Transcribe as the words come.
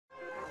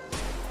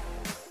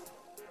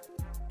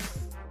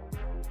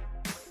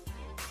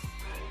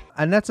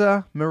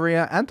Anette Marie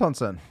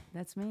Antonsen.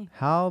 That's me.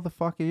 How the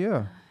fuck are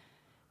you?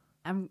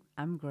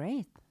 I'm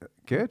great.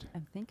 Good. I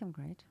think I'm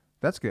great.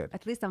 That's good.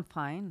 At least I'm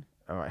fine.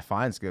 All right,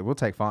 fine's good. We'll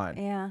take fine.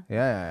 Yeah.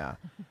 Yeah.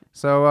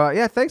 So,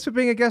 thanks for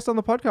being a guest on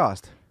the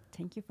podcast.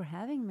 Thank you for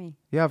having me.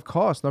 Yeah, of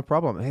course. No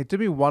problem. Hey, do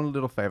me one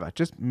little favor.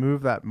 Just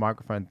move that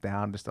microphone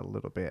down just a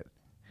little bit.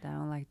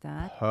 Down like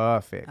that.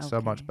 Perfect. Okay. So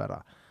much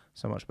better.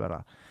 So much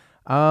better.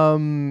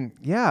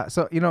 Yeah.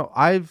 So,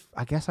 I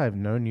guess I've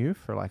known you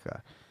for like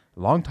a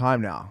long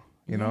time now.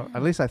 You know,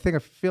 at least I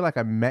feel like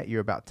I met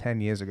you about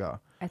 10 years ago.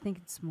 I think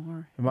it's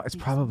more. It's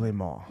probably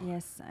more.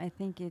 Yes, I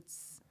think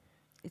it's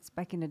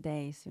back in the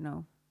days,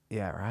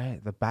 Yeah, right.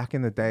 Back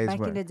in the days. Back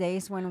in the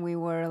days when we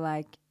were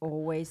like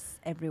always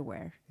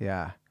everywhere.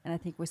 Yeah. And I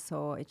think we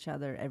saw each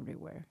other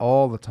everywhere.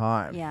 All the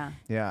time. Yeah.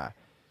 Yeah.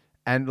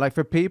 And like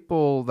for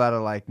people that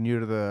are like new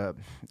to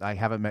I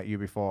haven't met you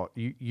before,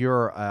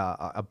 you're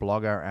a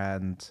blogger,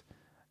 and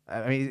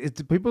I mean,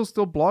 do people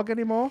still blog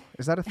anymore?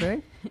 Is that a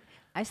thing?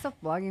 I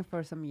stopped blogging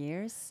for some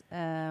years,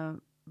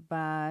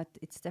 but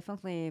it's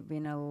definitely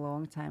been a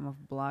long time of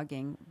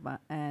blogging.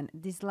 And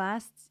this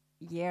last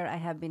year, I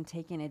have been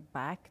taking it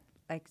back.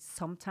 Like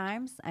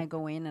sometimes I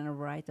go in and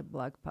write a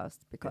blog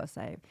post because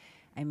I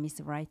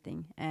miss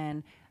writing,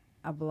 and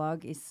a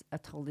blog is a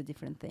totally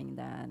different thing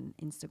than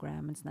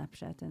Instagram and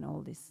Snapchat and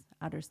all this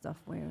other stuff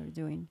we're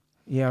doing.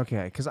 Yeah,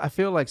 okay. Because I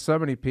feel like so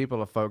many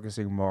people are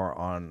focusing more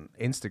on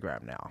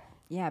Instagram now.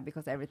 Yeah,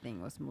 because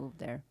everything was moved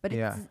there. But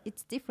Yeah.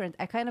 it's different.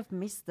 I kind of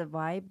miss the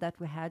vibe that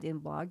we had in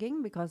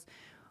blogging, because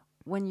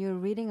when you're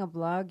reading a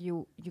blog,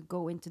 you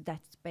go into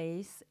that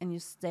space and you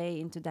stay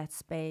into that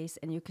space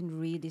and you can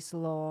read these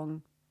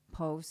long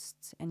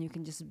posts and you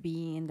can just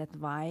be in that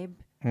vibe.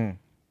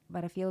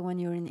 But I feel when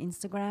you're in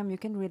Instagram, you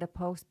can read a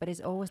post, but it's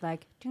always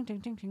like ting,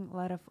 ting, ting, ting, a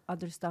lot of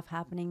other stuff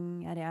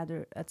happening at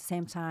the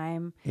same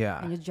time.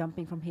 Yeah. And you're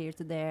jumping from here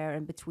to there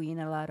and between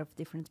a lot of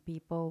different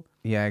people.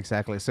 Yeah,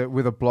 exactly. So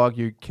with a blog,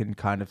 you can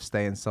kind of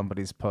stay in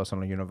somebody's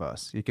personal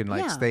universe. You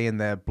can stay in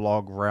their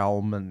blog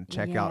realm and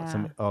check out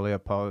some earlier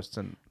posts.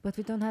 But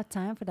we don't have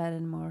time for that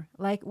anymore.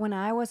 Like when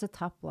I was a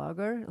top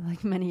blogger,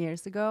 like many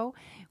years ago,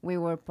 we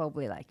were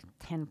probably like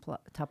 10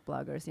 top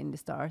bloggers in the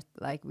start.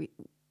 Like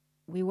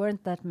we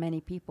weren't that many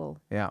people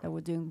that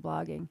were doing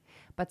blogging,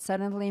 but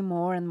suddenly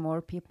more and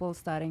more people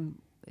starting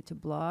to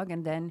blog,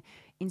 and then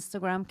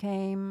Instagram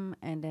came,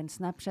 and then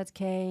Snapchat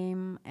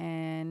came,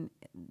 and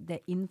the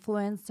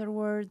influencer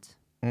word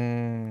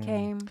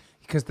came.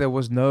 Because there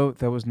was no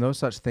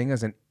such thing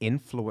as an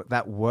influencer.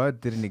 That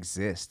word didn't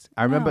exist.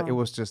 I remember it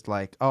was just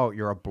like, oh,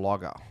 you're a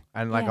blogger,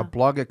 and like a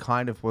blogger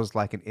kind of was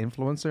like an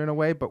influencer in a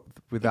way, but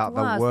without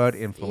the word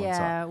influencer.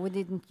 Yeah, we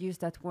didn't use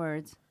that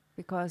word.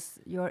 Because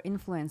you're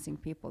influencing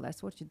people.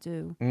 That's what you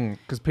do.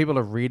 Because people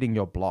are reading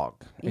your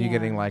blog. And you're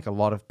getting like a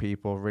lot of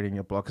people reading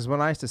your blog. Because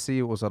when I used to see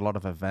it was a lot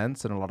of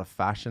events and a lot of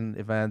fashion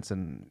events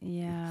and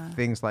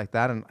things like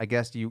that. And I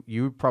guess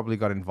you probably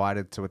got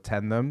invited to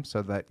attend them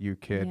so that you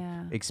could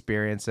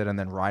experience it and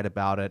then write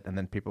about it. And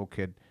then people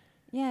could,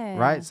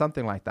 right?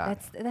 Something like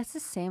that. That's the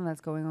same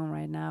that's going on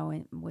right now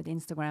with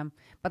Instagram.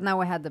 But now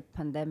we had the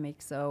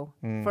pandemic. So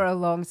for a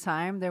long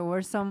time, there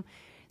were some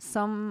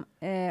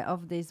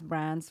of these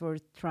brands were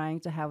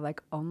trying to have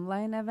like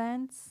online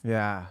events.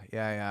 Yeah.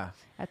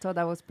 I thought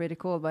that was pretty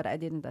cool, but I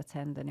didn't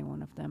attend any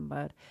one of them.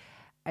 But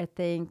I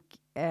think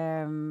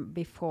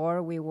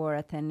before we were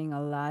attending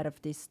a lot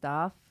of this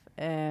stuff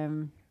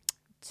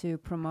to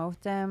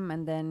promote them,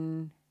 and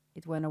then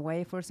it went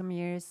away for some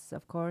years,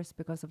 of course,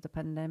 because of the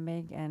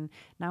pandemic. And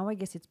now I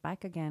guess it's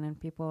back again, and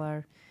people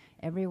are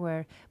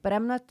everywhere. But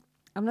I'm not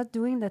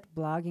doing that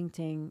blogging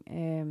thing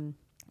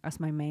as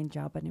my main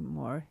job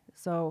anymore.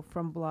 So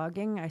from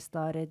blogging, I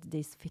started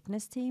this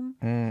fitness team,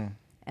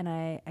 and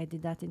I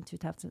did that in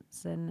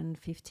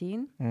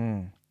 2015.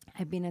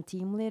 I've been a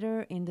team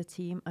leader in the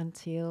team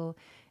until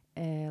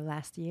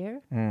last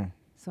year.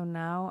 So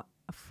now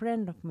a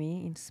friend of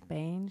me in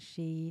Spain,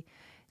 she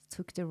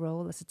took the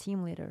role as a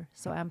team leader.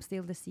 So I'm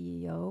still the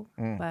CEO,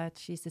 but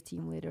she's the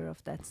team leader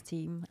of that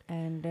team.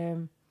 And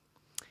then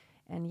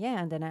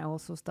I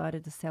also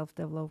started the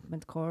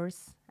self-development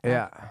course.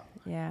 Yeah,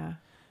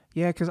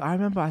 because I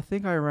remember, I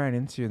think I ran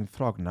into you in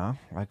Frogner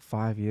like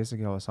 5 years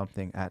ago or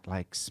something at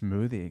like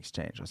Smoothie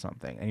Exchange or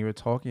something. And you were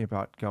talking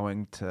about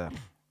going to,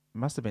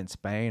 must have been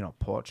Spain or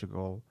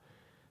Portugal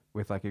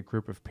with like a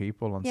group of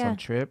people on some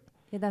trip.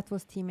 Yeah, that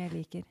was Team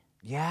Eliker.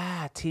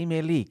 Yeah, Team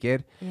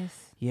Eliker.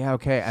 Yes. Yeah,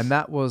 okay. And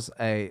that was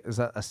is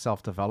that a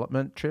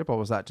self-development trip, or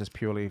was that just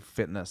purely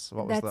fitness?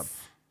 What was that?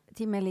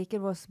 Team Eliker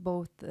was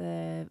both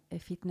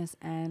fitness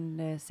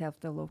and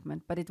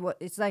self-development. But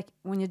it's like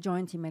when you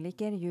join Team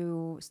Eliker,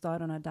 you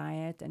start on a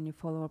diet and you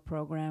follow a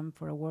program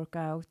for a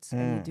workout.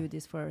 And you do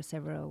this for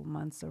several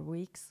months or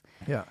weeks.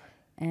 Yeah.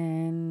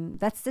 And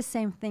that's the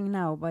same thing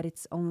now, but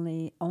it's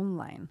only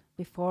online.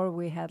 Before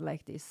we had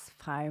like this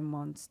 5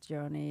 months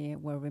journey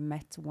where we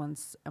met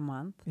once a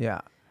month. Yeah.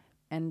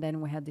 And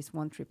then we had this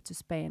one trip to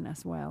Spain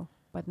as well.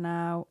 But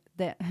now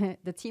the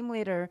team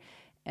leader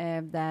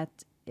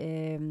that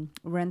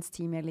runs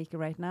Team Elike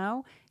right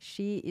now,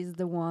 she is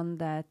the one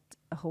that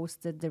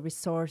hosted the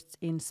resort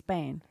in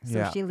Spain.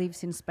 So she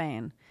lives in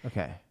Spain.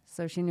 Okay.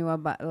 So she knew a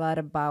lot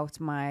about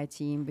my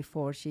team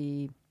before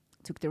she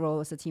took the role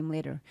as a team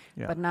leader.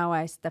 Yeah. But now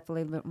I step a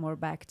little bit more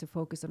back to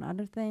focus on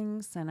other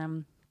things, and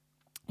I'm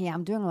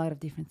doing a lot of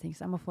different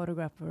things. I'm a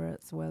photographer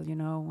as well,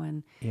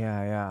 and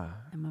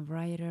I'm a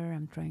writer.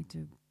 I'm trying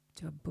to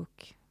do a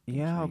book.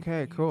 Yeah.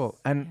 Okay. Cool.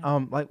 And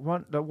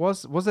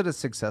was it a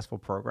successful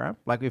program?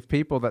 Like, if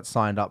people that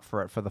signed up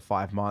for it for the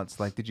 5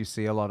 months, like, did you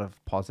see a lot of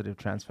positive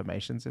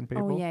transformations in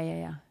people? Oh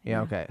yeah.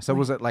 Yeah. Okay. So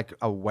was it like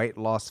a weight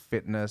loss,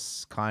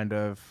 fitness kind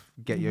of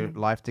get your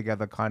life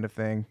together kind of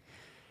thing?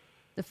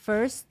 The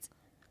first,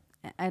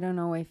 I don't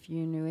know if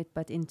you knew it,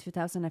 but in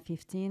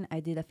 2015 I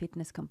did a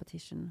fitness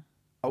competition.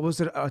 Oh,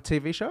 was it a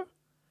TV show?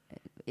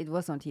 It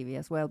was on TV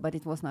as well, but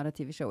it was not a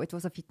TV show. It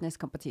was a fitness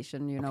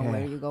competition,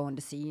 where you go on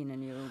the scene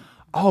and you...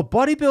 Oh,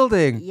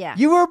 bodybuilding. Yeah.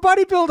 You were a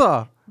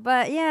bodybuilder.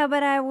 But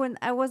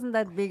I wasn't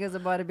that big as a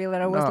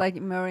bodybuilder. I was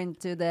like more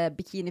into the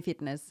bikini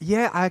fitness.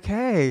 Yeah,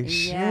 okay.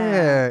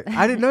 Yeah. Shit.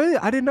 I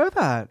didn't know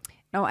that.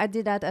 No, I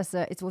did that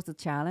it was a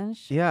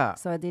challenge. Yeah.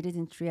 So I did it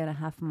in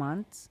 3.5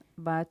 months.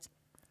 But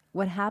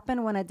what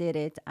happened when I did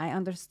it, I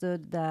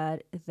understood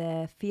that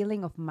the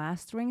feeling of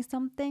mastering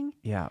something,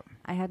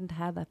 I hadn't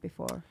had that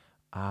before.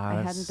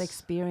 I hadn't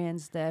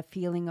experienced the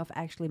feeling of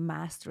actually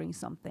mastering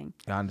something.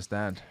 I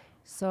understand.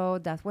 So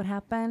that's what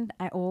happened.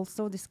 I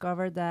also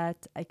discovered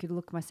that I could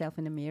look myself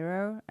in the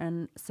mirror,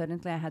 and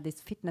suddenly I had this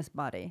fitness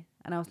body.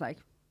 And I was like,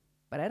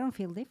 but I don't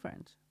feel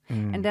different.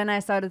 And then I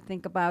started to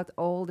think about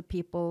all the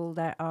people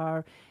that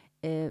are,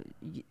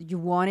 you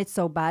want it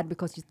so bad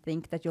because you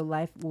think that your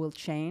life will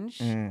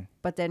change.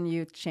 But then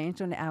you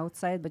change on the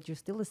outside, but you're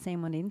still the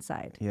same on the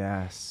inside.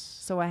 Yes.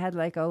 So I had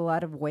like a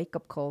lot of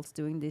wake-up calls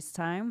during this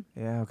time.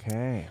 Yeah,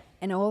 okay.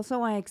 And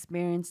also I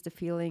experienced the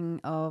feeling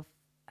of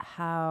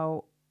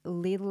how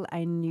little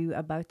I knew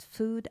about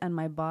food and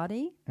my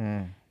body.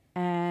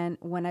 And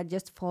when I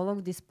just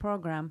followed this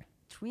program,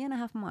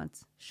 3.5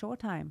 months, short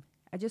time,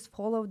 I just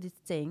followed this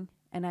thing,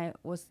 and I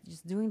was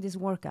just doing this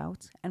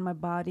workout, and my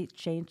body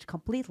changed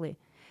completely.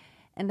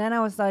 And then I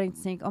was starting to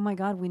think, oh my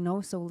God, we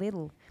know so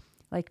little.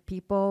 Like,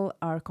 people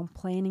are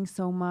complaining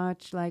so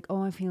much, like,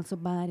 oh, I feel so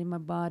bad in my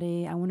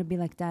body. I want to be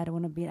like that.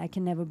 I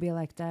can never be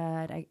like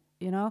that.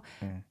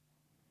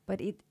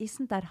 But it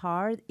isn't that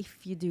hard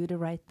if you do the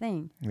right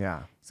thing.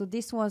 Yeah. So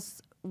this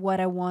was what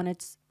I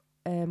wanted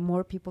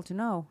more people to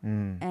know.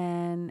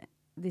 And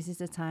this is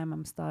the time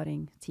I'm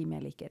starting Team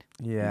Elike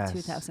in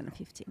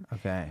 2015.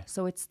 Okay.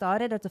 So it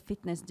started as a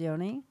fitness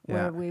journey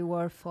where we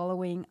were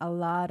following a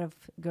lot of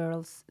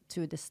girls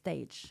to the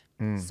stage.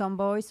 Some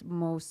boys,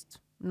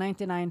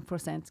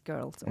 99%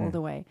 girls all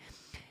the way.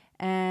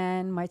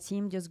 And my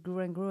team just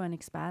grew and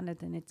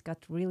expanded, and it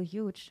got really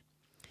huge.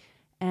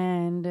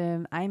 And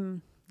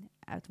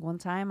at one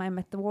time I'm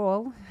at the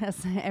wall,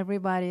 as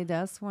everybody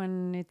does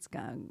when it's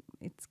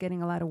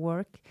getting a lot of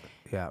work.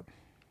 Yeah.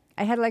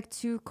 I had like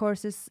 2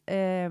 courses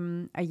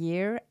a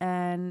year,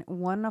 and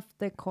one of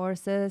the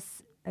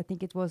courses, I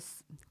think it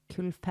was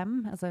Kull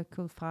 5, as a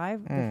Kull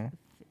 5, the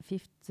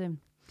fifth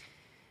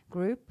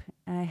group.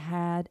 I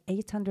had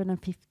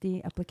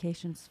 850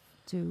 applications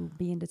to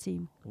be in the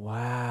team.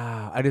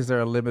 Wow. And is there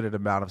a limited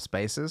amount of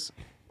spaces?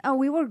 Oh,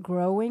 we were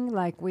growing.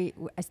 Like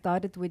I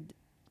started with,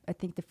 I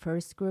think the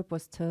first group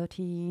was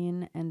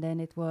 13, and then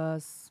it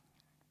was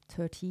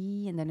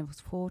 30, and then it was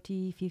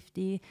 40,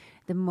 50.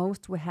 The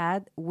most we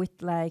had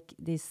with like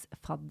this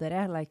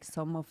faddere, like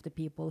some of the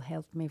people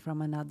helped me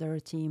from another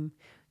team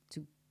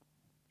to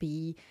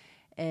be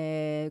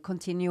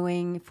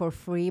continuing for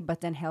free,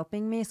 but then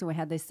helping me. So we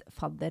had this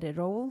faddere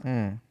role.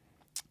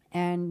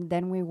 And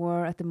then we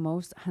were at the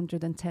most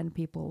 110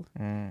 people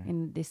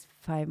in this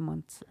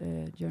 5-month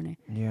journey.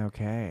 Yeah,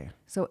 okay.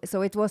 So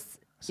it was...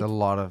 It's a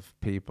lot of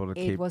people to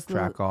keep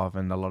track of,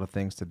 and a lot of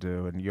things to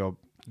do, and you're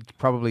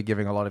probably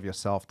giving a lot of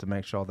yourself to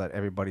make sure that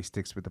everybody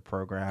sticks with the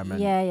program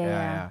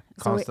and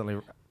constantly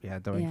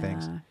doing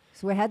things.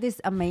 So we had this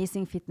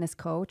amazing fitness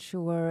coach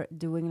who were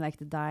doing like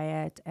the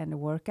diet and the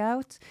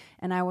workout,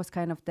 and I was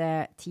kind of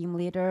the team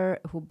leader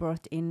who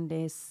brought in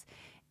this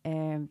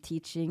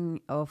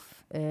teaching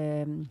of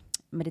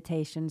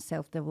meditation,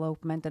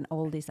 self-development, and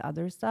all this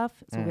other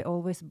stuff. So we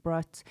always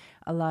brought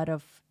a lot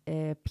of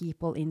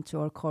people into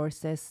our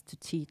courses to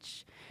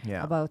teach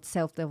about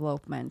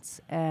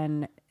self-development.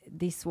 And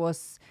this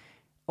was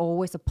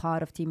always a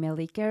part of Team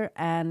Elike.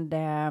 And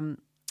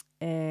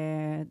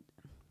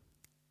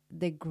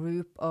the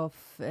group of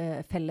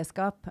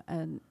fellesskap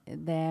and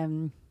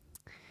the...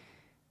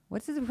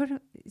 What's the word?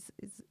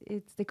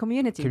 It's the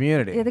community.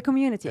 Community. Yeah, the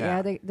community.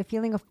 Yeah, the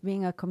feeling of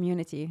being a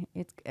community.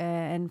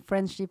 And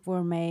friendship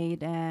were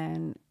made,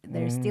 and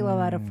there's still a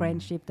lot of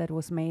friendship that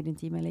was made in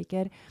Team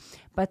Elike.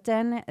 But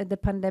then the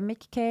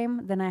pandemic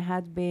came. Then I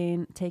had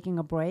been taking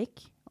a break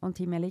on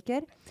Team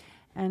Elike.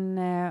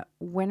 And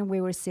when we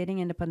were sitting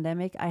in the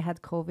pandemic, I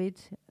had COVID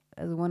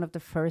as one of the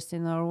first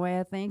in Norway,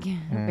 I think,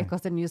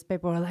 because the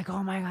newspaper were like,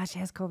 oh my gosh, she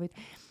has COVID.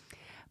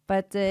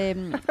 But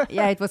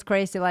yeah, it was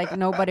crazy. Like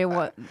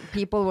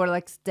people were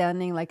like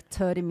standing like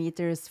 30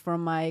 meters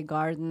from my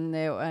garden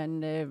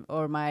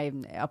or my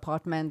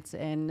apartment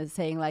and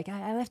saying like,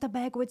 I left a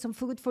bag with some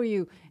food for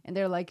you. And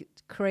they're like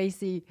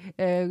crazy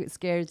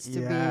scared to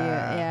be.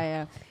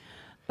 Yeah.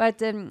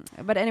 But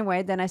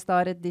anyway, then I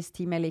started this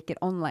Team Jeg Liker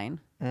online.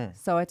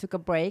 So I took a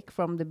break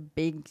from the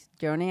big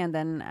journey and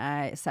then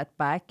I sat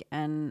back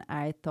and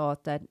I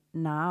thought that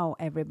now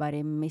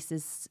everybody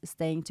misses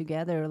staying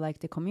together, like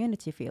the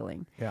community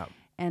feeling. Yeah.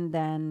 And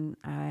then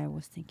I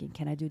was thinking,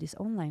 can I do this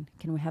online?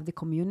 Can we have the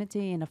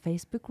community in a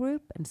Facebook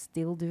group and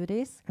still do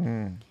this?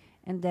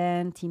 And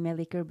then Team Jeg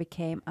Liker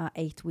became a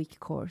 8-week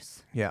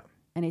course. Yeah.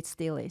 And it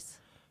still is.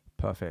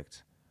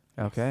 Perfect.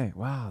 Okay.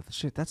 Wow.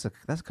 Shit. That's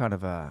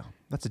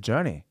a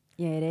journey.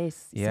 Yeah, it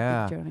is. It's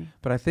yeah. a big journey.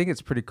 But I think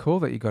it's pretty cool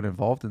that you got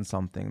involved in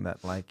something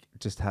that like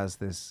just has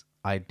this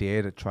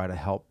idea to try to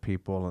help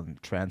people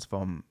and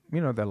transform,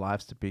 their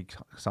lives to be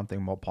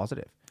something more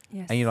positive.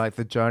 Yes. And like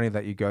the journey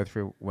that you go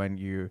through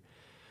when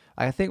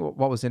I think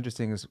what was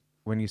interesting is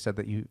when you said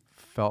that you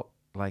felt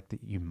like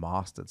that you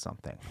mastered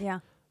something.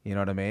 Yeah. You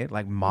know what I mean?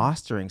 Like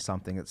mastering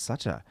something, it's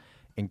such a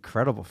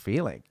incredible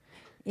feeling.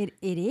 It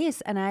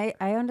is, and I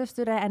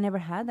understood that I never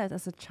had that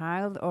as a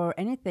child or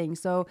anything.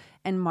 So,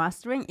 and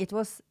mastering, it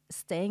was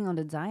staying on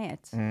the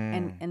diet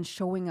and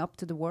showing up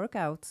to the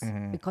workouts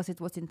because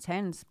it was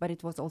intense, but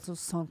it was also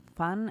so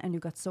fun and you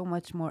got so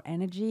much more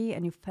energy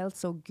and you felt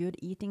so good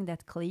eating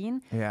that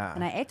clean. Yeah.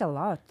 And I ate a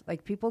lot.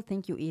 Like people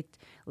think you eat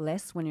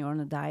less when you're on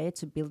a diet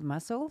to build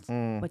muscles,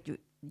 but you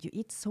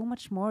eat so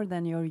much more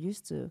than you're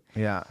used to.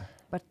 Yeah.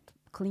 But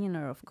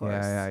cleaner, of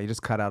course. Yeah. You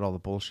just cut out all the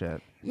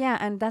bullshit. Yeah,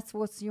 and that's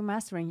what you're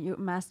mastering. You're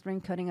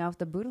mastering cutting out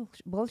the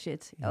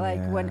bullshit.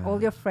 Like when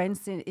all your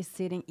friends is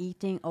sitting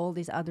eating all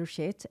this other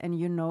shit, and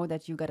you know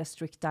that you got a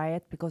strict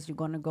diet because you're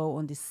gonna go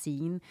on this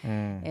scene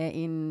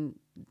in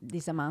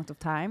this amount of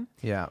time.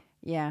 Yeah.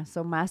 Yeah,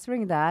 so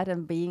mastering that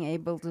and being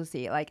able to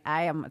see, like,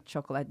 I am a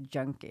chocolate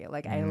junkie.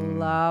 Like, I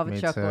love me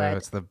chocolate. Too.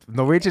 It's the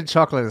Norwegian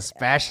chocolate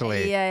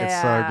especially. Yeah,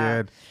 it's so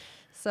good.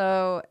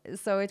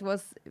 So it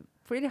was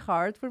pretty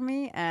hard for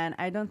me, and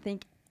I don't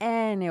think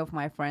any of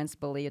my friends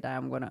believed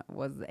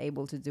was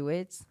able to do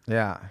it.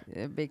 Yeah.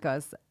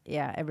 Because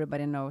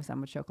everybody knows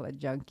I'm a chocolate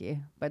junkie.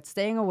 But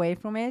staying away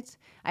from it,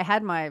 I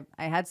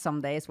had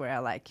some days where I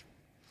like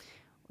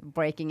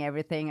breaking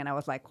everything, and I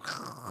was like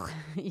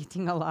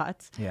eating a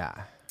lot. Yeah.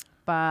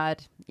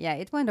 But yeah,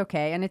 it went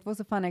okay, and it was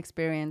a fun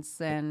experience,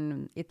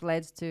 and it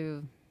led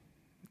to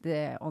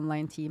the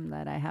online team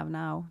that I have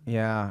now.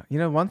 Yeah.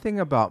 One thing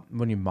about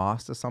when you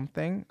master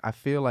something, I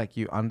feel like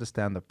you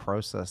understand the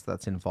process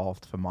that's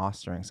involved for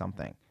mastering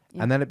something.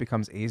 Yeah. And then it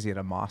becomes easier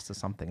to master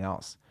something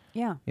else.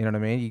 Yeah. You know what I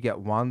mean? You get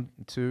 1,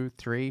 2,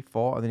 3,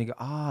 4, and then you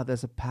go,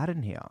 there's a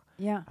pattern here.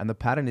 Yeah. And the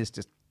pattern is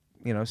just,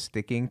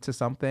 sticking to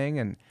something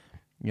and,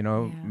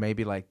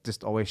 maybe like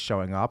just always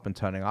showing up and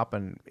turning up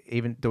and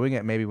even doing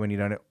it maybe when you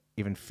don't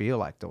even feel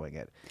like doing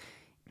it.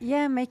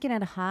 Yeah, making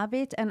it a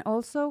habit. And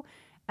also,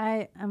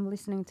 I'm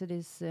listening to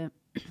this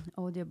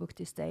audiobook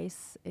these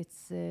days.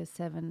 It's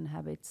 7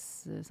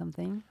 Habits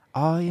something.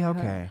 Oh, yeah,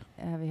 okay.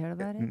 Have you heard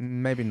about it?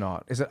 Maybe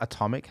not. Is it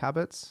Atomic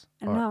Habits?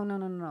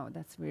 No.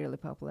 That's really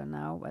popular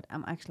now, but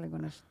I'm actually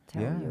going to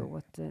tell you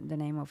what the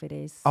name of it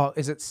is. Oh,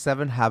 is it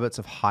 7 Habits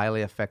of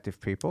Highly Effective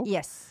People?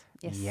 Yes.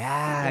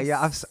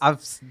 Yeah.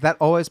 I've that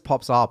always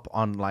pops up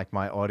on like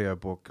my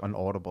audiobook on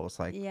Audible. It's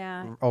like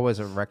always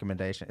a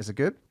recommendation. Is it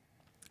good?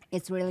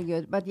 It's really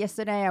good. But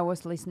yesterday I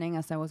was listening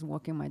as I was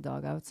walking my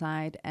dog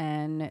outside,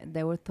 and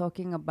he were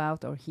talking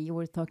about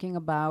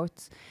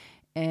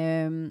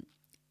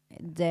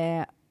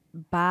the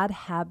bad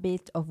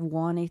habit of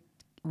wanting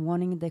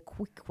the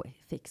quick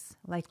fix.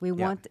 Like we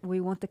want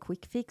the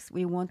quick fix.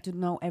 We want to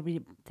know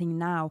everything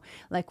now.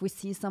 Like we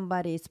see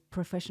somebody is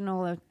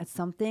professional at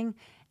something,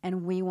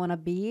 and we want to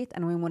be it,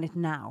 and we want it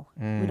now.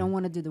 We don't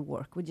want to do the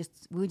work. We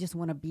just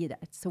want to be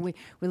that. So we're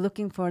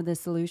looking for the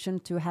solution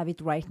to have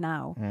it right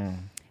now.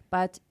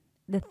 But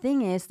the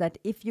thing is that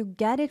if you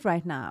get it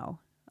right now,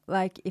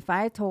 like if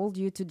I told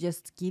you to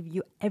just give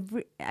you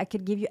I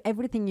could give you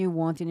everything you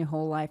want in your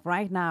whole life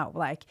right now,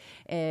 like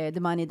the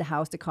money, the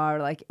house, the car,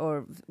 like,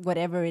 or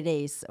whatever it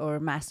is,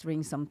 or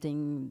mastering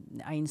something,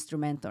 an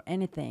instrument or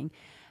anything,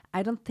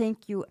 I don't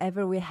think you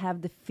ever will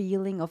have the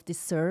feeling of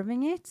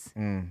deserving it,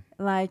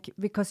 like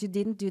because you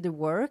didn't do the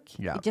work.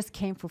 Yeah. It just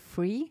came for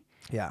free.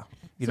 Yeah,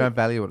 you don't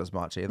value it as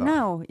much either.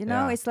 No,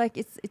 it's like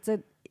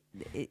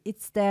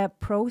it's the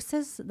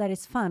process that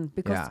is fun,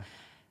 because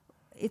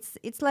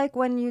it's like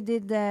when you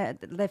did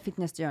the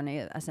fitness journey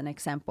as an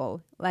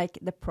example. Like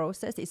the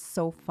process is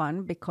so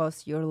fun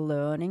because you're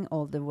learning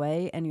all the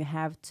way, and you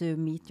have to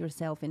meet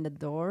yourself in the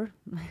door,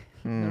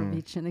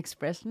 Norwegian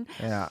expression,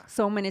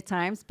 so many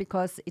times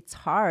because it's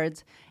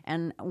hard.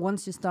 And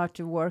once you start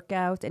to work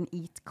out and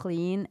eat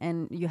clean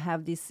and you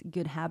have this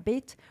good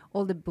habit,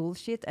 all the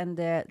bullshit and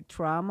the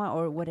trauma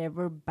or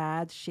whatever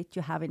bad shit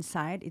you have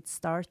inside, it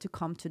starts to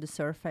come to the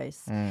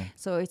surface.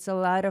 So it's a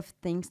lot of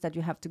things that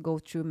you have to go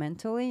through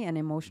mentally and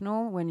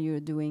emotional when you're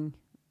doing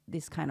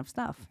this kind of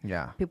stuff.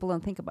 Yeah. People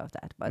don't think about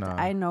that, but No.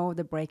 I know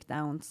the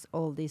breakdowns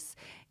all these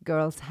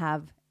girls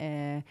have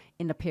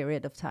in a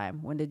period of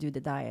time when they do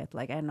the diet.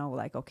 Like I know,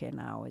 like, okay,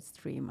 now it's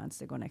 3 months,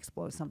 they're gonna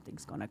explode,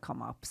 something's gonna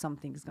come up,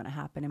 something's gonna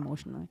happen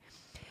emotionally.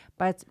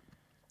 But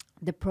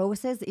the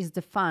process is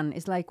the fun.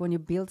 It's like when you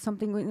build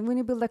something, when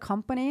you build a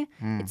company,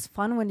 it's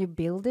fun when you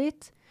build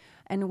it.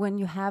 And when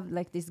you have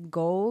like this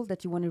goal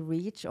that you want to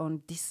reach,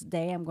 on this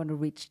day, I'm going to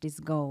reach this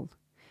goal.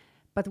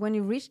 But when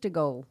you reach the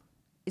goal,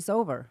 it's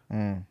over.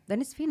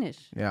 Then it's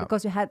finished. Yeah.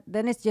 Because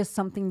then it's just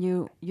something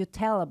you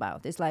tell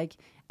about. It's like,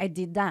 I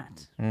did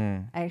that.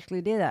 I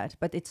actually did that,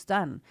 but it's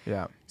done.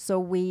 Yeah. So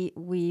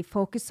we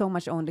focus so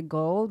much on the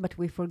goal, but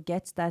we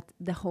forget that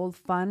the whole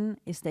fun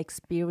is the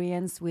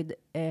experience with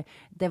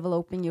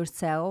developing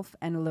yourself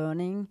and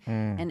learning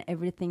and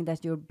everything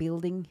that you're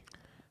building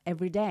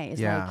every day.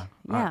 It's like,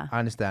 yeah. I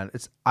understand.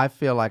 I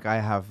feel like I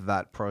have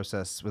that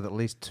process with at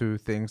least 2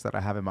 things that I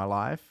have in my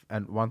life.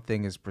 And one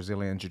thing is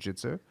Brazilian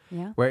Jiu-Jitsu.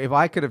 Yeah. Where if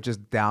I could have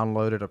just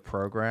downloaded a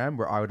program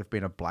where I would have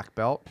been a black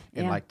belt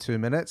in like 2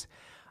 minutes,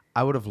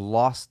 I would have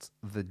lost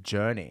the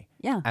journey.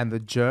 Yeah. And the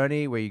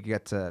journey where you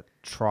get to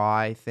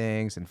try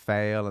things and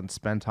fail and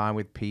spend time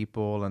with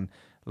people and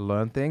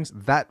learn things,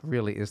 that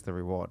really is the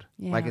reward.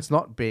 Yeah. Like, it's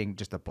not being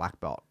just a black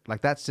belt.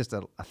 Like, that's just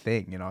a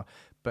thing, you know.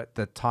 But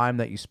the time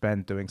that you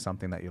spend doing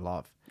something that you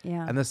love.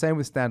 Yeah. And the same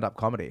with stand-up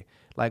comedy.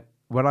 Like,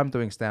 when I'm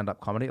doing stand-up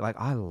comedy, like,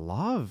 I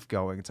love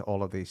going to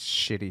all of these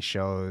shitty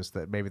shows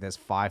that maybe there's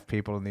 5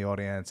 people in the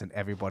audience and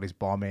everybody's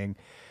bombing.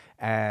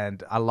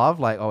 And I love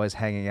like always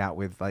hanging out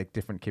with like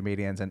different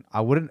comedians, and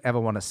I wouldn't ever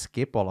want to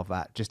skip all of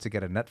that just to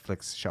get a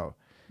Netflix show.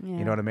 Yeah.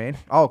 You know what I mean?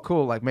 Oh,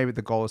 cool. Like maybe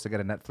the goal is to get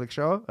a Netflix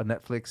show, a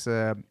Netflix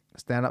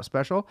stand-up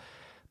special,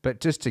 but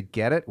just to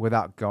get it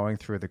without going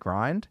through the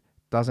grind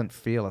doesn't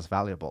feel as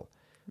valuable.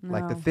 No.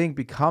 Like the thing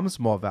becomes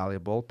more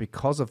valuable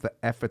because of the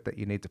effort that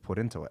you need to put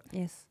into it.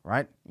 Yes.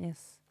 Right?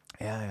 Yes.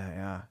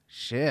 Yeah.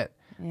 Shit.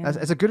 Yeah.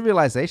 It's a good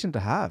realization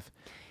to have.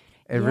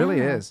 It really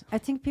is. I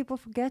think people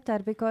forget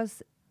that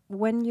because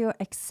when you're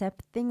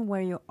accepting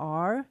where you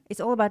are, it's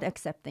all about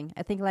accepting.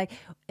 I think like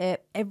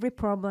every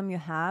problem you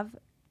have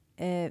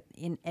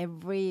in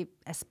every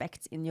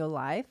aspect in your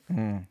life,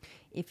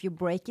 if you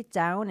break it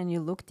down and you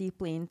look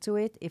deeply into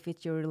it, if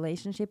it's your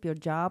relationship, your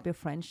job, your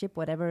friendship,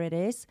 whatever it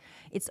is,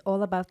 it's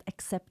all about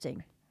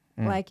accepting.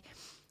 Like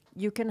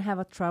you can have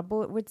a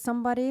trouble with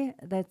somebody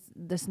that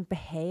doesn't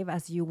behave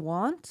as you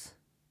want,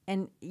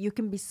 and you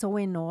can be so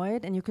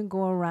annoyed, and you can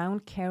go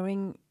around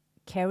carrying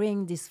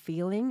this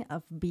feeling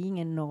of being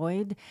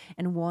annoyed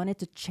and wanted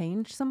to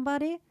change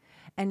somebody.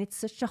 And it's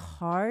such a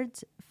hard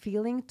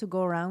feeling to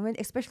go around with,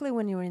 especially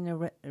when you're in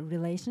a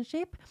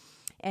relationship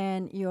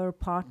and your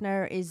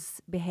partner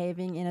is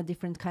behaving in a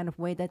different kind of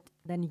way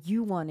than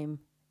you want him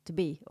to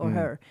be or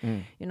her,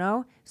 you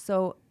know?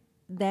 So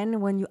then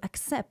when you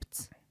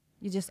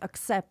just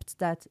accept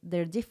that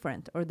they're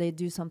different or they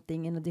do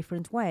something in a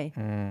different way.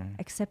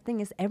 Accepting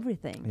is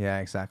everything. Yeah,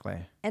 exactly.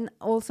 And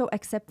also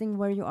accepting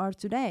where you are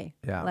today.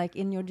 Yeah. Like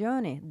in your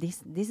journey.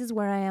 This is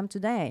where I am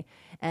today.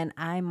 And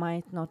I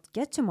might not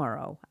get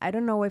tomorrow. I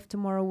don't know if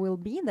tomorrow will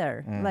be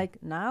there.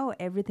 Like now,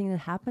 everything that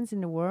happens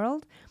in the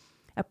world,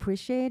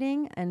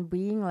 appreciating and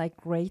being like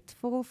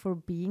grateful for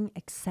being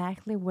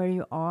exactly where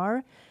you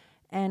are.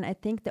 And I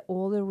think the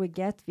older we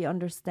get, we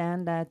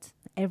understand that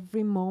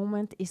every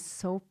moment is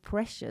so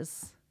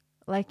precious.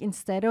 Like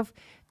instead of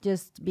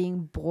just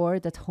being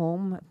bored at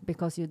home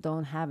because you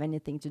don't have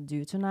anything to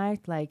do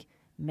tonight, like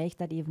make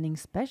that evening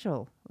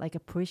special. Like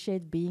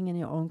appreciate being in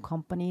your own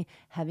company,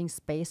 having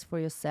space for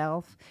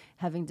yourself,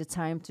 having the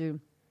time to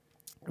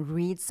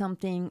read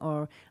something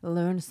or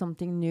learn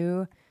something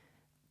new.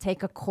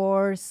 Take a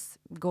course,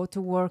 go to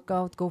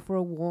workout, go for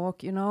a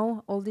walk, you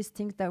know, all these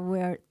things that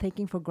we are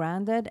taking for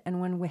granted. And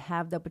when we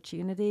have the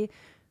opportunity,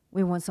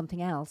 we want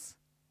something else.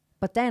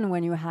 But then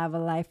when you have a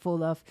life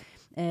full of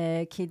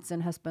kids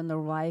and husband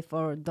or wife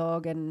or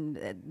dog and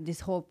this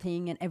whole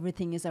thing and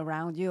everything is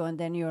around you, and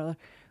then you're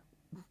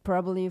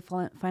probably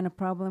find a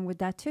problem with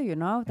that too, you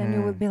know, then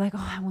you will be like,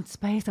 oh, I want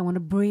space, I want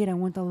to breathe, I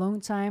want alone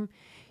time,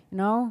 you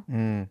know.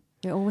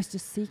 You're always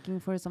just seeking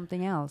for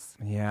something else.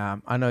 Yeah,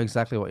 I know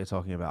exactly what you're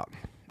talking about.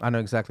 I know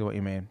exactly what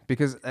you mean.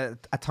 Because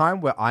a time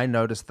where I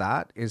notice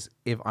that is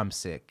if I'm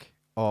sick.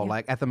 Or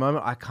like at the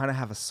moment, I kind of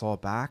have a sore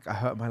back. I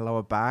hurt my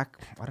lower back.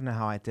 I don't know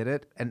how I did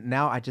it. And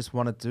now I just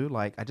want to do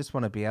I just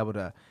want to be able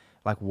to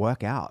like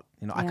work out.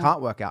 You know, I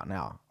can't work out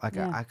now. Like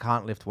I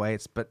can't lift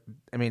weights. But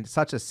I mean,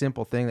 such a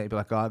simple thing that you'd be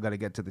like, oh, I've got to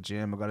get to the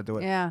gym. I've got to do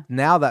it. Yeah.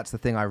 Now that's the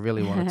thing I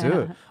really want to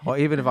do. Or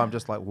even if I'm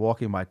just like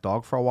walking my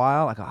dog for a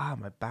while, like,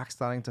 my back's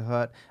starting to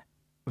hurt.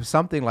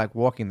 Something like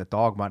walking the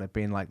dog might have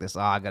been like this,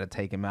 I got to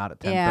take him out at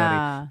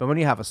 10:30. But when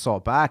you have a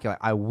sore back, you're like,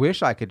 I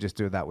wish I could just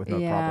do that with no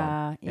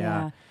problem.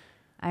 Yeah.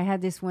 I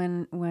had this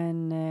when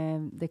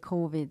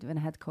I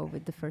had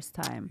COVID the first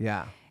time.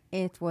 Yeah.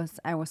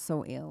 I was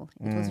so ill.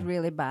 It was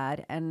really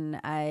bad.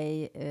 And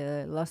I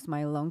lost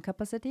my lung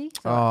capacity.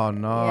 So oh,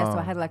 no. Yeah, so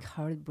I had like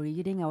hard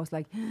breathing. I was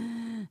like,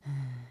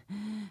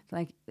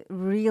 like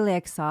really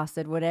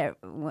exhausted.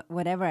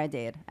 Whatever I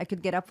did, I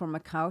could get up from my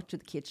couch to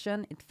the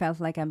kitchen. It felt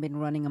like I've been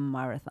running a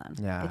marathon.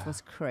 Yeah. It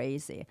was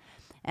crazy.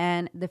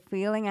 And the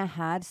feeling I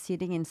had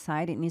sitting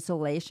inside in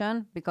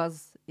isolation,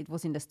 because it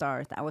was in the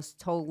start, I was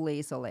totally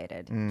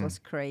isolated. It was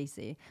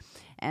crazy.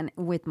 And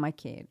with my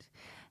kid.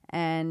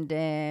 And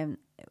during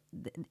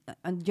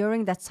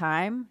that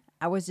time,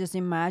 I was just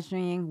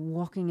imagining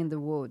walking in the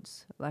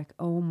woods, like,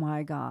 oh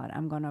my God,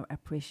 I'm going to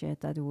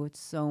appreciate that woods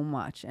so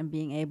much, and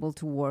being able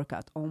to work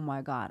out. Oh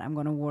my God, I'm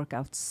going to work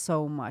out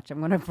so much. I'm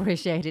going to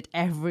appreciate it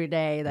every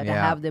day that I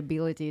have the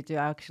ability to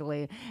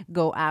actually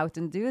go out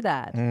and do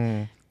that.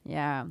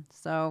 Yeah.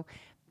 So,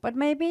 but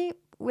maybe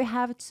we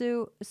have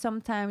to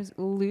sometimes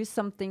lose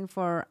something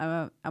for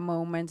a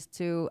moment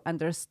to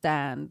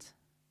understand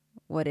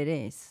what it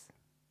is.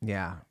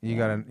 Yeah. You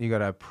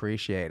gotta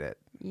appreciate it.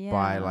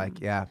 By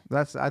like, I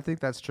think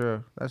that's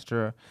true. That's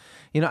true.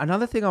 You know,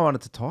 another thing I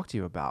wanted to talk to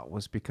you about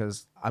was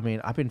because, I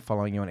mean, I've been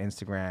following you on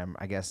Instagram,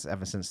 I guess,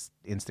 ever since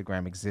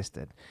Instagram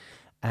existed.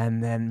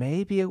 And then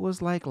maybe it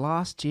was like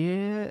last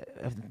year,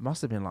 it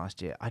must have been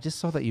last year, I just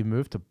saw that you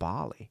moved to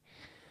Bali.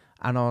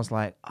 And I was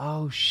like,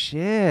 oh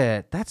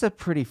shit, that's a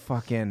pretty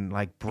fucking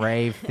like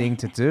brave thing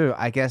to do.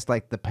 I guess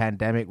like the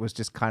pandemic was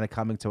just kind of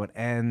coming to an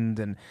end.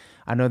 And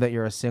I know that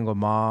you're a single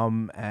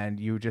mom and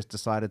you just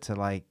decided to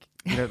like,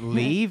 you know,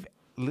 leave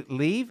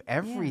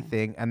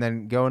everything and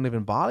then go and live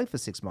in Bali for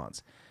 6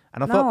 months.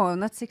 And I thought,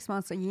 not 6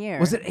 months, a year.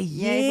 Was it a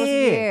year? Yeah, it was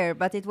a year,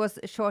 but it was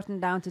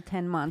shortened down to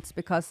 10 months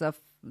because of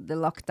the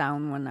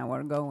lockdown when I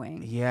were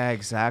going. Yeah,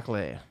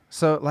 exactly.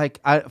 So like,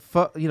 I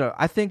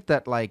think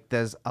that like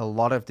there's a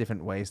lot of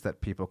different ways that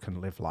people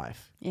can live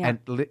life. Yeah. And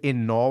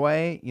in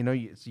Norway, you know,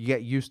 you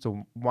get used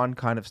to one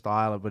kind of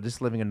style. But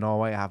just living in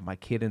Norway, I have my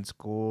kid in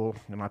school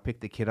and I pick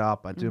the kid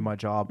up, I do my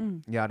job,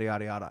 yada,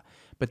 yada, yada.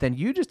 But then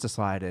you just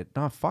decided,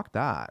 no, fuck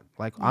that.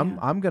 Like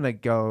I'm going to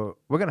go,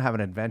 we're going to have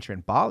an adventure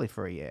in Bali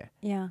for a year.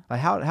 Yeah.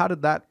 Like how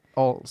did that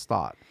all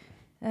start?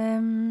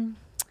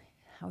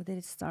 How did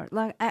it start?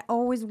 Like I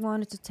always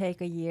wanted to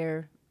take a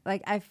year.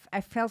 Like I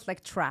felt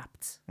like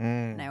trapped.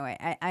 Anyway,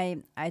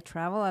 I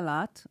travel a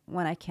lot.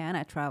 When I can,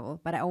 I travel.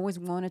 But I always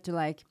wanted to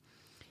like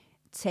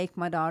take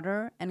my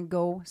daughter and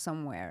go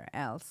somewhere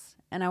else.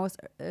 And I was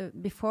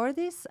before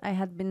this, I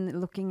had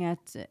been looking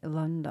at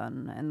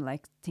London and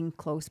like think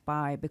close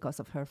by because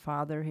of her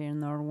father here in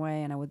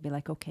Norway. And I would be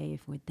like, okay,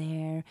 if we're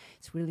there,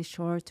 it's really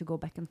short to go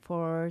back and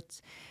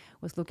forth.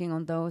 Was looking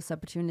on those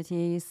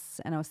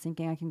opportunities, and I was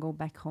thinking I can go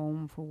back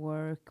home for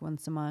work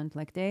once a month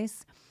like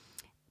this.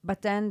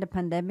 But then the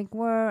pandemic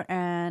were,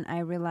 and I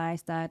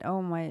realized that,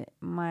 oh,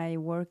 my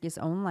work is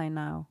online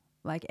now.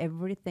 Like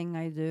everything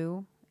I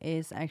do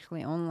is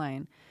actually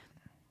online.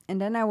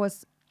 And then I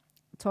was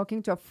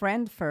talking to a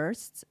friend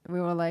first. We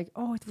were like,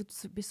 oh, it would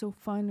be so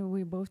fun.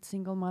 We're both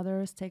single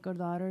mothers, take our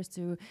daughters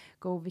to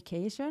go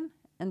vacation.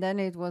 And then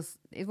it was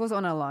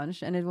on a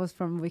lunch, and it was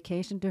from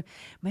vacation to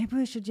maybe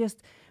we should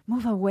just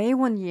move away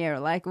 1 year.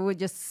 Like we were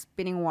just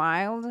spinning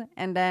wild.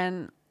 And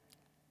then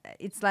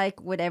it's like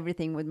with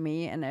everything with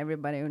me, and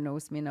everybody who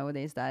knows me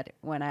nowadays, that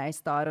when I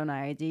start on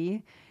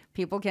ID,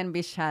 people can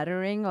be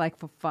shattering like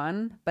for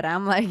fun, but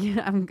I'm like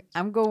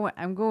I'm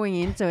going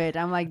into it.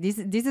 I'm like this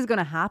is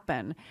gonna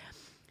happen,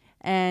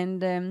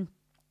 and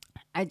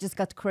I just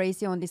got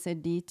crazy on this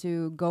idea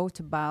to go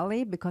to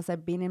Bali because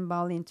I've been in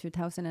Bali in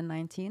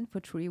 2019 for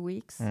 3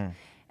 weeks.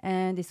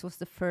 And this was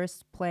the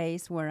first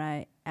place where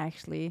I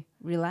actually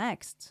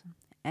relaxed.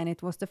 And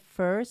it was the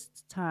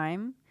first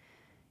time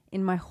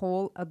in my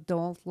whole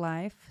adult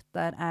life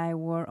that I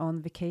were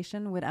on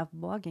vacation without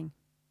blogging.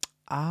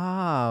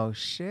 Oh,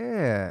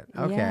 shit.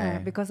 Okay. Yeah,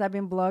 because I've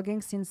been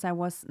blogging since I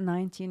was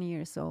 19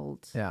 years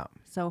old. Yeah.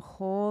 So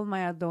whole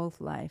my adult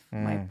life,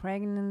 my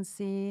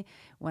pregnancy,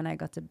 when I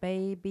got a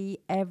baby,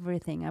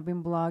 everything, I've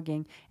been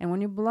blogging. And when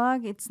you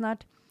blog, it's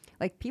not,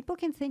 like people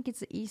can think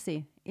it's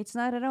easy. It's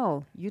not at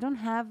all. You don't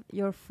have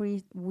your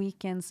free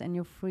weekends and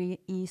your free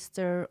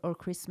Easter or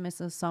Christmas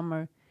or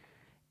summer.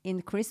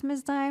 In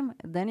Christmas time,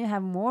 then you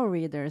have more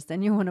readers,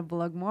 then you want to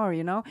blog more,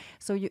 you know?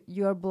 So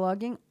you are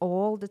blogging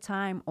all the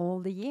time,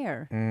 all the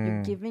year.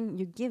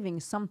 You're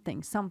giving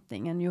something,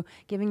 and you're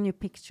giving new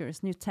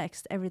pictures, new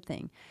text,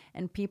 everything.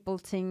 And people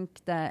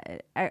think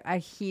that, I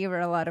hear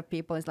a lot of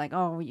people, it's like,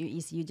 oh,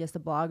 is you just a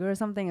blogger or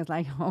something? It's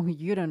like, oh,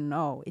 you don't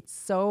know. It's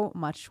so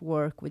much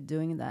work with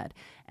doing that.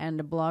 And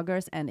the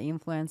bloggers and the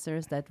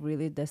influencers that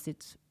really does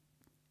it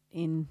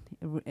in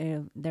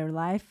their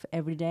life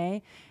every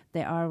day,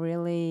 they are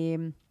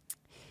really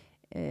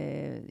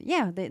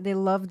they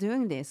love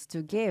doing this,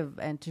 to give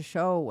and to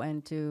show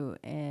and to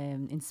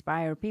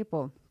inspire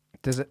people.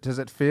 Does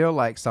it feel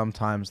like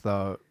sometimes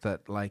though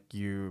that like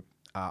you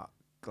are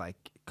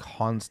like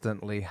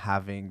constantly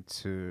having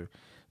to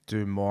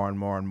do more and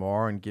more and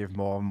more and give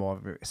more and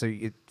more, so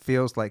it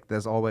feels like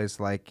there's always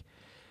like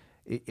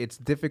it's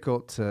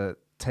difficult to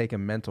take a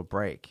mental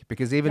break,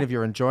 because even Yeah. if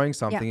you're enjoying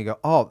something, Yeah. you go,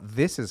 oh,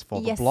 this is for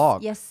the Yes,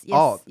 blog. yes,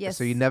 Oh, yes.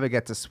 so you never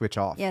get to switch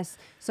off. Yes.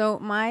 So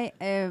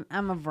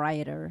I'm a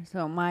writer.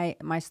 So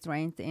my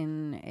strength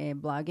in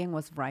blogging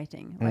was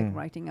writing, like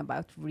writing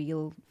about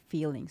real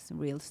feelings,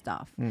 real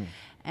stuff.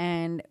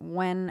 And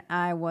when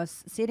I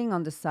was sitting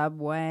on the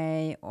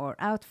subway or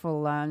out for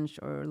lunch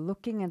or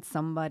looking at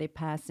somebody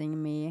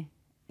passing me,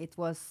 it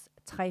was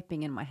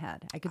typing in my head.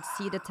 I could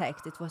see the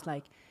text. It was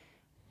like,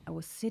 I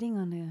was sitting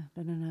on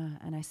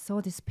and I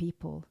saw these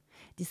people.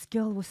 This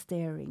girl was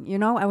staring. You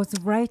know, I was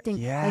writing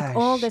like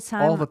all the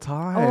time. All the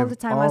time. All the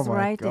time I was my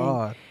writing.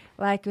 God.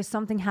 Like if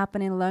something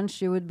happened in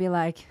lunch, you would be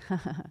like,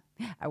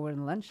 I went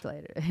to lunch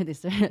later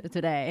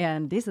today,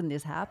 and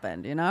this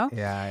happened, you know?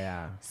 Yeah,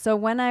 yeah. So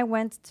when I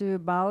went to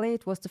Bali,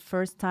 it was the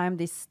first time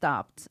this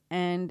stopped.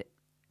 And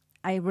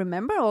I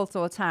remember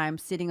also a time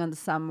sitting on the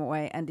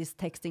subway and this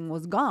texting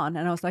was gone.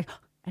 And I was like,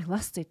 I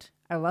lost it.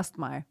 I lost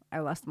my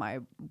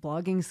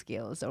blogging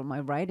skills or my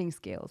writing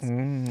skills.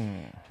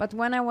 But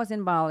when I was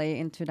in Bali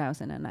in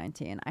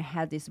 2019, I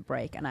had this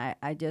break, and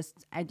I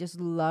just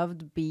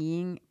loved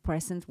being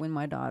present with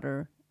my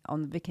daughter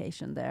on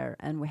vacation there,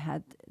 and we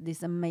had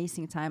this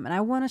amazing time. And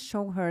I want to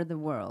show her the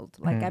world.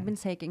 Like I've been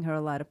taking her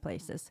a lot of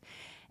places,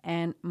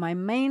 and my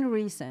main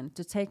reason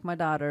to take my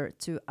daughter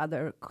to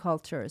other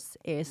cultures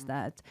is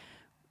that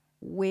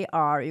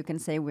you can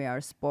say we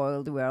are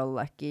spoiled, we are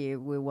lucky,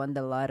 we won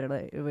the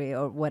lottery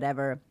or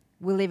whatever.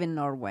 We live in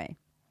Norway.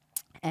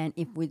 And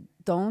if we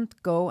don't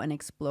go and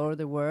explore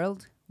the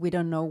world, we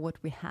don't know what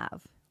we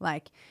have.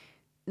 Like,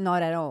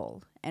 not at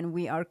all. And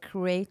we are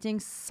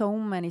creating so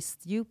many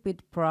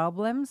stupid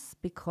problems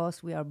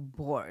because we are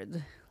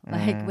bored.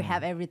 Like, we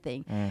have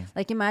everything.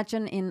 Like,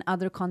 imagine in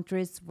other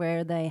countries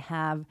where they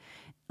have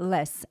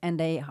less and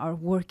they are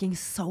working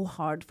so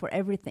hard for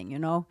everything, you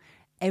know?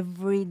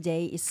 Every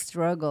day is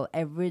struggle.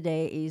 Every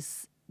day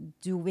is,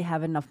 do we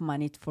have enough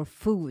money for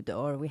food?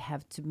 Or we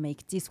have to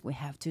make this, we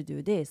have to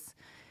do this.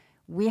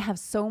 We have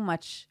so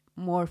much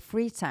more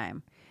free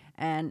time.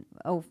 And,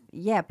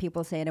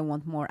 people say they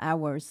want more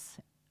hours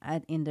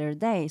in their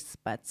days,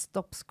 but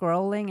stop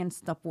scrolling and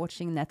stop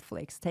watching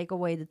Netflix. Take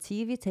away the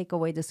TV, take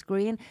away the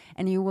screen,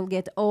 and you will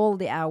get all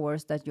the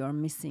hours that you're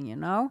missing, you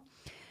know?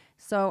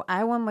 So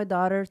I want my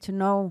daughter to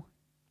know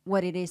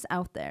what it is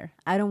out there.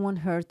 I don't want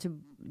her to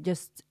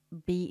just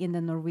be in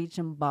the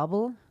Norwegian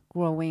bubble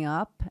growing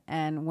up,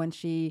 and when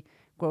she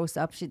grows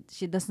up,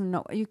 she doesn't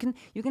know. You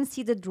can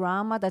see the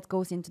drama that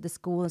goes into the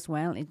school as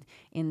well,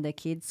 in the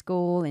kids'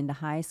 school, in the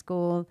high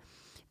school,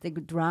 the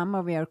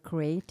drama we are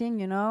creating,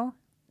 you know,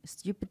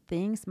 stupid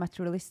things,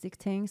 materialistic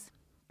things.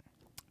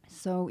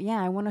 So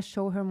I want to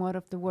show her more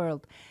of the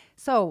world.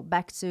 So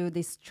back to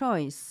this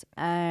choice.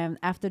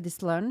 After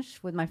this lunch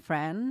with my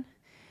friend,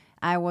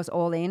 I was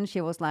all in. She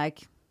was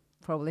like,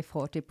 probably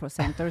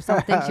 40% or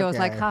something. She was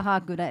like, haha,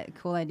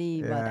 cool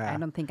idea, but I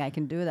don't think I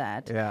can do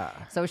that. Yeah.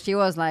 So she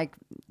was like,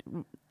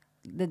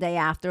 the day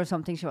after or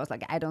something, she was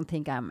like, I don't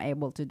think I'm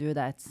able to do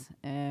that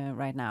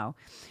right now.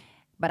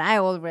 But I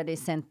already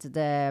sent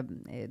the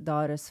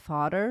daughter's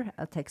father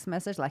a text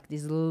message, like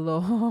this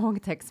long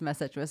text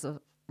message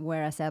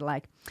where I said,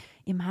 like,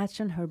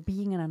 imagine her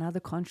being in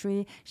another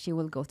country. She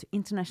will go to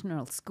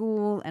international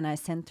school, and I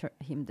sent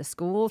him the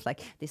schools,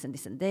 like this and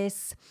this and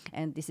this,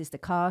 and this is the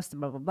cost,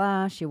 blah, blah,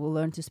 blah. She will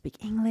learn to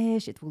speak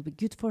English. It will be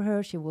good for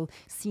her. She will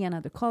see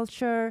another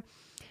culture.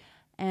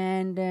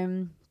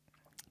 And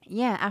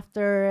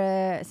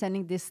after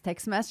sending this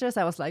text message,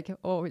 I was like,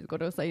 oh, he's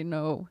going to say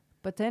no.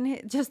 But then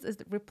he just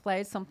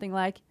replied something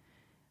like,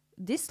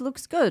 this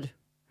looks good.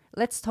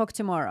 Let's talk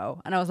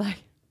tomorrow. And I was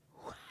like,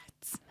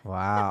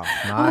 wow,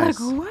 nice.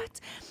 I'm like, what?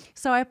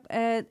 So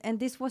and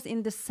this was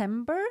in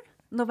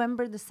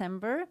November,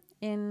 December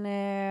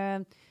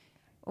in,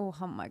 oh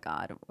my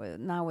God,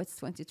 now it's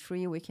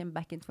 23. We came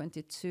back in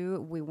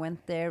 22. We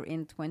went there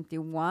in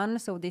 21.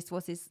 So this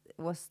was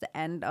the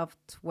end of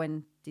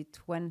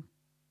 2020.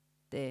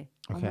 Okay.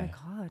 Oh my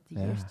God,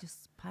 the years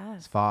just passed.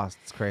 It's fast.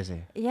 It's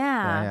crazy.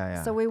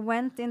 Yeah. So we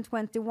went in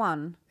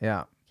 21.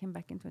 Yeah. Came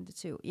back in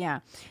 22.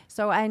 Yeah.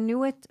 So I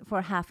knew it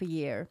for half a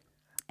year.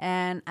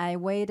 And I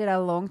waited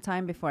a long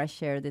time before I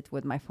shared it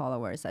with my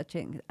followers. I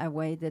think I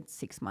waited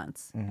 6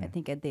 months. I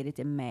think I did it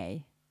in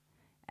May.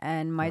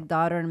 And my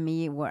daughter and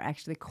me were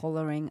actually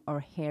coloring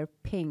our hair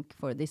pink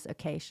for this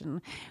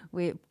occasion.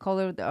 We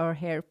colored our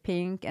hair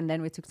pink, and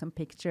then we took some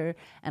picture,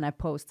 and I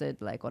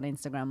posted like on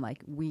Instagram,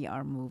 like, we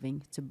are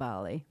moving to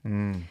Bali.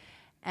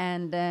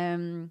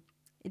 And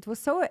it was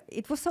so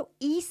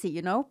easy,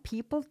 you know.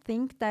 People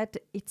think that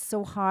it's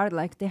so hard.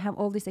 Like, they have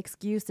all these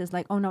excuses,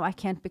 like, oh no, I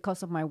can't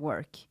because of my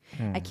work.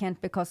 I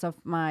can't because of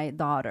my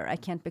daughter. I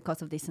can't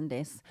because of this and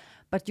this.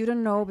 But you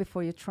don't know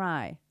before you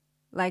try.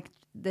 Like,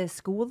 the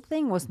school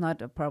thing was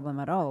not a problem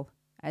at all.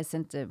 I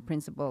sent the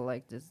principal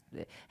like this,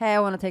 hey, I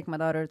want to take my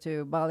daughter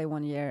to Bali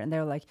 1 year. And they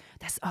were like,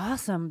 that's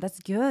awesome. That's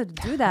good.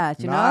 Do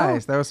that, you know?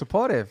 Nice. They were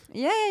supportive.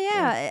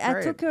 Yeah.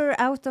 I took her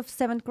out of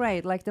 7th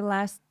grade, like the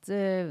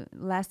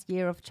last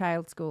year of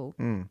child school.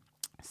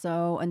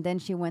 So, and then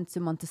she went to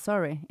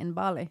Montessori in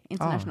Bali,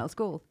 international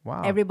school.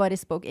 Wow. Everybody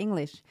spoke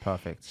English.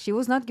 Perfect. She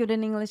was not good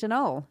in English at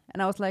all.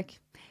 And I was like,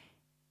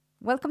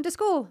 welcome to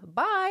school.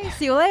 Bye.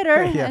 See you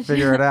later. Yeah,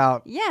 figure it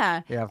out.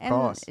 Yeah. Yeah, of and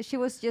course. she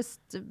was just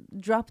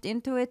dropped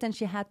into it and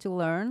she had to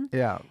learn.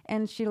 Yeah.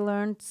 And she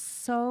learned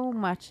so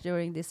much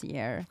during this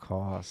year. Of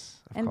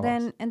course.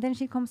 And then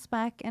she comes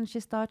back and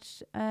she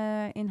starts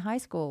in high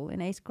school in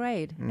 8th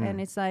grade. And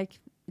it's like,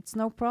 it's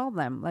no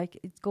problem. Like,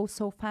 it goes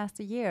so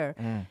fast a year.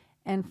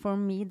 And for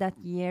me, that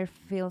year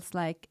feels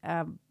like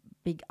a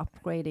big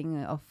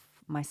upgrading of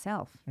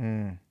myself.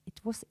 It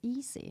was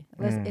easy.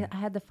 I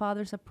had the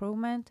father's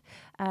approval.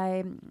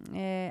 I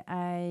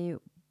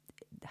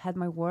had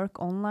my work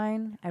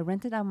online. I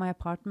rented out my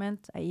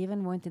apartment. I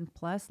even went in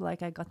plus,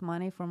 like I got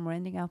money from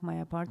renting out my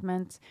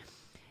apartment.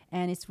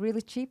 And it's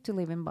really cheap to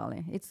live in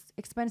Bali. It's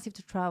expensive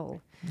to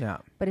travel. Yeah.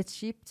 But it's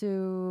cheap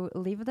to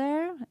live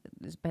there.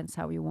 It depends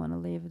how you want to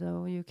live,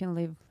 though. You can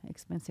live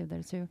expensive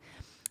there too.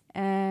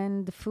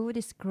 And the food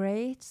is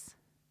great.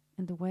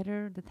 And the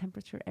weather, the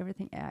temperature,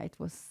 everything. Yeah, it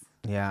was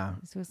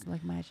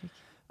like magic.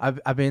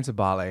 I've been to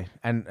Bali,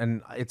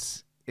 and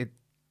it's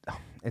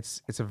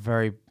a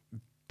very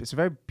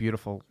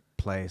beautiful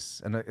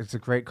place, and it's a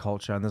great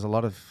culture, and there's a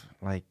lot of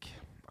like,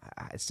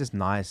 it's just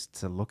nice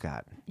to look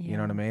at. You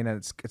know what I mean?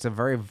 And it's a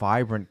very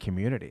vibrant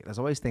community. There's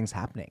always things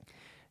happening.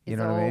 You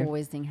know what I mean?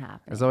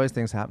 There's always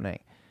things happening.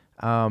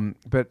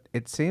 But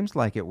it seems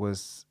like it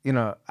was,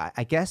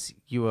 I guess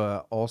you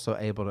were also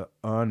able to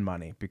earn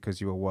money because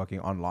you were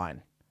working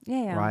online.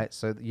 Yeah. Right.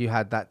 So you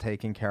had that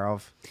taken care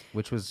of,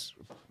 which was,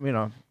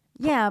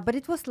 Yeah, but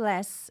it was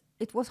less.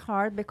 It was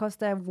hard because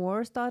the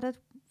war started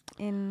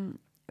in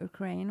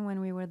Ukraine when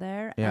we were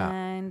there. Yeah.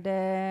 And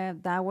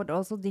that was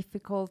also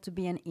difficult to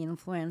be an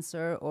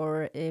influencer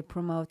or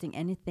promoting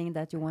anything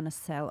that you want to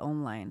sell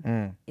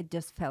online. It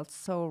just felt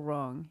so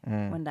wrong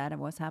when that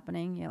was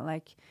happening.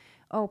 Like,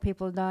 oh,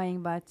 people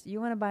dying, but you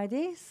want to buy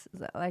this?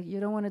 Like, you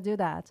don't want to do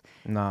that.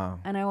 No.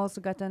 And I also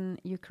got an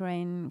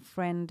Ukraine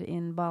friend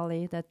in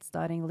Bali that's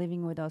starting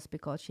living with us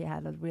because she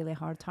had a really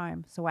hard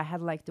time. So I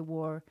had like the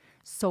war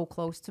so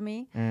close to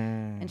me.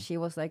 And she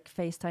was like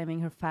FaceTiming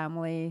her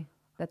family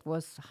that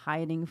was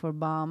hiding for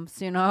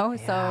bombs, Yeah,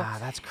 so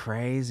that's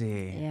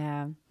crazy.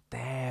 Yeah.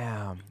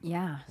 Damn.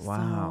 Yeah.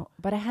 Wow. So,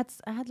 but I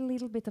had a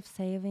little bit of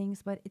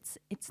savings, but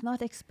it's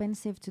not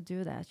expensive to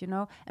do that,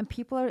 And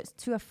people are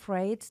too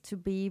afraid to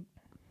be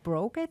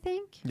broke, I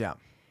think. Yeah.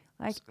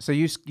 Like, so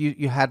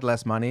you had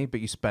less money, but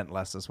you spent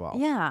less as well.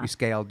 Yeah. You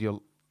scaled your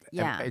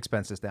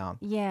expenses down.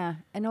 Yeah.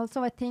 And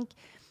also I think,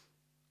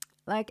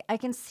 like, I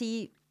can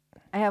see,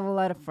 I have a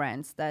lot of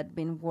friends that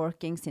been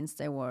working since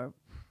they were,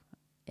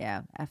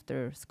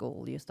 after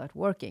school you start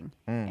working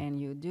and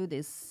you do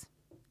this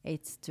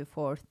 8 to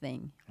 4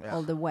 thing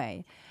all the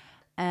way.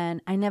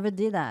 And I never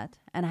did that.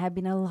 And I have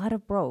been a lot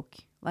of broke.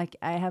 Like,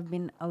 I have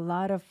been a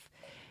lot of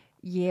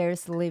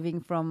years living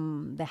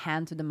from the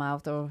hand to the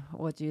mouth, or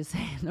what do you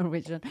say in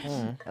Norwegian?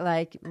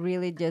 Like,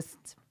 really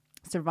just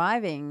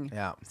surviving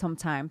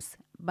sometimes.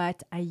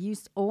 But I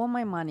used all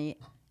my money,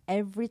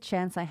 every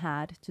chance I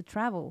had, to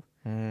travel.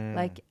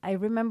 Like, I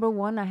remember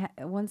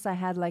once I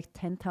had like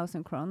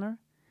 10,000 kroner.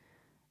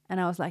 And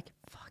I was like,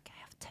 fuck, I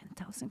have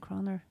 10,000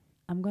 kroner.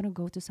 I'm going to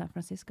go to San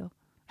Francisco.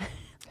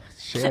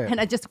 Shit.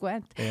 And I just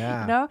went,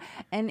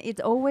 And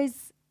it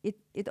always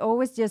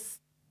just,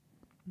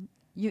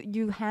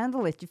 you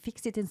handle it, you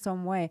fix it in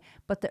some way.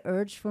 But the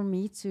urge for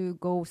me to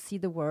go see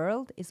the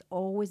world is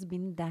always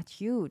been that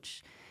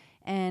huge.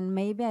 And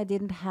maybe I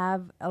didn't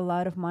have a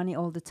lot of money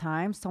all the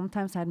time.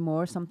 Sometimes I had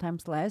more,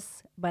 sometimes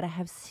less. But I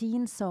have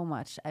seen so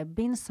much. I've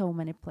been so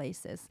many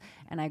places.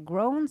 And I've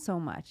grown so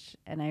much.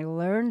 And I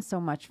learned so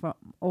much from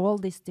all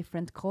these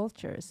different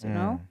cultures, you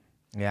know?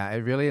 Yeah,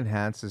 it really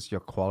enhances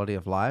your quality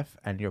of life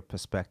and your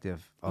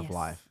perspective of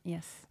life.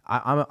 Yes.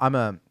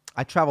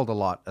 I traveled a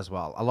lot as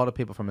well. A lot of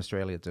people from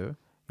Australia do.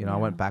 I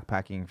went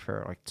backpacking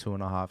for like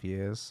 2.5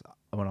 years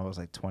when I was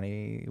like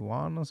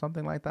 21 or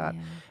something like that.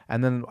 Yeah.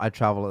 And then I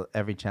travel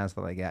every chance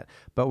that I get.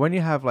 But when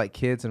you have like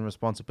kids and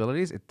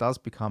responsibilities, it does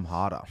become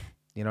harder.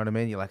 You know what I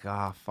mean? You're like,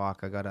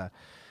 fuck, I gotta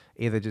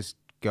either just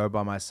go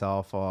by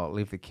myself or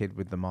leave the kid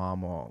with the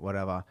mom or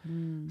whatever.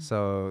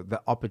 So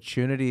the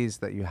opportunities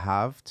that you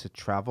have to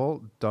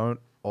travel don't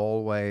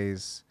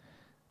always...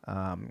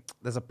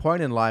 there's a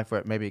point in life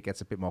where maybe it gets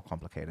a bit more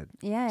complicated.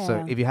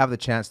 So if you have the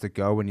chance to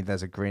go when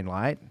there's a green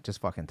light, just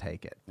fucking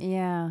take it.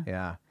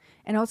 Yeah.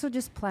 And also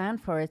just plan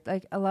for it.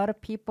 Like, a lot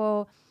of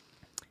people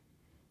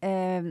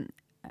think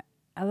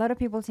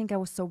I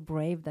was so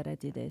brave that I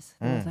did this.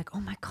 I was like, oh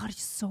my God,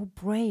 you're so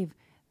brave.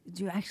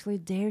 Do you actually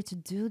dare to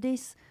do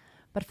this?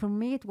 But for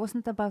me, it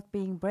wasn't about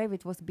being brave.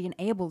 It was being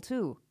able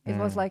to. It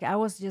was like I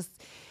was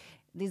just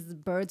these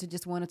birds who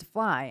just wanted to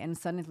fly, and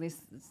suddenly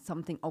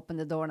something opened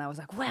the door and I was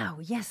like, wow,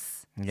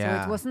 yes.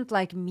 So it wasn't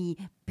like me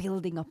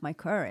building up my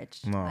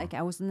courage. No. Like,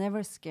 I was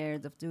never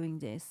scared of doing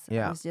this.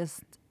 I was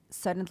just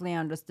suddenly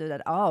understood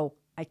that,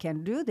 I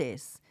can do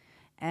this.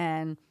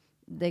 And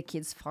the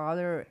kid's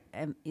father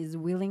is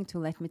willing to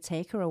let me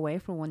take her away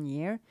for 1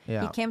 year.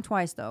 He came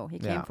twice though. He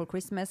came for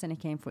Christmas and he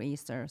came for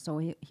Easter. So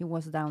he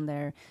was down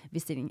there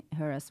visiting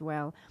her as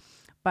well.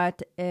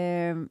 But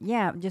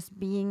just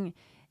being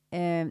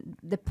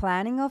the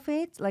planning of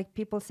it, like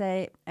people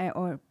say,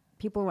 or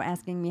people were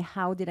asking me,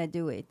 how did I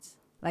do it?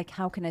 Like,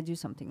 how can I do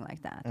something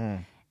like that?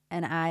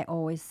 And I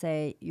always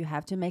say, you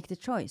have to make the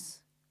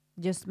choice.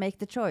 Just make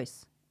the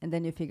choice. And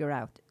then you figure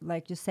out.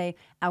 Like you say,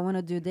 I want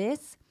to do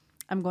this.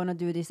 I'm going to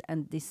do this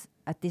and this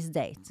at this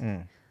date.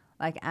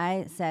 Like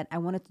I said, I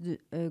wanted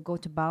to go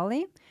to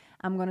Bali.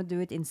 I'm going to do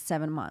it in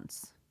 7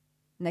 months.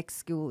 Next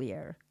school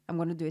year. I'm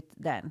going to do it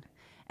then.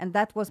 And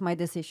that was my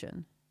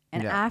decision.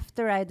 And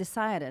after I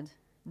decided,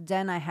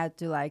 then I had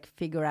to like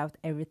figure out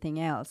everything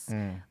else.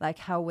 Like,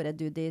 how would I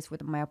do this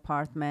with my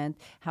apartment?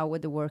 How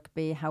would the work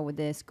be? How would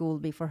the school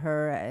be for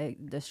her?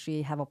 Does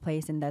she have a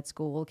place in that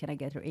school? Can I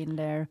get her in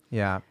there?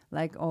 Yeah.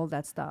 Like all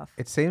that stuff.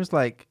 It seems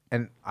like,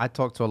 and I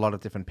talk to a lot of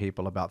different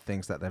people about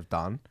things that they've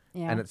done.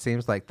 And it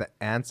seems like the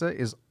answer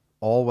is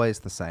always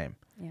the same.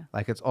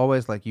 Like it's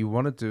always like you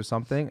want to do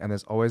something and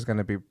there's always going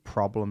to be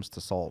problems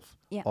to solve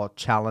or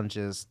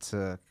challenges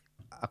to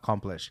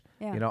accomplish.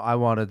 You know, I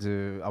want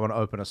to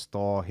open a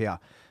store here.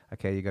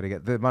 Okay, you got to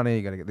get the money,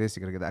 you got to get this,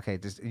 you got to get that. Okay,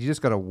 you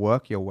just got to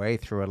work your way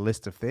through a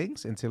list of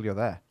things until you're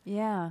there.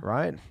 Yeah.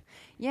 Right?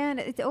 Yeah, and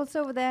it's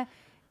also the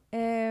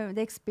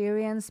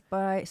experience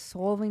by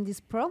solving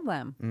this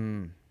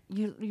problem.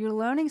 You're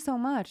learning so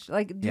much.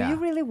 Like, do you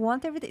really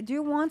want everything? Do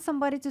you want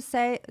somebody to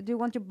say, do you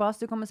want your boss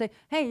to come and say,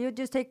 hey, you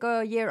just take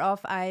a year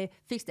off. I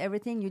fixed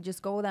everything. You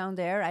just go down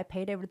there. I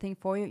paid everything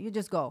for you. You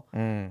just go.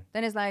 Then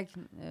it's like,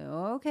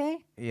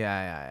 okay.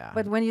 Yeah.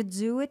 But when you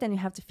do it and you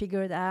have to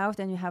figure it out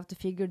and you have to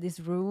figure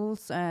these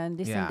rules and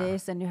this and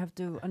this and you have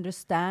to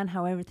understand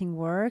how everything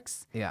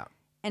works. Yeah.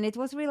 And it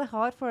was really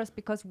hard for us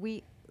because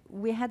we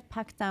had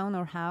packed down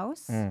our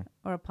house,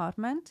 our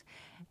apartment,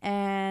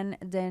 and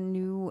then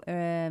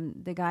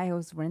the guy who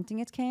was renting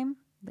it came.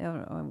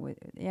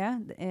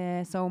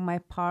 So my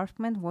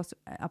apartment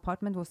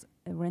was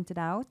rented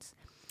out,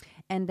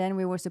 and then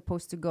we were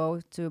supposed to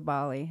go to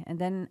Bali, and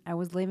then I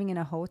was living in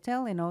a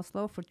hotel in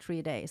Oslo for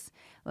 3 days,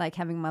 like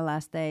having my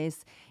last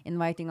days,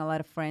 inviting a lot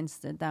of friends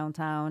to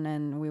downtown,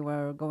 and we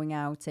were going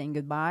out saying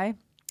goodbye,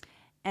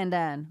 and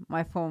then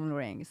my phone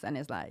rings, and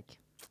it's like,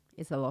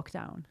 it's a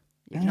lockdown.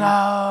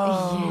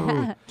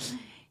 No.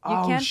 You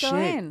can't go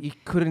in. You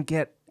couldn't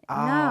get.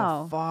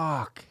 Oh,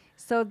 fuck.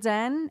 So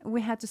then we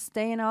had to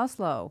stay in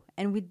Oslo,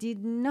 and we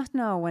did not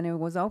know when it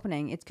was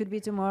opening. It could be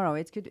tomorrow.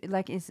 It could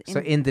So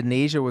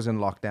Indonesia was in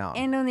lockdown.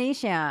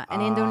 Indonesia,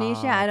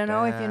 I don't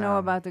know if you know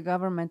about the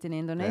government in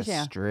Indonesia.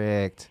 They're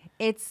strict.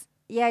 It's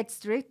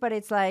strict, but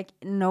it's like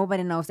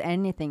nobody knows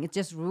anything. It's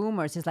just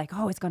rumors. It's like,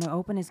 oh, it's going to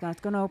open. It's going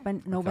to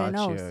open. Nobody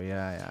knows.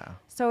 Yeah.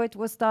 So it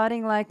was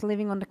starting like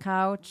living on the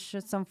couch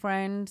with some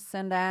friends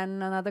and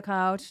then another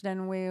couch.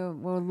 Then we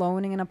were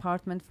loaning an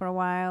apartment for a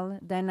while.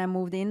 Then I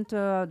moved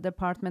into the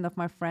apartment of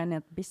my friend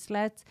at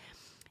Bislett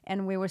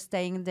and we were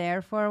staying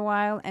there for a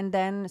while. And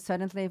then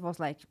suddenly it was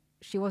like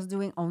she was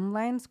doing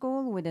online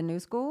school with a new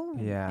school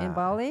in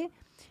Bali.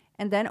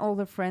 And then all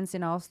the friends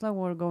in Oslo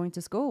were going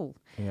to school.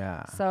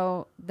 Yeah.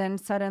 So then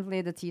suddenly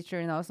the teacher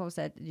in Oslo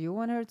said, "Do you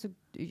want her to?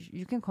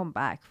 You can come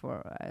back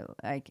for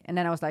like." And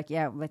then I was like,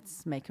 "Yeah,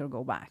 let's make her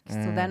go back."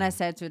 So then I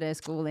said to the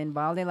school in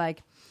Bali,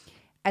 like,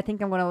 "I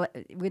think I'm gonna.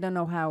 We don't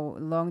know how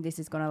long this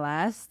is gonna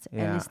last.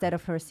 And instead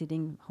of her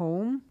sitting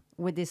home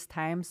with this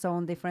time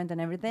zone different and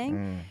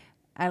everything,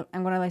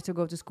 I'm gonna let her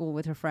go to school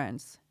with her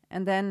friends."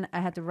 And then I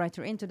had to write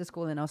her into the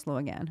school in Oslo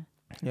again.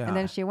 Yeah. And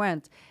then she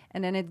went,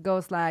 and then it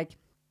goes like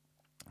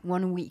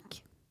 1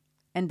 week,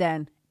 and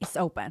then it's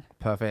open.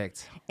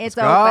 Perfect. It's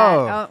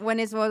open. When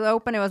it was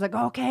open, it was like,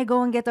 okay,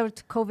 go and get our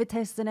COVID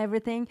test and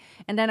everything.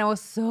 And then I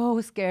was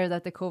so scared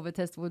that the COVID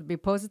test would be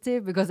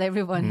positive because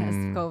everyone has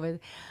COVID.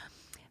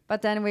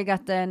 But then we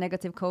got the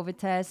negative COVID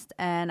test,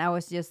 and I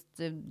was just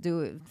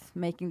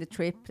making the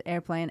trip,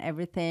 airplane,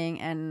 everything,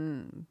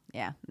 and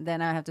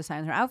then I have to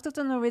sign her out of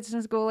the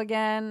Norwegian school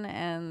again,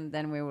 and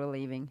then we were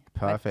leaving.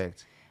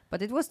 Perfect.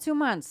 But it was 2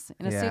 months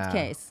in a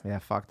suitcase. Yeah,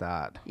 fuck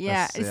that.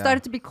 Yeah, it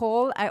started to be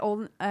cold. I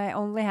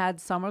only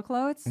had summer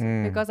clothes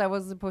because I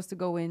was supposed to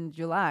go in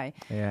July.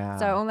 Yeah.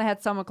 So I only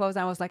had summer clothes.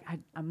 I was like,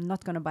 I'm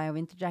not going to buy a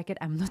winter jacket.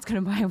 I'm not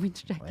going to buy a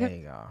winter jacket. There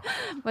you go.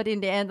 But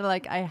in the end,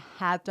 like, I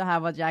had to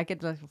have a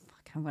jacket. Like,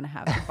 fuck, I'm going to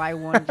have to buy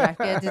one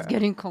jacket. It's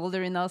getting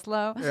colder in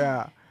Oslo.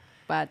 Yeah.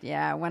 But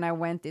yeah, when I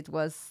went, it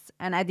was,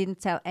 and I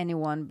didn't tell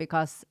anyone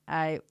because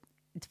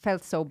it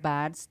felt so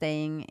bad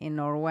staying in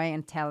Norway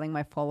and telling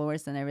my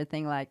followers and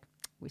everything like,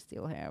 we're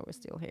still here.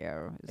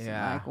 It's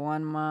like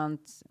 1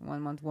 month,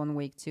 1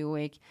 week, 2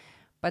 weeks.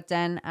 But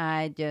then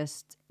I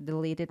just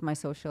deleted my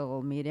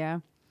social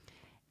media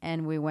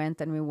and we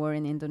went and we were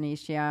in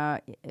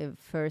Indonesia,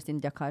 first in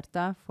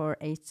Jakarta for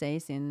 8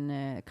 days in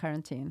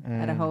quarantine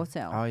at a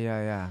hotel. Oh,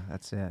 yeah,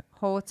 that's it.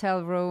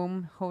 Hotel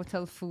room,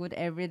 hotel food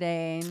every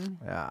day.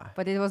 Yeah.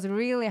 But it was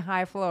really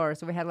high floor,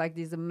 so we had like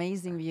this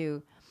amazing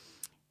view.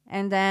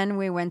 And then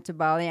we went to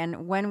Bali.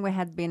 And when we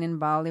had been in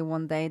Bali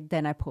one day,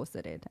 then I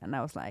posted it. And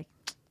I was like,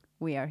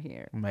 we are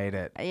here. Made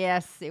it.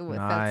 Yes, it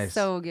felt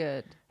so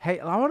good.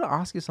 Hey, I want to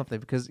ask you something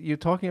because you're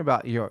talking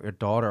about your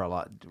daughter a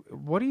lot.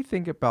 What do you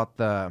think about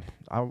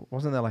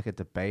wasn't there like a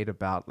debate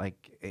about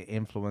like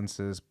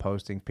influencers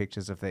posting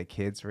pictures of their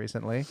kids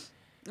recently?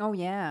 Oh,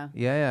 yeah.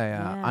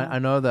 Yeah. I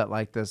know that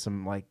like there's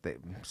some like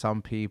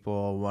some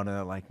people want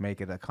to like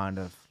make it a kind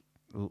of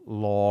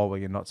law where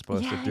you're not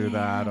supposed to do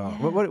that. Or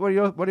what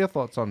are your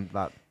thoughts on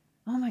that?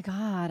 Oh my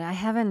God, I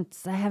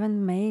haven't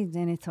made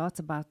any thoughts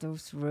about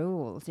those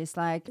rules. It's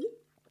like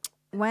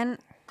when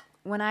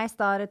I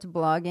started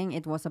blogging,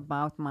 it was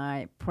about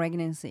my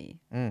pregnancy.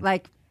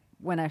 Like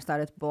when I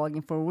started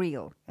blogging for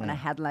real, when I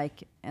had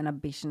like an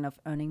ambition of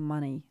earning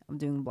money of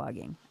doing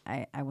blogging,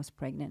 I was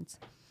pregnant.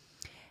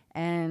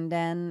 And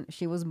then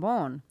she was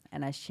born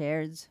and I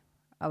shared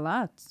a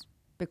lot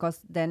because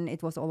then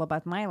it was all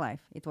about my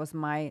life. It was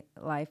my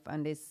life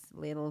and this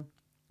little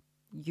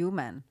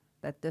human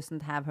that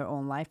doesn't have her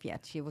own life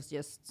yet. She was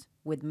just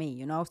with me,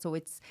 you know? So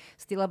it's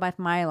still about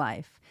my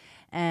life.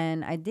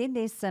 And I did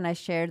this and I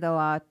shared a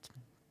lot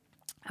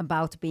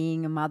about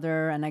being a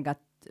mother, and I got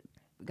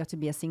to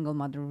be a single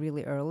mother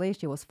really early.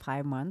 She was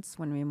 5 months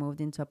when we moved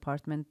into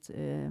apartment,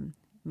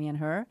 me and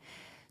her.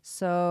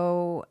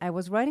 So I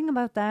was writing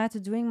about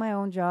that, doing my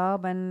own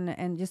job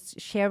and just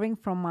sharing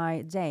from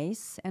my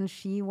days. And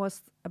she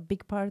was a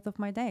big part of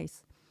my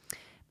days.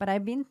 But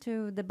I've been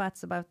to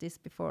debates about this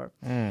before.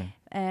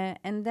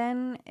 And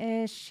then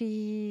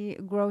she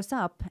grows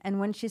up. And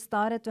when she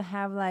started to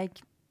have, like,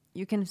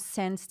 you can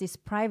sense this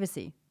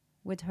privacy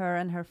with her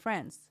and her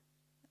friends.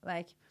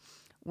 Like,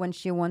 when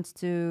she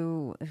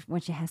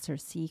has her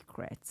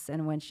secrets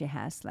and when she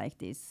has, like,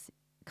 this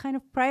kind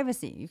of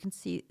privacy, you can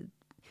see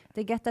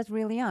they get that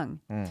really young.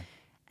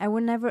 I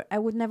would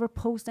never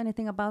post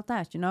anything about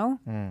that, you know?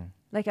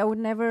 Like, I would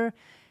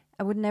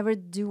never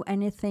do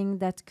anything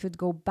that could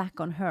go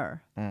back on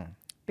her.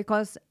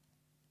 Because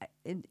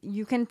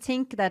you can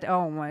think that,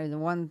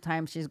 one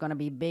time she's going to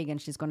be big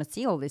and she's going to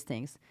see all these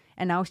things.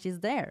 And now she's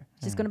there.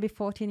 She's going to be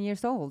 14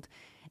 years old.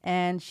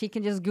 And she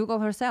can just Google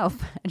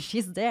herself and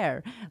she's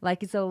there.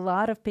 Like, it's a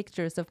lot of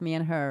pictures of me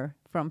and her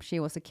from she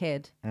was a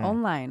kid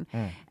online.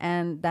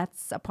 And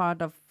that's a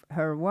part of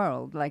her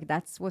world. Like,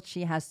 that's what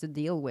she has to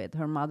deal with,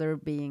 her mother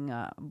being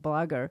a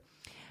blogger.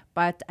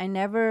 But I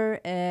never,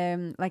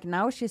 like,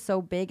 now she's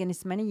so big, and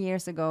it's many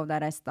years ago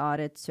that I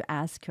started to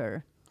ask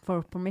her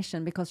for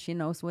permission because she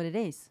knows what it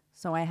is.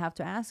 So I have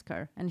to ask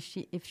her. And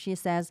if she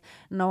says,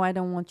 no, I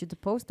don't want you to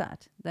post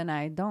that, then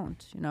I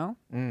don't, you know?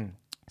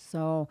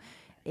 So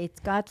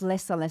it got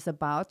less and less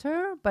about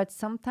her, but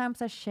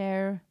sometimes I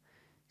share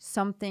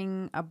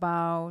something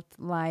about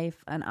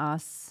life and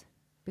us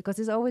because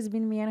it's always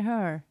been me and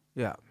her.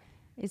 Yeah.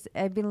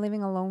 I've been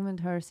living alone with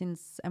her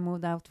since I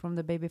moved out from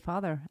the baby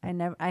father.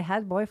 I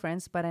had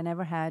boyfriends, but I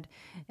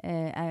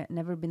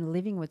never been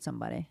living with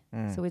somebody.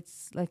 So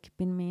it's like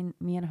been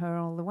me and her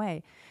all the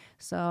way.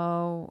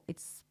 So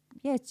it's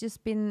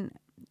just been,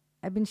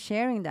 I've been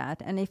sharing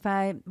that. And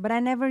but I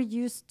never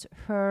used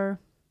her.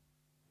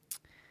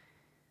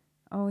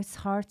 Oh, it's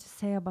hard to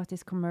say about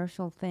these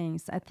commercial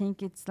things. I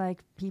think it's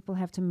like people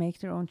have to make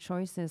their own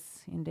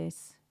choices in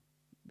this.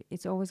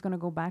 It's always going to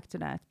go back to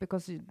that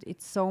because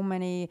it's so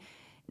many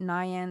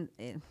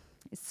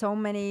so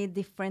many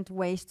different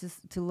ways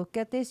to look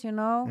at this, you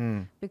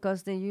know,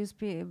 because you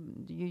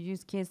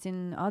use kids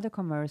in other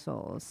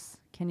commercials.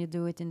 Can you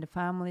do it in the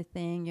family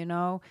thing, you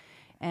know?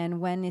 And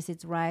when is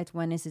it right?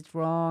 When is it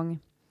wrong?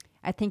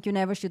 I think you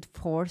never should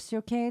force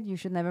your kid. You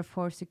should never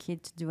force your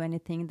kid to do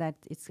anything that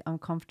is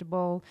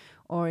uncomfortable,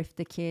 or if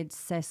the kid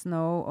says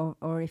no,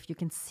 or if you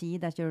can see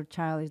that your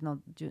child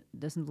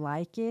doesn't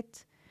like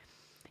it.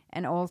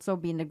 And also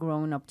being a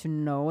grown-up to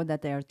know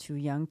that they are too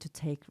young to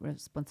take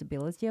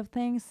responsibility of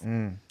things.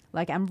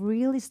 Like, I'm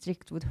really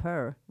strict with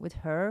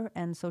her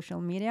and social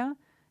media.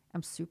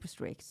 I'm super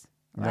strict.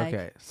 Like,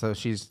 okay, so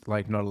she's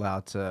like not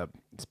allowed to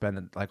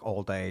spend like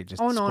all day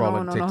just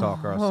scrolling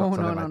TikTok or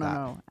something like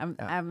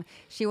that.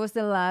 She was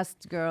the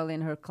last girl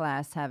in her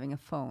class having a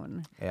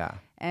phone. Yeah.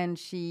 And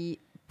she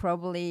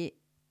probably,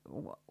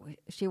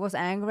 she was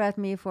angry at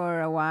me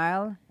for a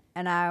while.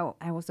 And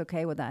I was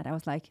okay with that. I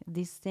was like,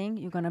 this thing,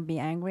 you're going to be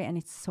angry, and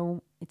it's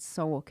so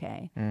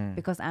okay.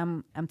 Because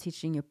I'm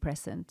teaching you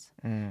present.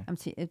 I'm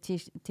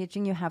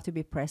teaching you how to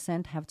be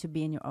present, have to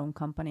be in your own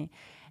company.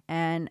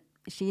 And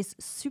she's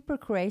super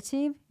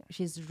creative.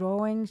 She's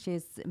drawing,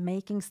 she's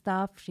making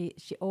stuff. She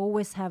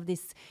always have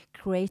this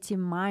creative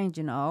mind,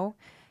 you know.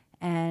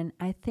 And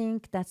I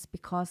think that's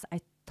because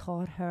I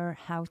taught her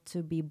how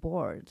to be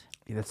bored.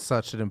 Yeah, that's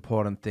such an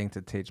important thing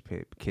to teach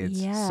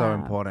kids. Yeah. So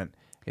important.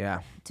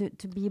 Yeah.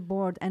 To be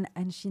bored.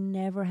 And she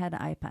never had an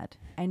iPad.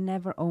 I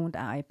never owned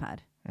an iPad.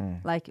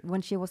 Like,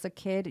 when she was a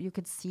kid, you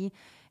could see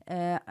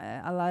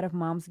a lot of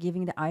moms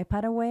giving the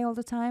iPad away all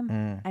the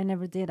time. I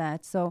never did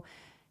that. So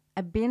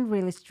I've been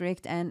really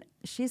strict, and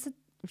she's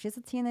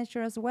a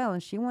teenager as well,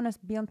 and she wants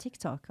to be on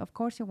TikTok. Of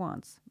course she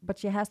wants. But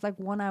she has like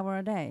 1 hour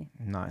a day.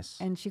 Nice.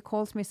 And she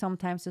calls me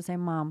sometimes to say,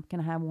 Mom, can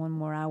I have 1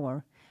 more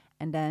hour?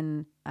 and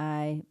then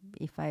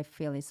if I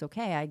feel it's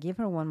okay, I give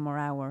her 1 more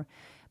hour.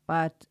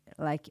 But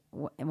like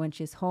when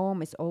she's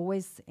home, it's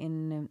always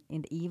in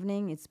the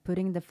evening. It's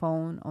putting the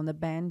phone on the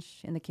bench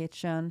in the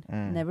kitchen,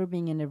 never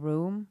being in the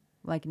room,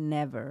 like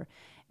never.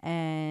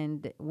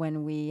 And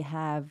when we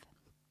have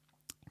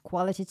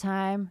quality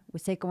time, we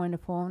take away the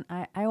phone.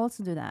 I also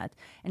do that.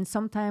 And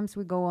sometimes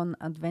we go on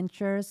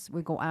adventures,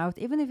 we go out,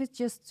 even if it's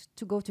just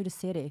to go to the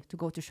city, to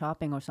go to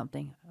shopping or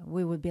something.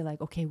 We would be like,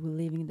 okay, we're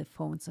leaving the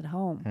phones at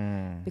home,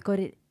 because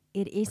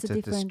it is it's a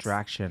different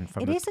distraction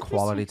from the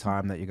quality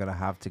time that you're going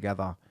to have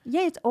together.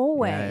 Yeah, it's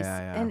always.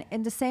 Yeah.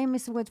 And the same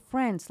is with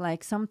friends.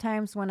 Like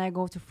sometimes when I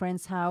go to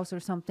friend's house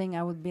or something,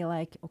 I would be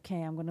like, okay,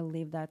 I'm going to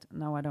leave that.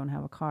 No, I don't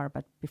have a car.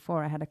 But before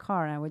I had a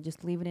car, I would just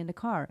leave it in the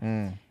car.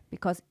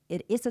 Because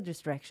it is a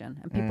distraction.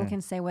 And people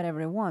can say whatever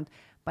they want.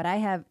 But I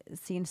have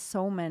seen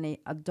so many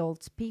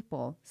adult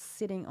people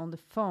sitting on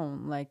the phone,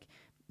 like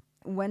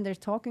when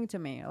they're talking to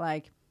me,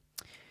 like,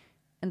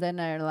 and then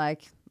they're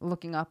like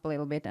looking up a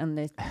little bit and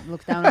they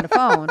look down at the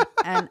phone.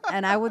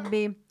 And I would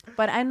be,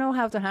 but I know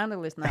how to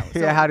handle this now. So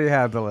yeah, how do you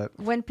handle it?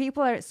 when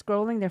people are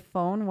scrolling their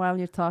phone while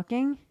you're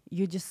talking,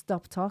 you just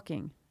stop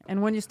talking.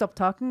 And when you stop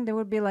talking, they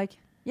would be like,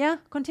 yeah,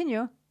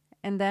 continue.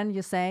 And then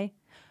you say,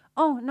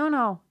 oh,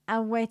 no,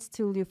 I'll wait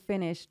till you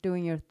finish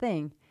doing your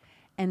thing.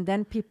 And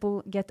then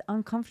people get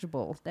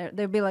uncomfortable.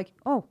 They'll be like,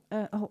 oh,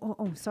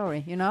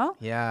 sorry, you know?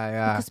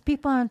 Yeah. Because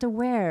people aren't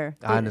aware.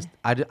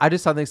 I do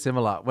something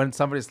similar. When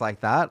somebody's like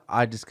that,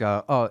 I just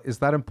go, oh, is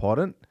that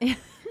important?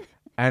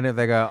 And if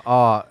they go,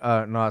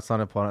 oh, no, it's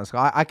not important. It's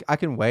I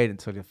can wait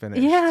until you're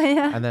finished.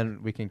 Yeah. And then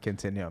we can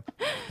continue.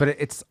 But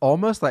it's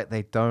almost like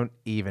they don't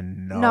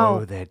even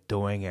know they're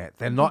doing it.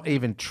 They're not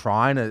even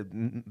trying to.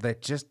 They're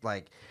just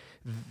like,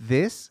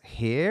 this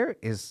here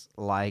is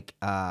like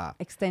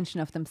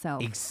extension of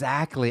themselves.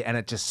 Exactly. And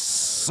it just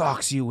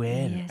sucks you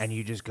in. Yes. And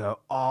you just go,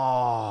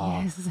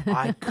 oh, Yes.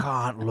 I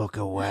can't look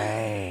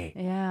away.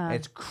 Yeah.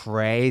 It's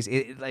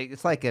crazy.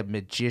 It's like a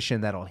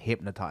magician that'll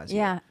hypnotize you.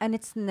 Yeah, and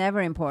it's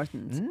never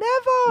important.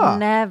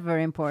 Never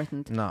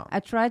important. No.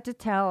 I try to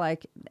tell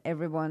like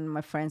everyone,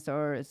 my friends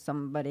or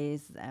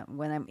somebody's,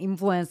 when I'm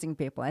influencing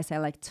people, I say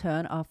like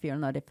turn off your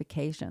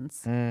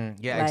notifications. Yeah,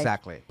 Like-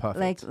 exactly.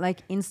 Perfect.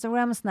 Like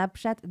Instagram,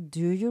 Snapchat,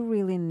 do you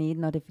really need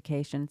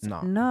notifications?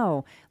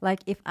 No.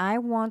 Like if I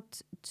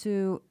want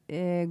to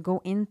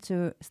go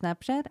into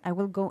Snapchat, I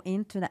will go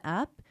into the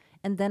app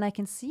and then I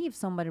can see if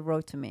somebody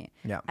wrote to me.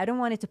 Yeah. I don't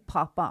want it to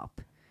pop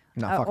up.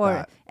 No, fuck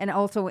that. And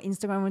also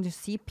Instagram, when you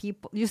see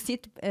people, you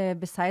sit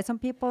beside some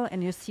people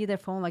and you see their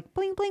phone like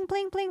bling, bling,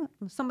 bling, bling.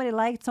 Somebody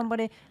liked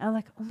somebody. And I'm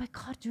like, oh my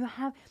God, do you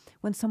have,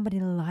 when somebody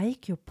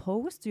like your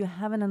post, do you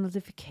have a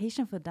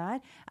notification for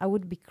that? I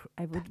would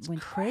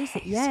went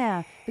crazy.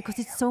 Yeah, because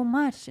it's so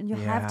much. And you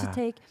have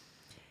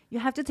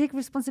to take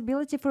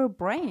responsibility for your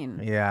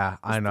brain. Yeah,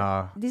 I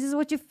know. This is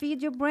what you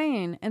feed your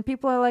brain. And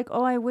people are like,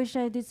 oh, I wish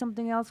I did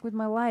something else with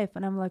my life.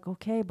 And I'm like,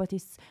 okay, but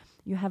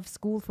you have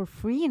school for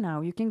free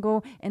now. You can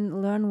go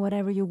and learn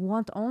whatever you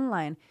want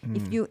online.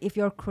 If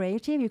you're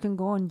creative, you can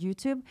go on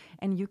YouTube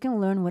and you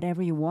can learn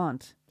whatever you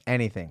want.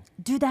 Anything.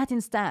 Do that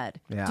instead.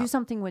 Yeah. Do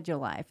something with your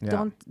life.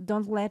 Yeah.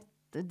 Don't let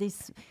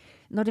this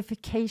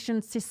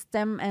notification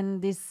system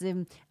and this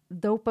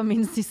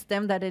dopamine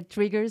system that it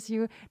triggers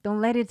you, don't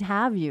let it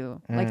have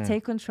you. Like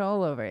take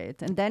control over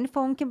it. And then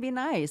phone can be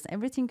nice.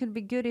 Everything can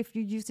be good if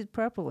you use it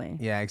properly.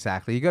 Yeah,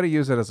 exactly. You got to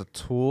use it as a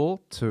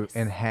tool to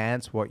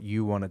enhance what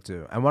you want to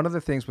do. And one of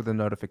the things with the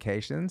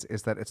notifications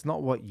is that it's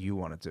not what you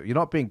want to do. You're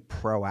not being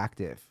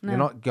proactive. No. You're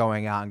not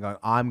going out and going,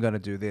 I'm going to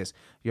do this.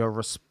 You're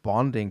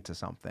responding to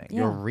something. Yeah.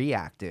 You're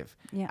reactive.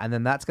 Yeah. And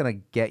then that's going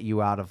to get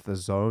you out of the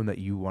zone that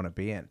you want to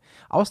be in.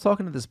 I was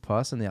talking to this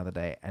person the other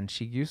day and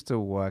she used to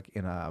work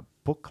in a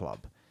book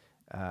club,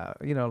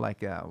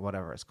 like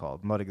whatever it's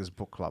called, Modiga's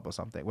book club or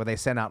something, where they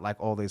sent out like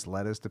all these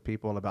letters to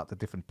people about the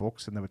different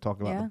books and they were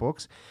talking about the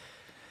books.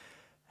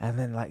 And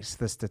then like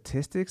the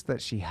statistics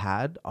that she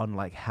had on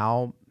like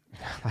how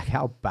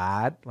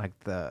bad like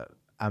the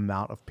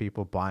amount of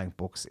people buying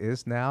books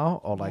is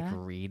now, or like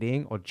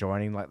reading or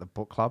joining like the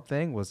book club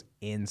thing was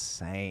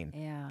insane.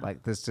 Yeah.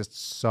 Like there's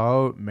just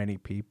so many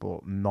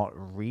people not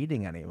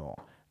reading anymore.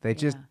 They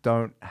just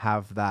don't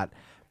have that.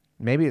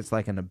 Maybe it's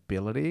like an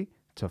ability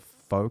to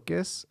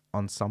focus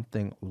on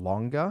something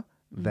longer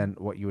than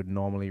what you would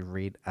normally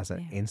read as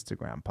an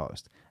Instagram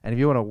post. And if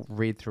you want to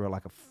read through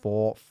like a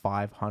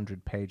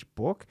 400-500 page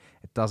book,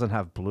 it doesn't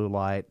have blue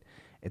light.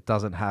 It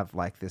doesn't have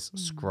like this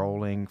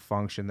scrolling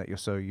function that you're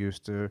so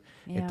used to.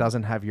 Yeah. It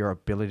doesn't have your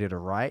ability to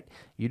write.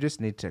 You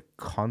just need to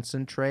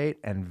concentrate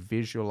and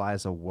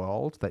visualize a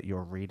world that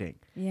you're reading.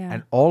 Yeah.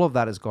 And all of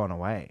that has gone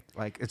away.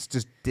 Like it's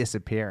just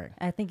disappearing.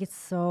 I think it's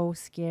so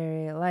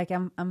scary. Like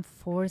I'm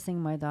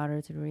forcing my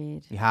daughter to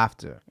read. You have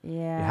to.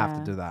 Yeah. You have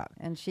to do that.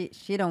 And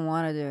she don't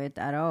want to do it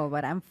at all,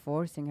 but I'm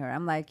forcing her.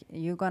 I'm like,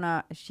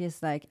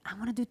 she's like, I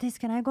want to do this.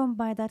 Can I go and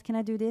buy that? Can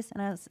I do this?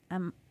 And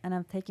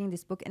I'm taking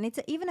this book, and it's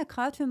even a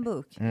cartoon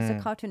book. It's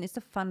a cartoon. It's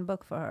a fun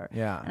book for her.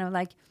 Yeah. And I'm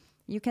like,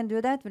 you can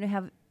do that when you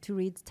have to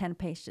read 10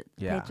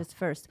 pages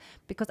first,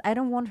 because I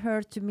don't want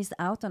her to miss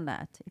out on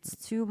that. It's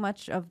too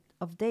much of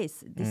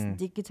this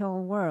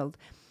digital world.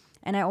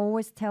 And I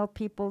always tell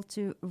people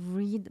to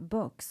read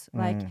books.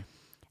 Like,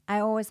 I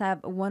always have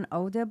one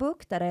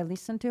audiobook that I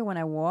listen to when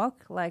I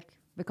walk, like,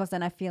 because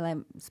then I feel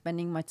I'm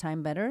spending my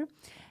time better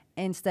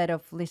instead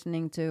of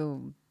listening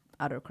to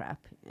other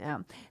crap. Yeah.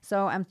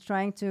 So I'm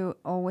trying to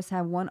always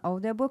have one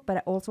audiobook, but I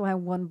also have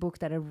one book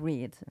that I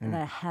read and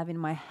that I have in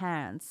my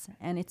hands.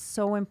 And it's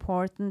so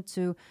important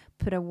to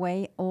put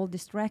away all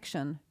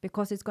distraction,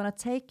 because it's going to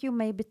take you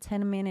maybe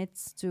 10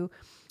 minutes to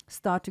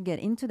start to get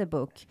into the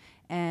book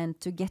and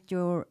to get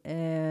your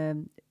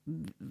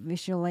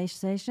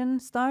visualization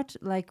start.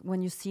 Like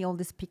when you see all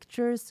these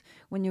pictures,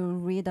 when you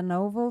read a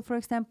novel, for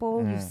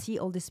example, you see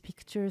all these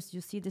pictures,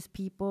 you see these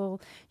people,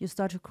 you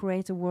start to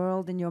create a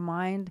world in your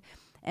mind.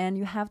 And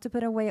you have to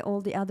put away all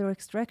the other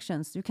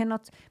distractions. You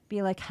cannot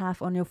be like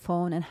half on your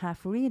phone and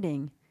half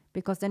reading,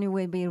 because then you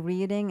will be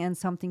reading and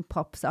something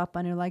pops up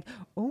and you're like,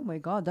 oh my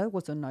God, that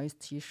was a nice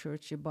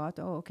t-shirt she bought.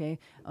 Oh, okay.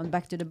 And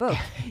back to the book,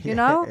 you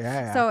know?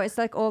 Yeah. So it's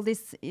like all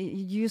this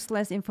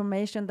useless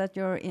information that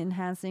you're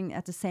enhancing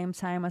at the same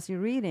time as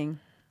you're reading.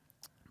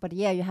 But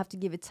yeah, you have to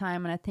give it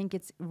time. And I think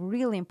it's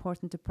really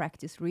important to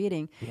practice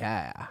reading.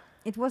 Yeah.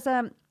 It was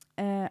a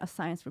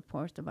science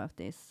report about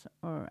this,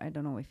 or I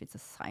don't know if it's a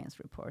science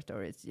report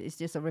or it's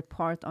just a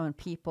report on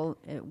people.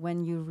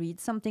 When you read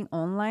something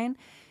online,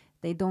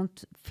 they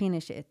don't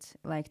finish it.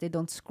 Like, they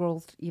don't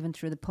scroll even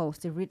through the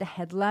post. They read the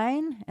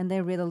headline and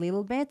they read a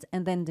little bit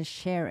and then they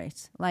share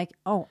it. Like,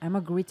 oh, I'm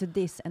agreed to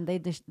this. And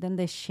then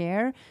they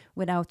share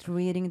without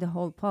reading the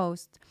whole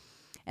post.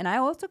 And I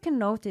also can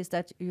notice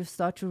that you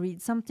start to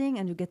read something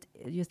and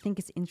you think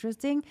it's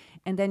interesting,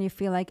 and then you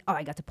feel like, oh,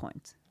 I got the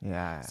point.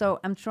 Yeah. So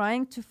I'm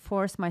trying to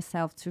force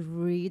myself to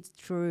read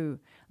through,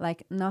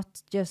 like,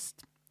 not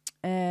just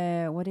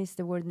what is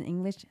the word in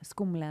English?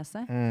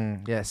 Skumläse?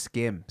 Yeah,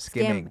 skimming.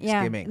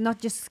 Yeah, skimming. not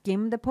just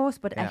skim the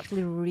post, but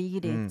actually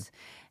read it.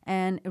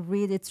 And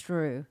read it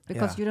through,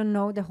 because you don't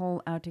know the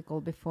whole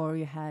article before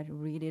you had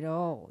read it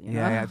all. You know?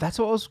 Yeah, that's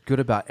what was good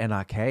about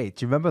NRK.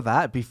 Do you remember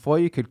that? Before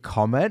you could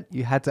comment,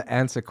 you had to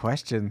answer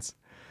questions.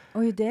 Oh,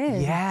 you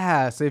did?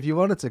 Yeah. So if you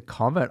wanted to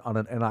comment on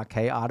an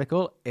NRK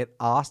article, it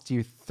asked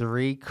you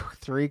three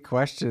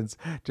questions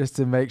just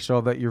to make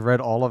sure that you read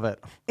all of it.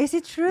 Is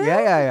it true?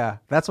 Yeah.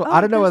 That's what I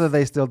don't know whether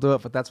they still do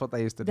it, but that's what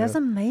they used to do. That's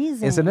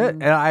amazing, isn't it?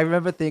 And I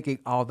remember thinking,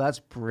 oh, that's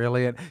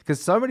brilliant,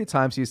 because so many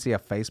times you see a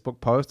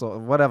Facebook post or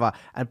whatever,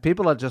 and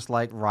people are just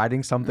like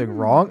writing something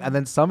wrong, and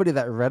then somebody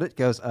that read it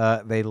goes,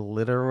 they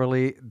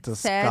literally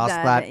discussed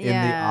that in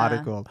the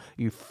article.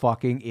 You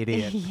fucking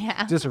idiot.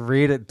 Just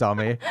read it,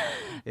 dummy.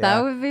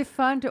 That would be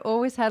fun to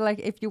always have, like,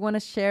 if you want to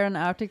share an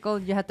article,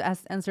 you have to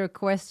answer a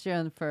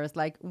question first,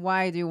 like,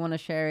 why do you want to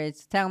share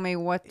it? Tell me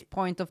what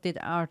point of the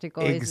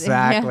article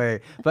exactly.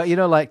 But you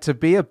know, like, to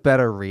be a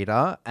better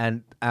reader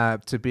and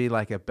to be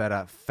like a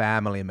better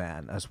family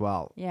man as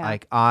well.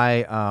 Like,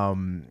 I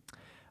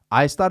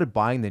started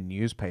buying the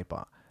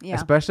newspaper,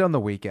 especially on the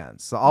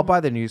weekends. So I'll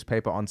buy the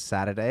newspaper on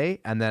Saturday,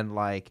 and then,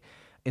 like,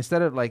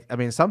 instead of, like, I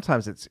mean,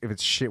 sometimes if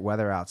it's shit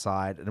weather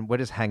outside and we're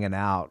just hanging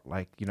out,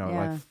 like, you know,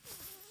 like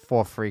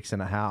 4 freaks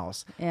in a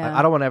house. Like,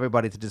 I don't want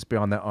everybody to just be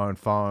on their own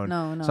phone.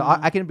 No. So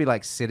I can be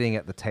like sitting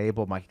at the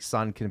table. My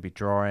son can be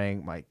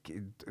drawing. My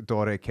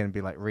daughter can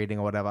be like reading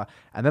or whatever.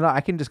 And then I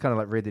can just kind of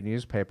like read the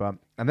newspaper.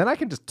 And then I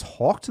can just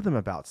talk to them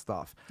about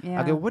stuff.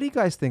 I go, what do you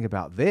guys think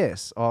about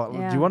this? Or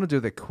do you want to do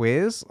the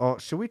quiz? Or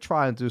should we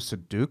try and do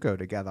Sudoku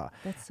together?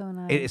 That's so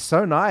nice. It's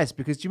so nice,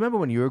 because do you remember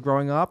when you were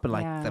growing up and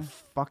like the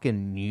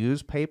fucking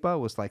newspaper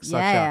was like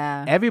such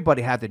a...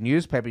 Everybody had the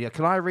newspaper.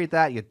 Can I read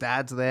that? Your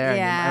dad's there.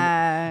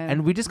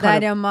 And we just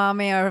Daddy and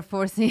mommy are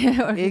forcing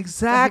you.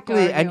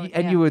 Exactly.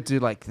 And you would do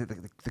like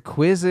the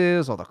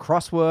quizzes or the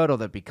crossword, or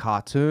there'd be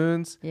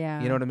cartoons. You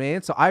know what I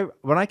mean? So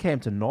when I came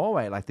to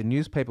Norway, like, the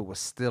newspaper was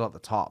still at the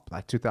top,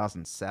 like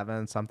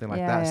 2007, something like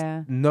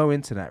that. No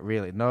internet,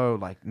 really. No,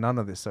 like, none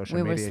of this social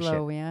media were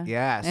slow, shit.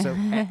 Yeah. So,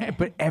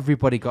 but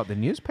everybody got the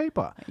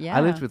newspaper.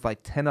 I lived with like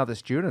 10 other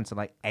students, and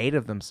like 8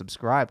 of them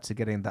subscribed to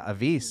getting the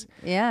avis.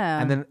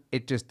 And then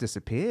it just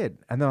disappeared.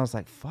 And then I was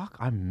like, fuck,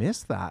 I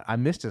miss that. I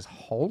miss just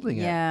holding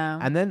it.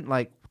 And then,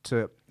 like,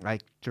 to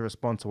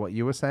respond to what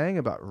you were saying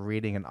about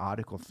reading an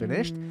article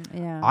finished,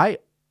 I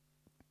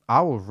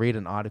will read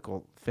an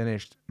article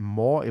finished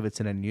more if it's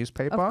in a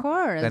newspaper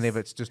than if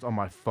it's just on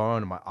my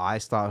phone and my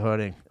eyes start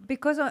hurting.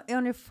 Because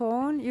on your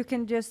phone, you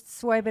can just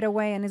swipe it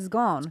away and it's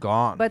gone. It's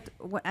gone. But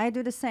I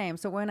do the same.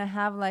 So when I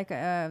have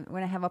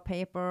when I have a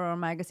paper or a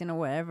magazine or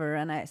whatever,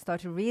 and I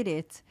start to read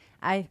it,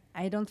 I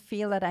don't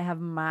feel that I have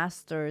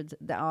mastered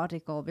the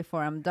article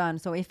before I'm done.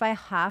 So if I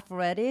half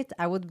read it,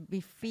 I would be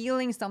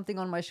feeling something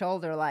on my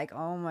shoulder, like,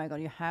 oh my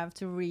God, you have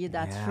to read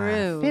that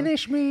through.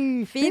 Finish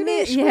me.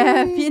 Finish me.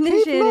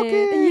 Finish Keep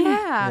it.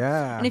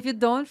 Yeah. And if you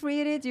don't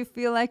read it, you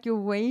feel like you're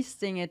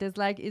wasting it. It's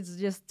like it's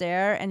just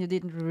there and you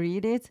didn't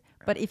read it.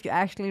 But if you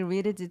actually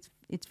read it,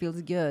 it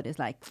feels good. It's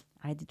like,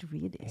 I did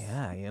read this.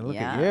 Yeah, look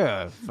at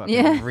you.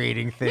 Fucking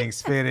reading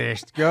things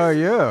finished. Go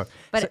you.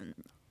 But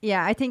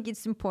Yeah, I think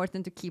it's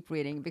important to keep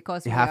reading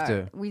because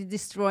we're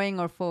destroying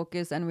our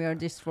focus and we are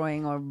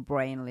destroying our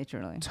brain,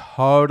 literally.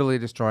 Totally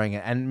destroying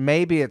it. And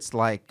maybe it's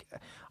like,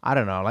 I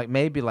don't know, like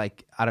maybe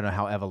like, I don't know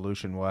how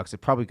evolution works. It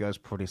probably goes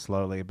pretty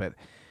slowly, but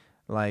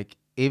like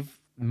if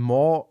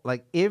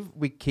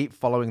we keep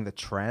following the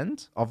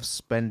trend of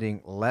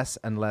spending less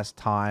and less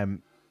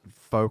time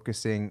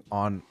focusing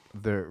on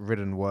the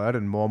written word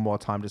and more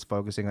time just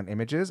focusing on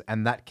images,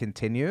 and that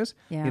continues,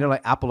 you know,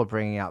 like Apple are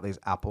bringing out these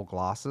Apple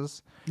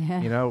glasses,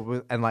 you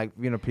know, and like,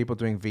 you know, people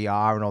doing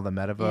VR and all the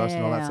metaverse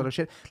and all that sort of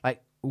shit.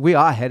 Like we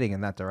are heading in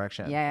that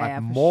direction,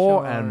 like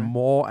more and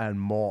more and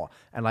more.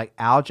 And like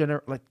our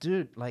like,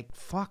 dude, like,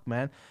 fuck,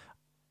 man,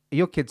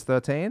 your kid's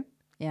 13.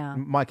 Yeah.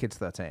 My kid's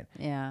 13.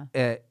 Yeah.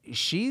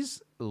 She's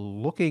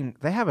looking,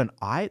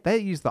 they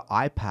use the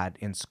iPad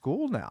in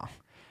school now.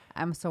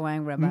 I'm so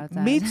angry about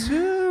that. Me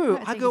too.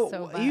 I go,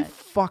 so are you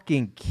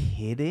fucking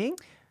kidding?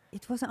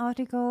 It was an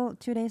article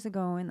 2 days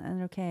ago in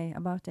NRK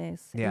about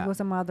this. Yeah. It was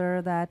a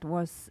mother that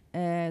was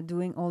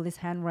doing all this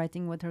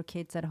handwriting with her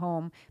kids at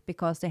home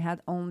because they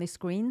had only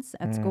screens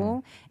at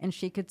school, and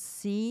she could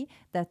see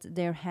that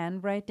their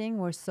handwriting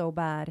was so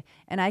bad.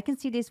 And I can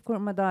see this for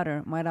my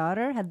daughter. My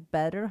daughter had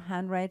better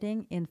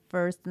handwriting in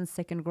 1st and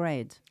 2nd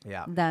grade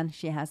than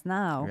she has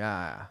now.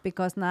 Yeah.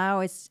 Because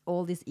now it's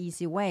all these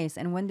easy ways.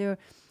 And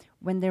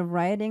when they're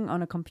writing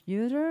on a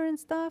computer and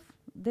stuff,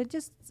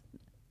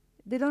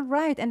 they don't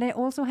write. And they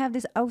also have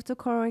this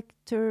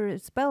autocorrector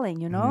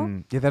spelling, you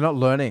know? Yeah, they're not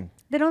learning.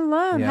 They don't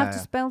learn how to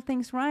spell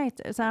things right.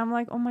 So I'm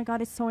like, oh my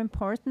God, it's so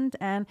important.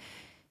 And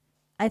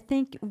I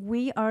think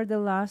we are the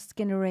last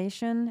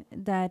generation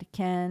that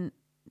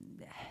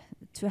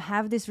to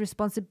have this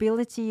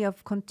responsibility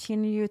of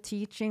continue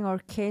teaching our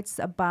kids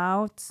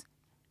about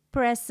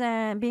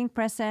being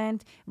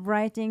present,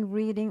 writing,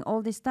 reading,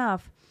 all this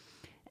stuff.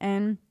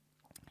 And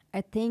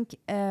I think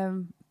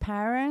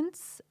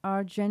parents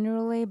are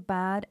generally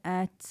bad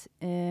at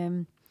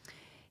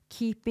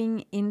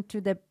keeping into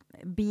the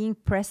being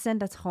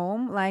present at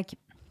home. Like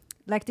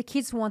the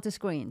kids want the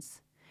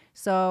screens.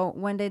 So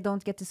when they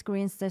don't get the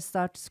screens, they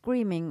start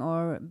screaming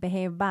or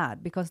behave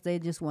bad because they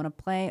just want to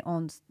play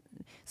on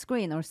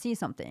screen or see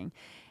something.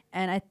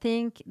 And I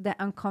think the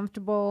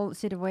uncomfortable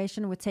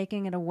situation with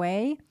taking it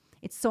away,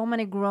 it's so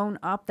many grown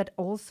up that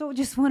also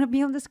just want to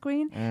be on the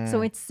screen.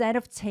 So instead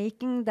of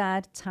taking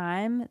that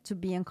time to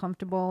be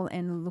uncomfortable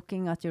and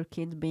looking at your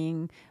kid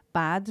being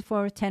bad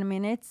for 10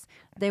 minutes,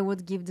 they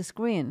would give the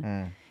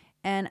screen.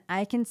 And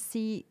I can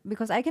see,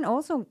 because I can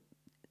also,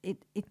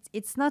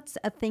 it's not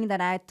a thing that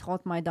I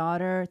taught my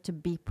daughter to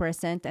be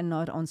present and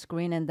not on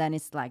screen, and then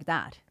it's like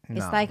that. No,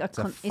 it's like a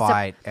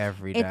fight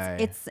every day.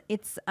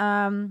 It's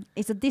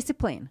a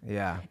discipline.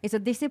 Yeah. It's a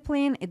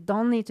discipline. It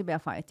don't need to be a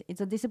fight.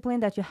 It's a discipline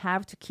that you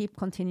have to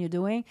continue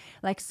doing.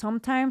 Like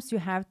sometimes you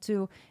have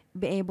to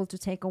be able to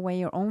take away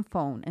your own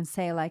phone and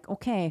say like,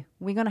 okay,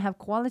 we're going to have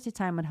quality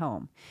time at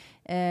home.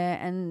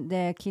 And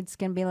the kids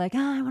can be like,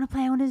 I want to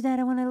play, I want to do that,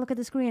 I want to look at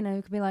the screen. And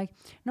you can be like,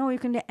 no, you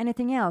can do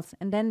anything else.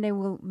 And then they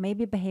will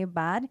maybe behave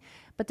bad,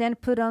 but then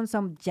put on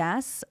some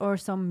jazz or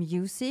some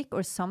music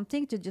or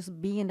something to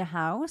just be in the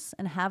house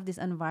and have this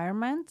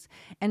environment.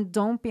 And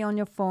don't be on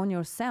your phone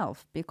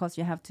yourself, because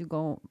you have to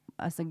go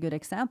as a good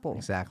example.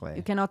 Exactly.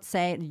 You cannot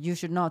say you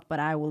should not, but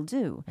I will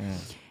do.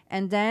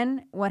 And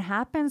then what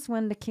happens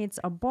when the kids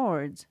are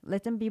bored?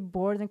 Let them be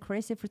bored and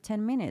crazy for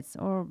 10 minutes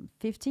or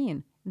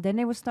 15. Then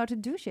they will start to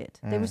do shit.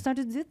 They will start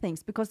to do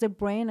things because their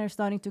brain are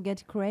starting to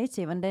get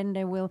creative, and then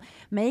they will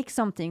make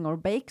something or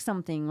bake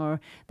something, or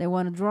they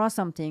want to draw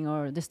something,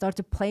 or they start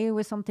to play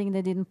with something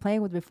they didn't play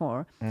with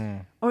before.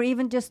 Or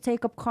even just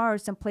take up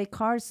cards and play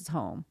cards at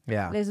home.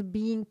 Yeah. There's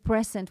being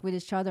present with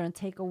each other and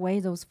take away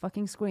those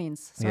fucking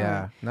screens. Sorry.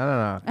 Yeah.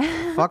 No.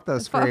 Fuck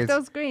those screens. Fuck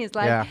those screens.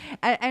 Like,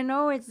 I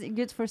know it's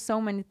good for so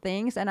many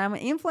things, and I'm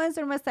an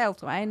influencer myself,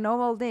 so I know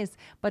all this.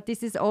 But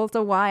this is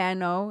also why I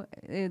know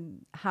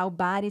how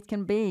bad it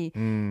can be.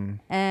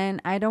 And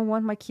I don't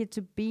want my kid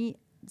to be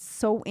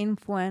so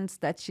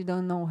influenced that she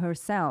don't know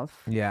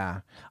herself. Yeah.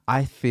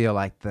 I feel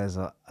like there's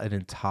an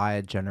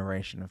entire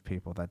generation of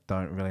people that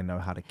don't really know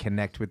how to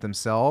connect with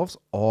themselves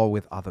or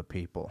with other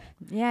people.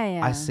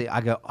 Yeah. I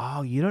go,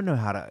 oh, you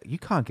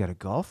can't get a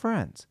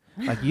girlfriend.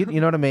 Like, you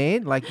know what I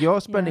mean? Like, you're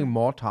spending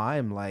more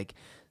time, like,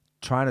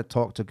 trying to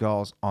talk to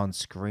girls on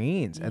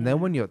screens. And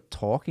then when you're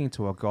talking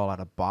to a girl at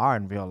a bar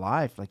in real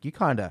life, like, you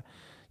kind of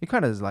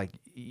like,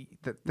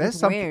 there's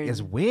something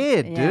is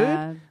weird,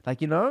 dude.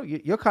 Like, you know,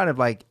 you're kind of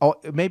like, oh,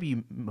 maybe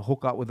you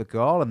hook up with a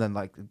girl and then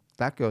like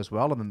that goes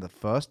well, and then the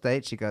first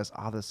date she goes,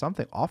 oh, there's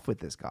something off with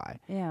this guy.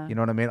 Yeah. You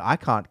know what I mean? I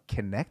can't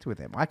connect with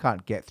him. I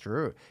can't get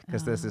through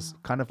because there's this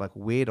kind of like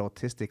weird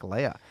autistic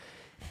layer.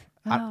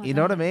 You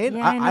know what I mean?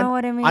 Yeah, I know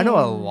what I mean. I know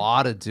a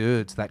lot of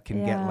dudes that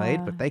can get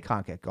laid, but they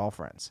can't get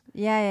girlfriends.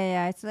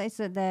 Yeah.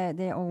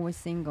 They're always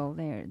single.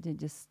 They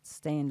just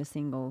stay in the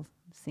single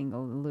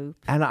loop.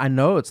 And I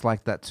know it's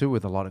like that too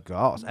with a lot of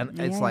girls. And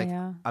it's like,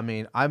 I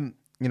mean,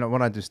 you know,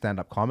 when I do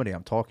stand-up comedy,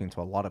 I'm talking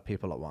to a lot of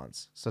people at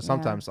once. So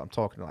sometimes I'm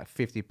talking to like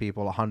 50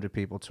 people, 100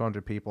 people,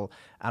 200 people.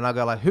 And I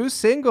go like, who's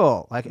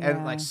single? Like,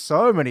 and like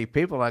so many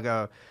people. I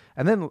go,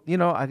 and then, you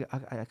know, I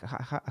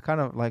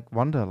kind of like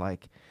wonder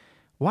like,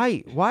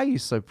 why are you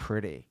so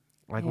pretty?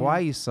 Like, why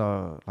are you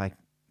so like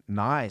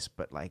nice?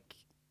 But like,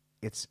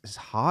 it's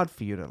hard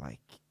for you to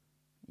like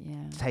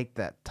take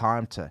that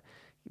time to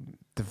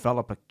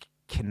develop a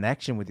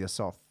connection with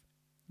yourself.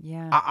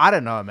 Yeah, I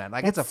don't know, man.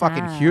 Like, it's a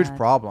fucking huge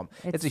problem.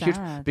 It's a huge,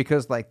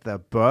 because like the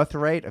birth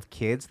rate of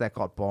kids that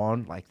got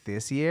born like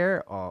this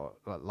year or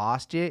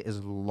last year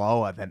is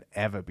lower than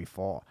ever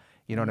before.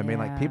 You know what I mean?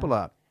 Like, people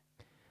are,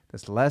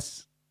 there's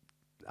less,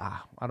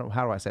 how do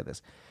I say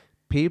this?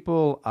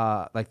 People,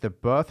 like the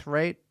birth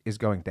rate is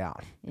going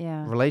down.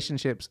 Yeah.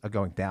 Relationships are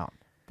going down.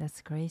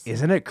 That's crazy.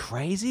 Isn't it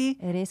crazy?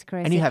 It is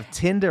crazy. And you have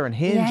Tinder and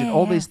Hinge and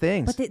all these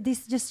things. But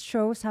this just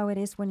shows how it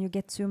is when you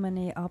get too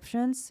many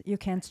options. You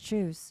can't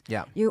choose.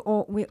 Yeah. You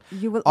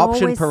will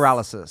Option always,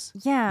 paralysis.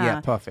 Yeah. Yeah,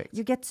 perfect.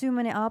 You get too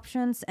many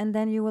options, and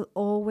then you will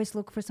always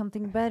look for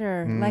something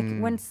better. Like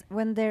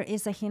when there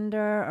is a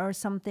hinder or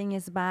something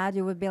is bad,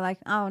 you will be like,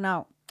 oh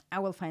no, I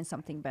will find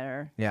something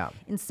better. Yeah.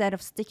 Instead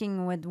of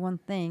sticking with one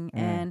thing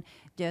and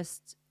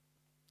just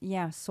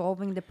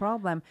solving the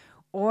problem,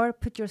 or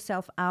put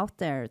yourself out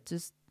there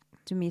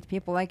to meet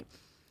people. Like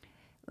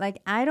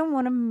I don't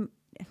want to.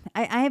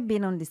 I have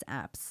been on these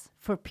apps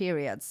for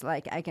periods.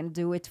 Like, I can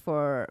do it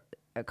for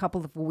a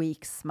couple of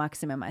weeks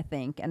maximum, I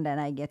think, and then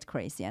I get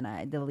crazy and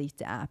I delete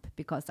the app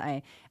because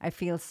I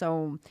feel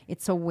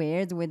it's so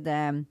weird with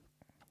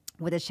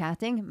the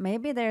chatting.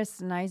 Maybe there's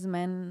nice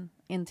men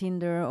in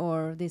Tinder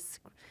or these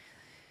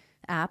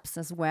apps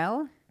as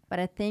well. But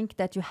I think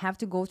that you have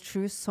to go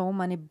through so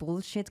many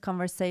bullshit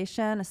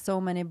conversation, so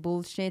many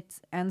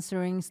bullshit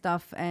answering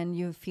stuff, and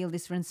you feel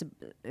this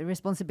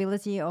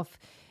responsibility of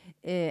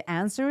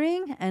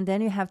answering, and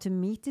then you have to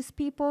meet these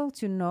people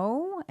to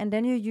know, and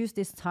then you use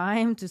this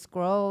time to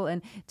scroll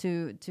and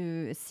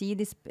to see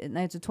this,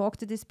 to talk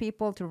to these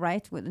people, to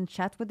write with and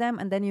chat with them,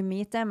 and then you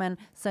meet them, and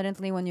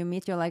suddenly when you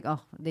meet, you're like,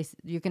 oh, this,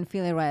 you can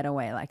feel it right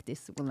away, like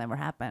this will never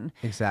happen.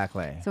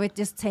 Exactly. So it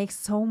just takes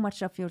so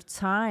much of your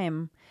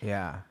time.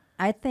 Yeah.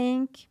 I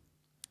think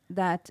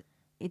that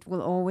it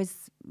will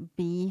always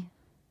be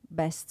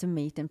best to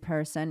meet in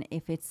person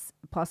if it's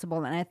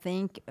possible. And I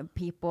think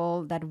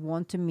people that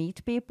want to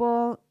meet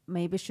people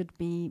maybe should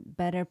be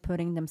better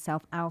putting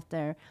themselves out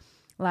there.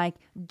 Like,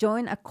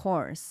 join a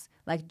course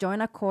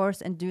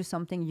and do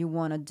something you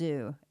want to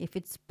do. If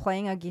it's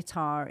playing a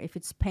guitar, if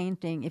it's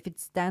painting, if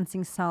it's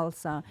dancing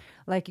salsa,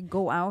 like,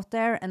 go out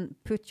there and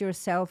put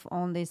yourself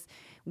on these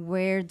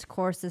weird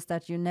courses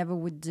that you never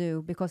would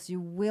do, because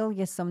you will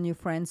get some new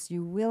friends,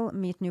 you will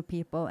meet new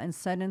people, and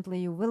suddenly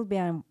you will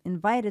be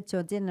invited to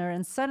a dinner,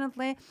 and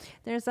suddenly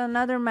there's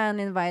another man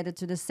invited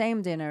to the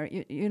same dinner,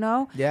 you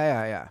know?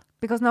 Yeah.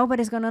 Because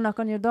nobody's going to knock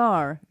on your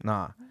door.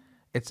 Nah.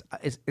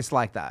 It's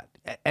like that.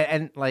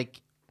 And like,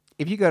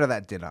 if you go to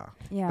that dinner,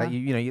 that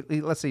you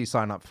let's say you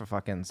sign up for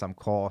fucking some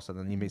course, and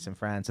then you meet some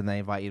friends, and they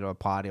invite you to a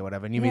party or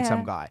whatever, and you meet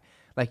some guy,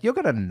 like, you're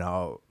gonna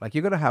know, like,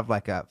 you're gonna have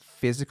like a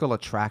physical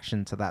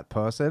attraction to that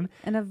person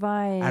and a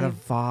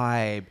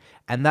vibe,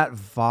 and that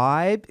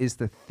vibe is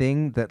the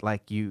thing that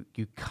like you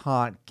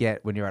can't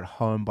get when you're at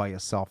home by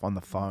yourself on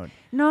the phone.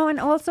 No, and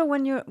also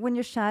when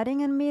you're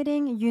chatting and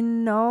meeting, you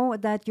know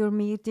that you're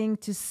meeting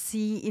to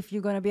see if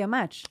you're gonna be a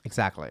match.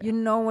 Exactly. You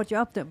know what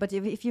you're up to. But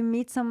if you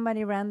meet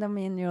somebody random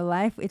in your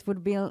life, it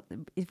would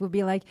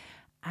be like,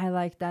 I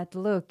like that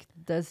look.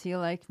 Does he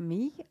like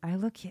me? I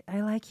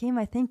like him.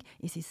 I think,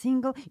 is he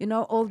single? You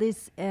know, all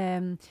this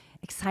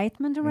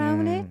excitement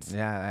around it.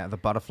 Yeah, the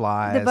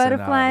butterflies.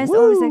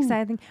 All this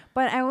exciting.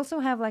 But I also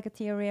have like a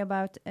theory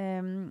about,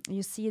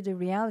 you see the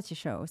reality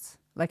shows,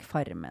 like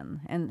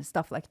Farmen and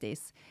stuff like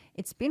this.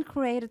 It's been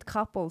created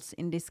couples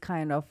in this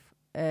kind of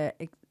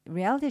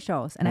reality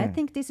shows, and I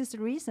think this is the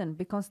reason,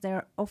 because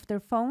they're off their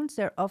phones,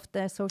 they're off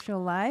their social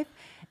life,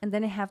 and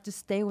then they have to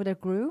stay with a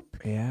group,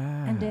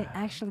 and they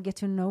actually get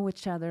to know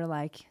each other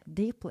like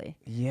deeply.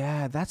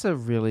 Yeah, that's a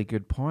really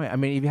good point. I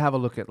mean, if you have a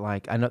look at,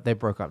 like, I know they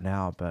broke up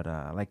now, but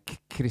like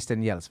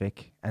Kristen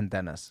Gjelsvik and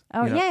Dennis.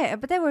 Oh,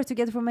 but they were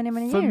together for many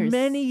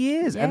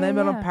years. And they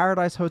met on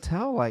Paradise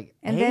Hotel like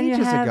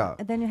ages ago.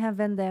 And then you have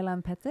Vendela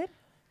and Petter.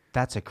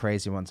 That's a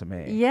crazy one to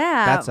me.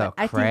 Yeah. That's a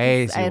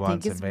crazy one to me. I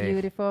think it's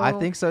beautiful. I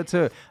think so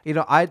too. You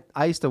know, I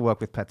used to work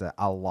with Petter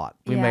a lot.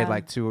 We made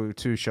like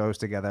two shows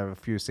together, a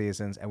few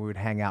seasons, and we would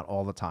hang out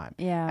all the time.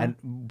 Yeah.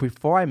 And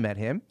before I met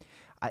him,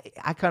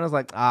 I kind of was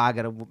like, I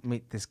got to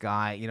meet this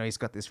guy. You know, he's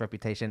got this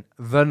reputation.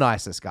 The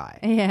nicest guy.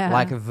 Yeah.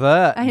 Like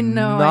the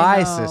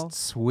nicest,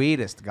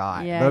 sweetest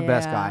guy. The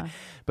best guy.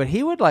 But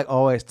he would like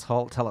always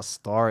tell us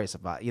stories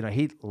about, you know,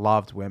 he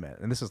loved women.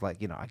 And this was like,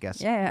 you know, I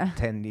guess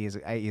 8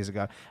 years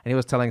ago. And he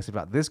was telling us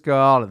about this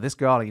girl,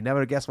 and you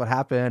never guess what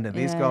happened. And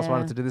these girls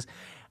wanted to do this.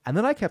 And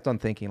then I kept on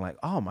thinking like,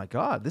 oh my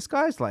God, this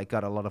guy's like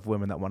got a lot of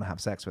women that want to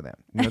have sex with him.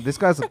 You know, this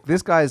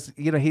guy's,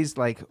 you know,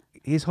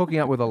 he's hooking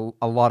up with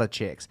a lot of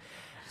chicks.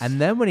 And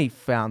then when he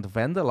found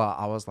Vendela,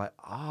 I was like,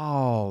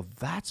 oh,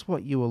 that's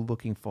what you were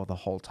looking for the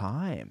whole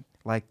time.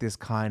 Like this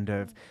kind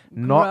of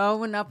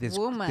grown-up this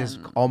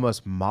woman.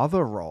 almost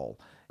mother role.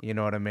 You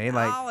know what I mean?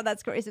 Like, oh,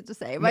 that's crazy to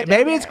say. But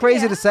maybe it's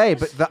crazy to say,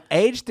 but the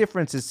age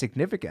difference is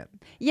significant.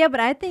 Yeah, but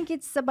I think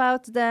it's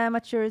about the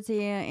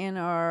maturity in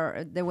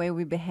the way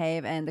we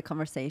behave and the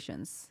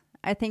conversations.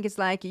 I think it's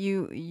like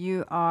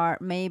you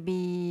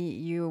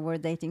were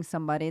dating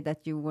somebody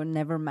that you were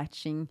never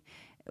matching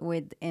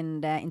with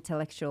in the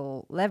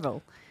intellectual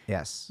level.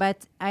 Yes.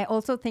 But I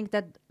also think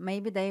that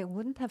maybe they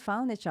wouldn't have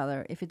found each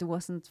other if it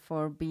wasn't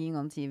for being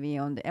on TV,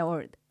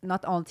 or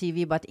not on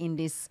TV, but in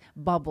this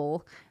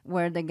bubble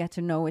where they get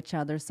to know each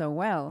other so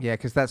well. Yeah,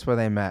 because that's where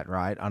they met,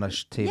 right? On a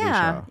TV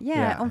show.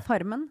 Yeah, on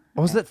Farmen.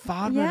 Was it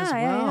Farmen as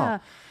well? Yeah.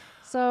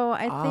 So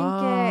I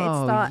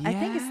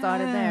think it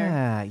started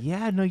there.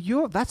 Yeah,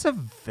 no, that's a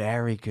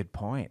very good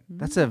point.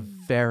 That's a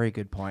very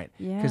good point.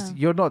 Because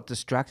you're not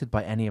distracted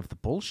by any of the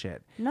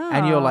bullshit. No.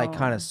 And you're like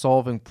kind of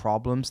solving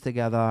problems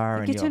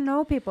together. You get to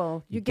know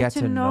people. You get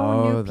to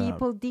know new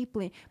people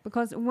deeply.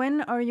 Because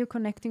when are you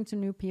connecting to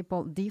new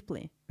people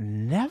deeply?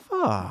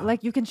 Never.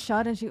 Like you can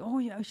shout and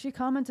she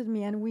commented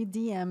me and we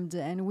DM'd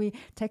and we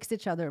text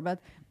each other. But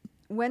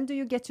when do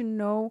you get to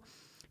know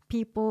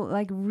people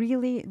like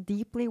really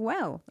deeply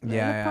well?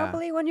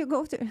 Probably when you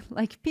go to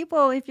like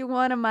people, if you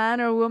want a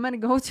man or a woman,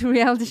 go to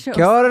reality shows.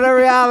 Go to the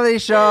reality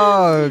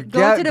show.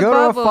 Go to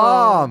a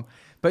farm.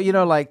 But you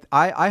know, like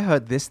I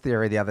heard this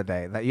theory the other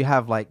day that you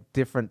have like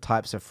different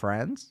types of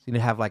friends. You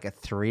have like a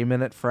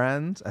 3-minute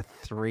friend, a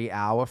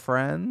 3-hour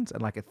friend,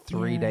 and like a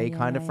 3-day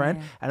kind of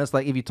friend. And it's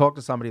like if you talk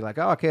to somebody like,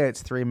 oh, okay,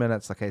 it's 3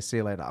 minutes. Okay, see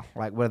you later.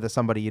 Like whether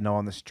somebody you know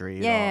on the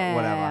street or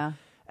whatever. Yeah.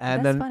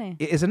 And that's then, funny.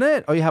 Isn't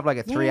it? Or you have like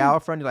a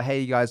 3-hour friend. You're like,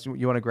 hey, you guys,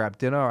 you want to grab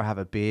dinner or have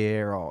a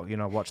beer or,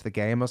 watch the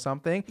game or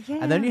something? Yeah.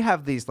 And then you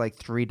have these like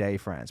 3-day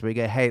friends where you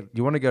go, hey, do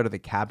you want to go to the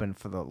cabin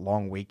for the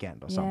long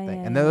weekend or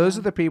something? And then those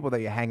are the people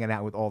that you're hanging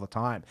out with all the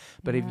time.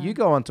 But if you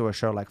go onto a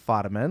show like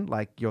Farmen,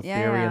 like your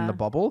theory in the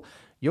bubble,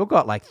 you've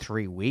got like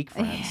 3-week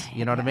friends.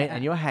 You know what I mean?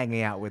 And you're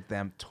hanging out with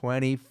them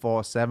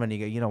 24/7. You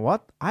go, you know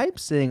what? I'm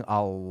seeing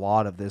a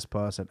lot of this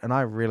person and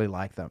I really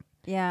like them.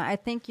 Yeah, I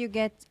think you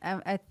get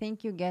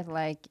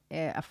like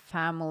a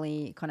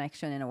family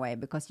connection in a way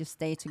because you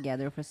stay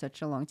together for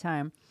such a long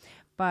time.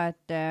 But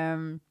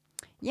that's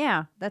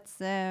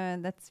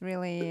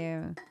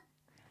really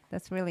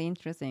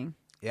interesting.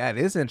 Yeah, it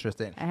is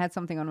interesting. I had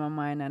something on my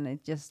mind and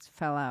it just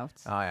fell out.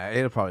 Oh yeah,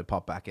 it'll probably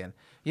pop back in.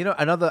 You know,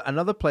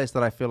 another place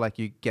that I feel like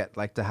you get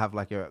like to have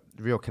like a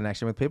real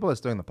connection with people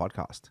is doing the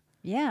podcast.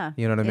 Yeah,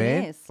 you know what I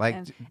mean? It is. Like,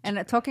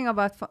 and talking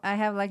about, I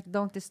have like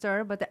don't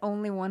disturb, but the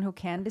only one who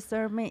can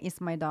disturb me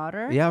is my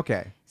daughter. Yeah,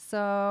 okay.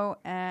 So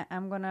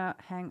I'm gonna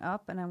hang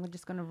up and I'm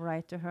just gonna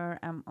write to her.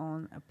 I'm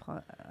in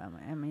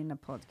a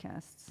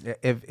podcast. Yeah,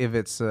 if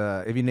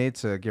you need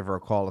to give her a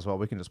call as well,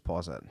 we can just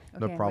pause it. Okay,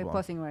 no problem. We're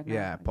pausing right now.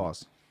 Yeah,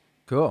 pause.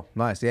 Cool,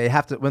 nice. Yeah, you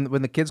have to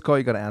when the kids call,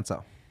 you got to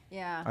answer.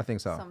 Yeah, I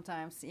think so.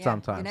 Sometimes, yeah.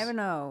 Sometimes. You never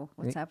know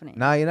what's happening.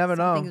 No, you never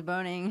know. Something's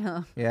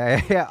burning.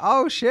 Yeah.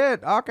 Oh,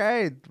 shit.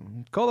 Okay.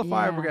 Call the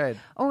fire brigade.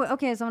 Oh,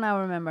 okay. So now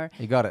I remember.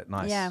 You got it.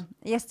 Nice. Yeah.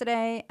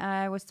 Yesterday,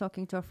 I was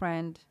talking to a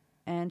friend,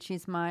 and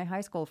she's my high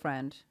school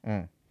friend.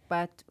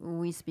 But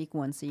we speak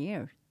once a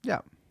year.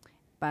 Yeah.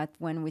 But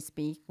when we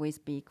speak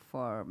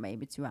for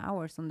maybe 2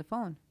 hours on the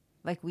phone.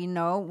 Like, we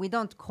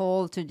don't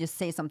call to just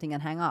say something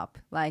and hang up.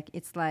 Like,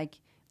 it's like,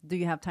 do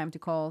you have time to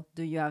call?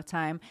 Do you have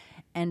time?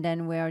 And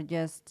then we're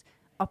just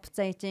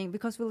updating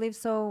because we live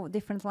so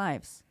different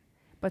lives,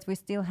 but we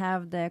still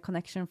have the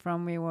connection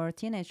from we were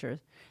teenagers.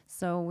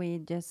 So we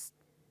just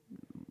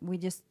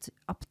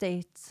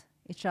update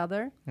each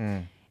other.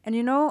 And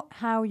you know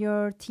how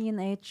your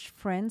teenage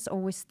friends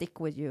always stick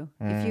with you.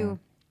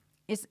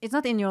 It's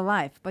not in your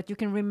life, but you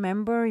can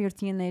remember your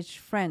teenage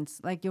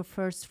friends, like your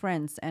first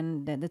friends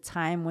and the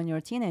time when you're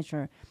a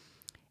teenager.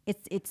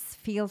 It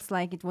feels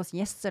like it was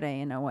yesterday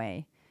in a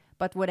way.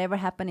 But whatever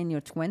happened in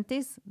your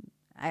 20s,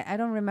 I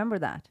don't remember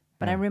that.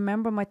 But I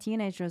remember my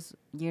teenagers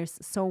years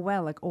so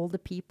well, like all the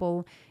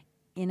people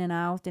in and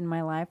out in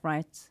my life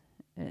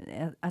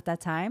at that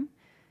time.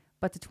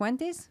 But the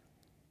 20s,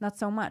 not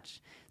so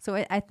much. So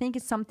I think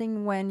it's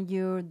something when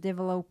you're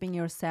developing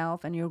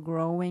yourself and you're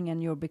growing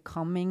and you're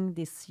becoming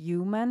this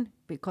human,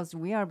 because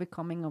we are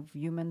becoming a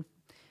human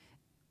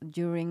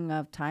during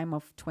a time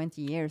of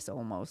 20 years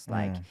almost,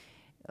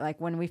 like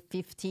when we're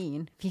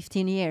 15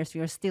 years,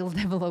 we are still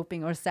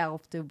developing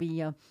ourselves to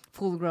be a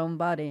full-grown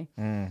body.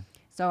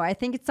 So I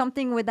think it's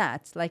something with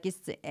that. Like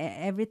it's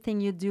everything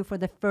you do for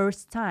the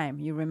first time,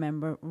 you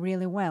remember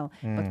really well.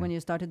 But when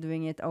you started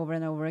doing it over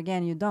and over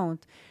again, you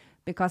don't.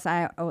 Because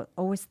I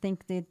always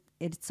think that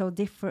it's so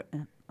different.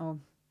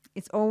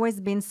 It's always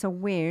been so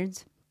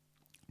weird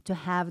to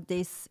have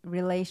this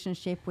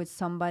relationship with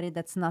somebody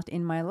that's not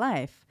in my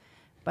life.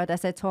 But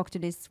as I talked to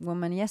this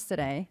woman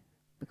yesterday,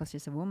 because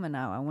she's a woman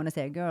now, I want to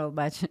say a girl,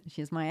 but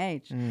she's my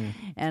age,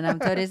 and I'm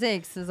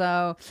 36.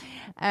 So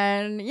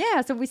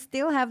we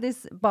still have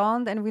this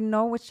bond, and we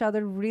know each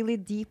other really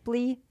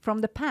deeply from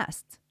the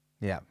past.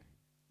 Yeah.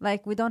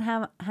 Like we don't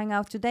hang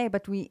out today,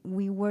 but we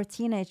were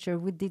teenager.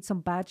 We did some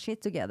bad shit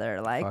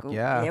together. Like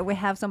we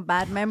have some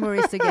bad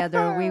memories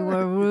together. We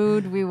were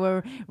rude. We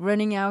were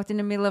running out in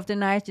the middle of the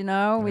night. You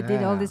know, we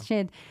did all this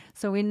shit.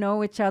 So we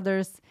know each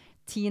other's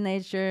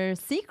teenager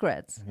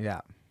secrets.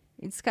 Yeah,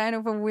 it's kind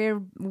of a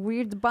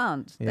weird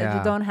bond that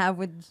you don't have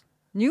with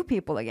new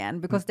people again,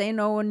 because they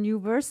know a new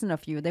version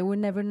of you. They would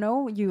never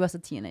know you as a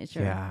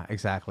teenager. Yeah,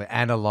 exactly.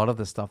 And a lot of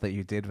the stuff that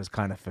you did was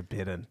kind of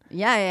forbidden.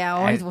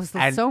 It was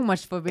so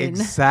much forbidden.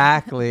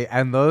 Exactly.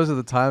 And those are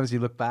the times you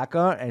look back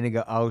on and you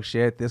go, oh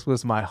shit, this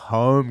was my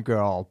home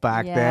girl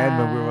back then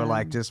when we were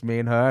like just me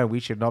and her, and we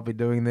should not be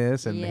doing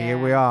this. And here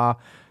we are.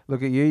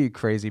 Look at you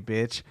crazy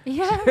bitch.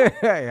 Yeah.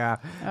 Yeah.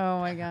 Oh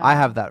my God. I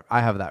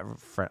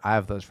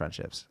have those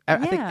friendships. I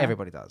think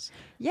everybody does.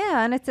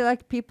 Yeah, and it's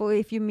like people,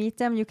 if you meet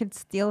them, you can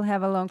still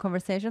have a long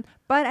conversation.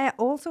 But I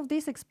also have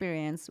this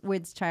experience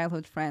with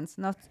childhood friends,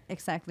 not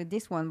exactly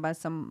this one, but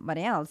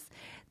somebody else,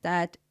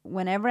 that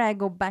whenever I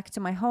go back to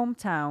my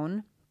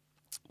hometown,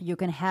 you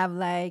can have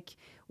like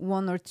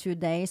 1 or 2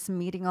 days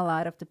meeting a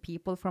lot of the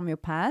people from your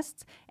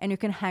past, and you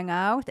can hang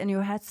out, and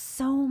you had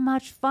so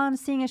much fun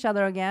seeing each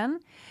other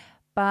again.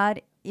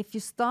 But if you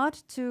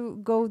start to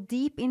go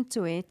deep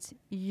into it,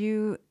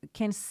 you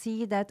can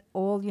see that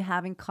all you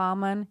have in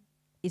common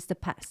is the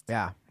past.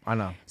 Yeah, I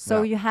know.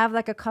 So you have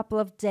like a couple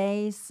of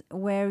days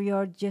where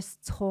you're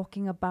just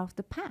talking about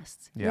the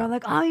past. Yeah. You're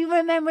like, oh, you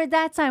remember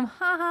that time.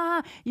 Ha ha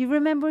ha. You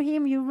remember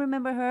him. You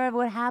remember her.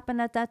 What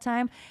happened at that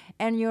time.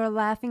 And you're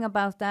laughing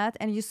about that.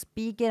 And you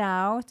speak it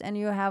out. And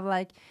you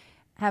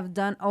have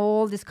done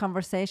all this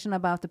conversation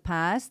about the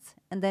past.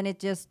 And then it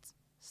just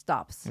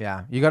stops.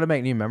 Yeah, you got to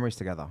make new memories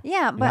together.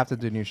 Yeah, you have to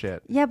do new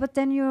shit. Yeah, but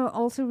then you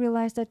also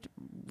realize that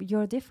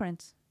you're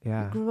different.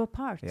 Yeah, you grew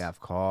apart. Yeah, of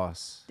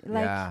course.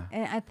 Like,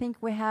 I think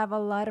we have a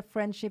lot of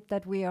friendship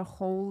that we are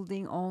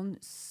holding on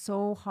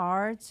so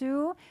hard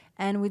to,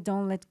 and we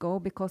don't let go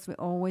because we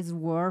always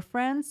were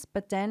friends.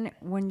 But then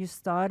when you're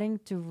starting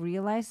to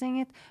realizing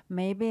it,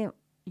 maybe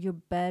you're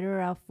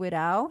better off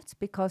without,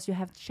 because you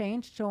have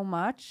changed so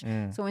much.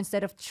 So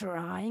instead of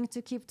trying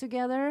to keep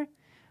together,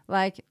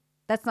 like,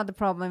 that's not the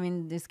problem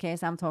in this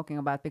case I'm talking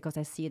about, because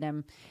I see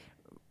them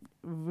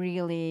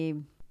really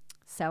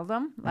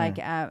seldom, like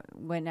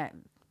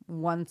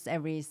once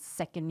every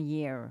second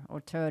year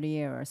or third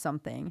year or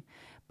something.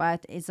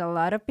 But it's a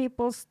lot of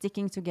people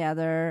sticking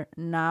together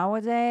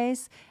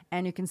nowadays,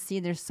 and you can see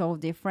they're so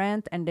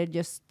different, and they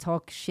just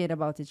talk shit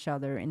about each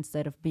other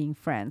instead of being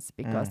friends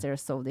because they're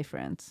so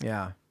different.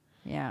 Yeah.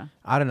 Yeah.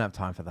 I don't have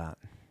time for that.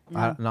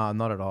 No,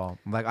 not at all.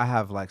 Like, I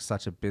have like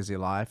such a busy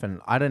life,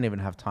 and I don't even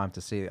have time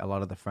to see a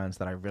lot of the friends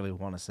that I really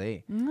want to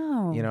see.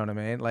 No. You know what I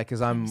mean? Like,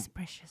 because It's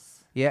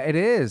precious. Yeah, it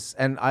is.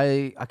 And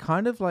I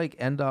kind of like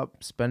end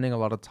up spending a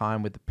lot of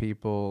time with the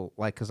people,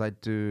 like, because I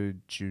do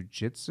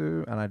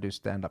jujitsu and I do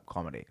stand-up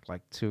comedy,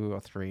 like 2 or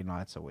 3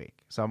 nights a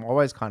week. So I'm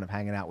always kind of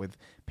hanging out with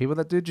people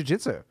that do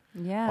jujitsu.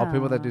 Yeah. Or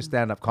people that do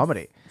stand-up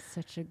comedy. It's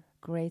such a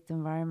great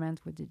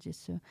environment with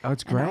jujitsu. Oh,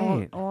 it's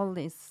great. All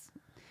this,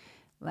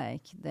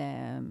 like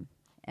the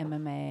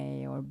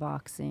MMA or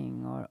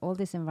boxing or all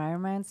these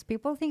environments,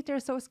 people think they're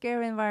so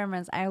scary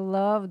environments. I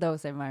love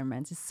those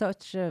environments. It's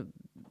such a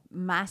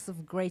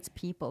massive great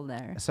people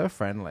there. So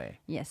friendly.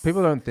 Yes.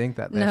 People don't think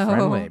that they're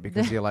friendly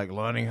because you're like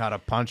learning how to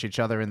punch each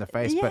other in the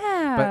face.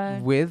 Yeah.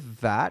 But with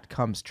that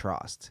comes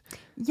trust.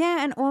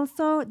 Yeah, and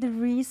also the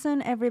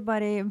reason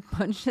everybody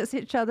punches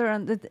each other,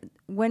 and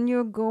when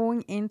you're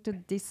going into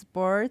this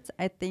sport,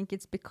 I think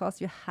it's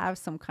because you have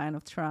some kind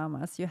of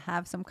traumas. You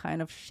have some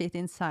kind of shit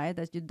inside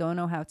that you don't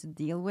know how to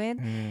deal with.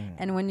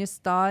 And when you're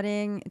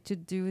starting to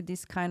do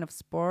this kind of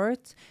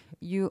sport,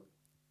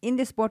 in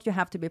this sport, you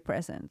have to be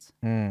present.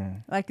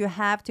 Like, you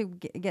have to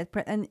get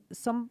present.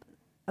 And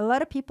a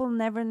lot of people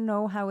never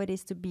know how it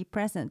is to be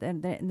present,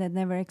 and they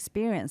never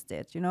experienced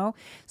it, you know?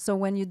 So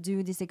when you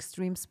do this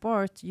extreme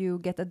sport, you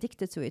get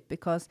addicted to it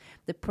because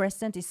the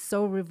present is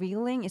so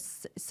revealing.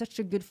 It's such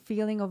a good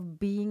feeling of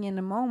being in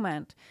the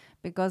moment.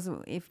 Because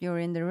if you're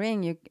in the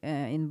ring,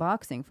 in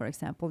boxing, for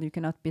example, you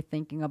cannot be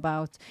thinking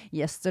about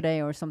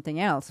yesterday or something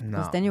else,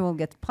 because then you will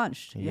get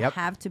punched. You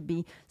have to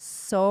be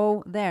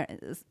so there.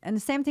 And the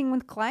same thing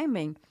with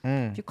climbing.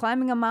 If you're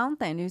climbing a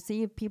mountain, you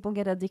see people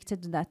get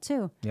addicted to that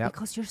too,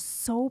 because you're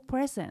so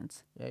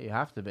present. Yeah, you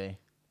have to be.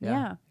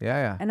 Yeah.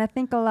 Yeah. And I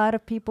think a lot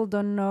of people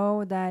don't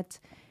know that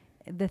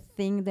the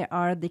thing they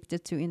are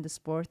addicted to in the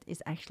sport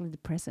is actually the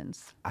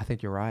presence. I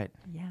think you're right.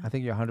 Yeah. I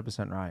think you're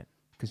 100% right.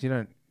 Because you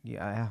don't...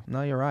 Yeah,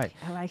 no, you're right.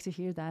 I like to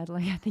hear that.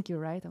 Like, I think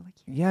you're right. I'm like,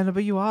 yeah, no,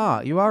 but you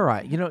are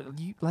right. You know,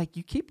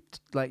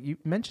 you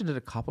mentioned it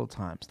a couple of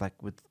times, like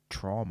with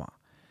trauma,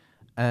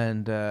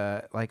 and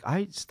like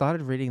I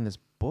started reading this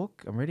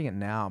book. I'm reading it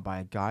now by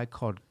a guy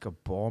called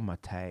Gabor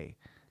Mate.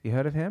 You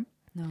heard of him?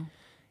 No.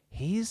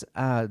 He's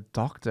a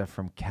doctor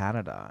from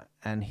Canada,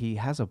 and he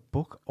has a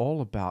book all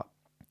about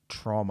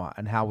trauma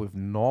and how we've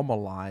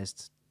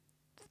normalized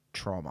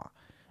trauma.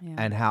 Yeah.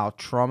 And how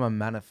trauma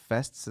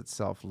manifests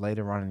itself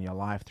later on in your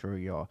life through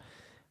your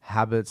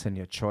habits and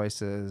your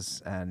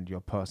choices and your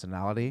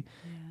personality,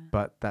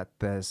 but that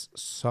there's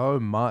so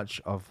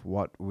much of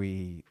what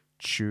we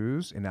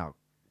choose in our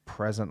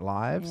present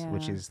lives,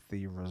 which is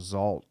the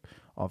result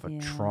of a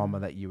trauma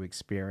that you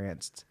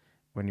experienced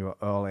when you were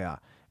earlier.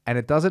 And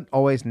it doesn't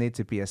always need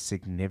to be a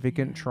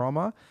significant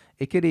trauma.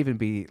 It could even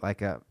be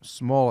like a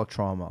smaller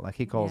trauma, like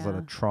he calls it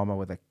a trauma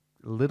with a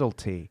little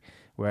t,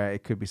 where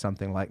it could be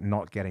something like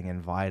not getting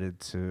invited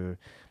to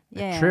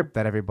a trip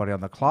that everybody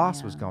on the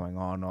class was going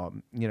on, or,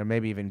 you know,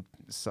 maybe even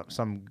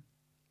some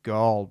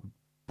girl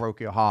broke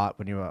your heart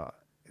when you were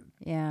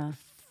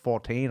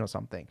 14 or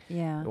something,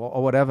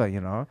 or whatever, you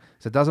know.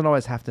 So it doesn't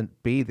always have to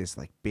be this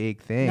like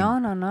big thing.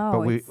 No.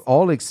 But we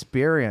all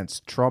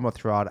experience trauma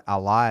throughout our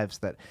lives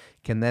that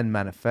can then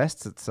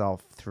manifest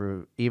itself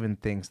through even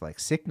things like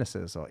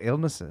sicknesses or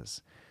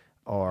illnesses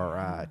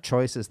or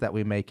choices that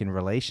we make in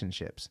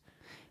relationships.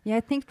 Yeah,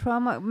 I think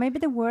trauma, maybe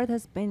the word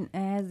has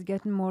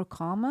gotten more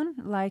common.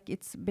 Like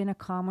it's been a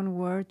common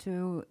word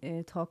to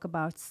talk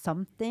about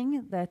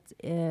something that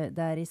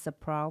is a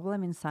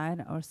problem inside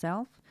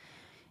ourselves.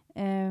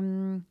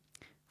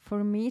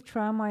 For me,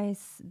 trauma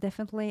is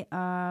definitely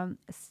a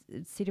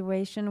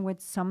situation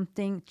with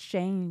something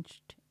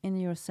changed in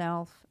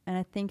yourself. And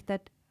I think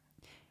that,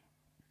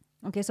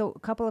 okay, so a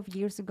couple of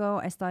years ago,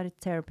 I started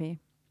therapy,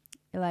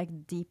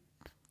 like deep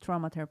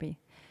trauma therapy.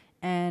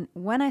 And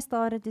when I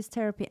started this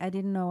therapy, I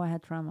didn't know I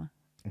had trauma.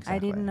 Exactly. I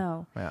didn't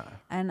know. Yeah.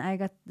 And I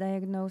got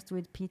diagnosed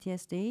with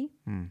PTSD.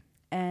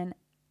 And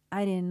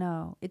I didn't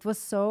know. It was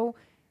so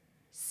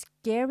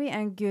scary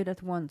and good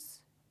at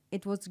once.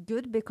 It was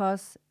good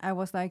because I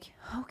was like,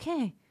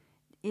 okay,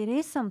 it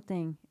is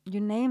something. You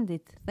named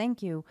it.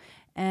 Thank you.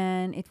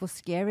 And it was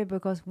scary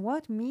because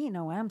what me?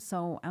 No, I'm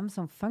so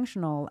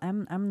functional.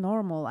 I'm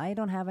normal. I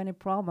don't have any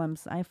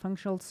problems. I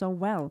function so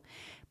well.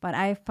 But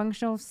I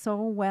function so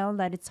well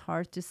that it's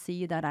hard to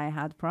see that I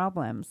had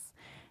problems.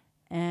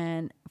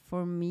 And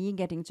for me,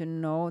 getting to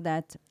know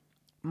that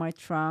my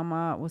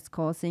trauma was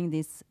causing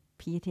this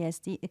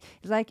PTSD, it's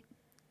like,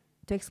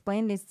 to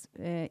explain this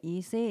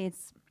easy,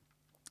 it's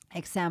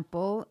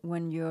example,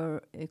 when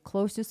you're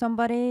close to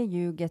somebody,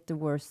 you get the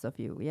worst of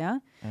you,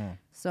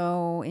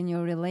 So in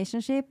your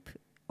relationship,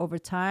 over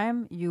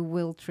time, you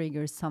will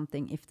trigger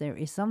something if there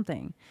is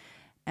something.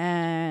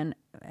 And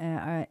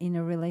in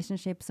a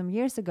relationship some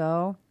years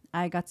ago,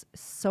 I got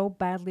so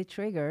badly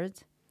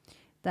triggered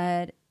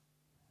that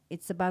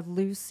it's about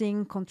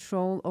losing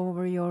control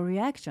over your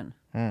reaction.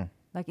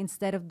 Like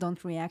instead of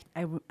don't react,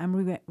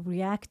 I'm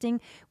reacting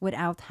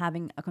without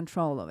having a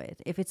control of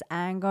it. If it's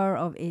anger,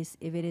 if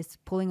it is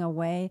pulling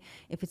away,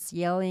 if it's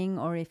yelling,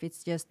 or if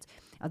it's just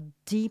a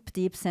deep,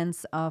 deep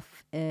sense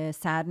of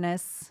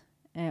sadness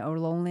or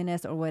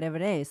loneliness or whatever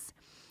it is.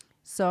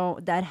 So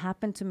that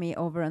happened to me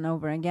over and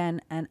over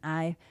again, and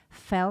I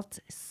felt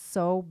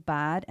so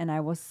bad, and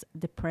I was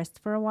depressed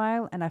for a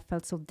while, and I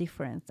felt so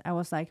different. I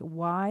was like,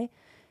 why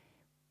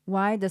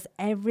does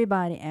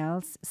everybody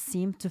else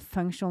seem to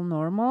function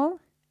normal?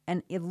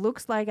 And it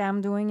looks like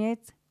I'm doing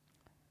it,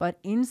 but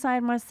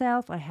inside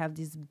myself, I have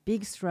this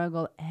big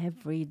struggle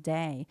every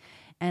day.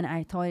 And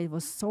I thought it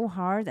was so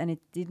hard, and it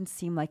didn't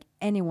seem like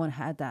anyone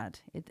had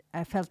that.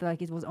 I felt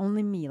like it was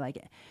only me. Like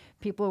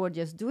people were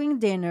just doing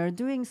dinner,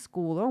 doing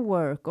school or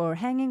work, or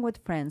hanging with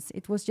friends.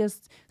 It was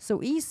just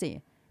so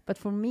easy. But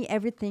for me,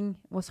 everything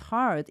was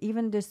hard.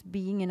 Even just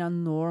being in a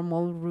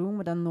normal room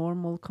with a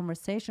normal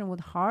conversation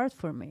was hard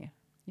for me,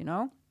 you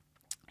know?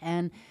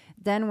 And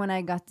then when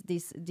I got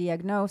this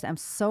diagnosis, I'm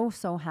so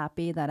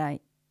happy that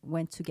I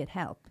went to get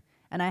help.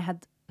 And I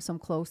had some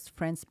close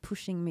friends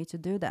pushing me to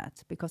do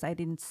that because I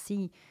didn't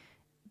see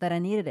that I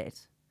needed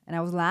it. And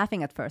I was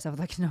laughing at first. I was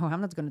like, no,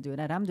 I'm not going to do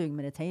that. I'm doing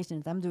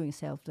meditations. I'm doing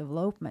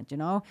self-development, you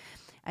know?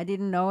 I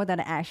didn't know that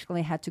I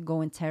actually had to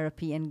go in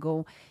therapy and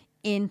go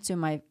into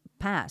my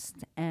past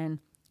and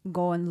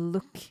go and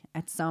look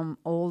at some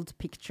old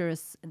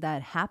pictures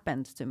that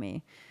happened to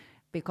me.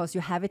 Because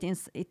you have it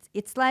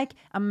it's like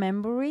a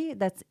memory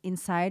that's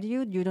inside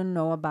you. You don't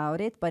know about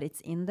it, but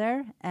it's in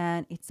there,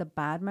 and it's a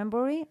bad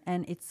memory,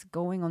 and it's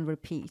going on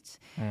repeat.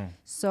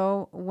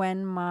 So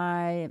when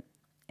my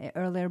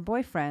earlier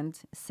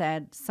boyfriend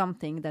said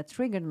something that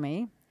triggered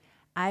me,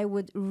 I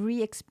would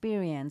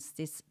re-experience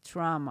this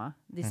trauma,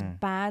 this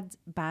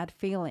bad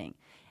feeling.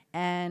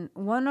 And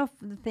one of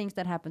the things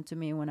that happened to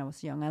me when I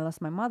was young, I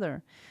lost my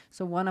mother.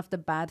 So one of the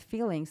bad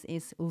feelings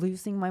is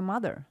losing my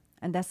mother.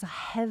 And that's a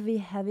heavy,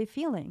 heavy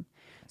feeling.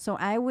 So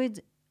I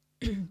would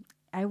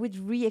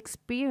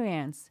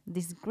re-experience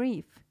this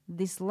grief,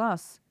 this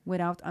loss,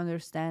 without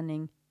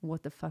understanding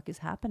what the fuck is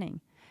happening.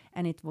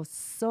 And it was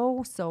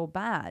so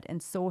bad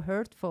and so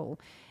hurtful.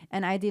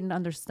 And I didn't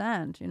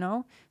understand, you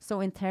know? So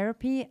in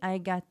therapy, I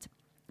got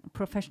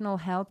professional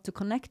help to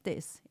connect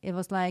this. It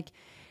was like,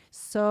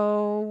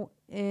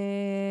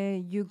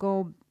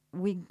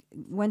 we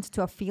went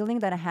to a feeling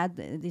that I had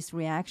this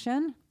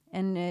reaction.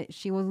 And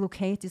she will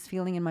locate this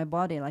feeling in my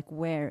body, like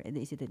where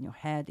is it in your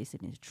head? Is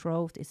it in your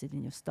throat? Is it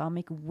in your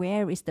stomach?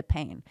 Where is the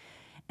pain?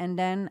 And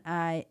then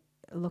I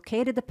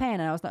located the pain,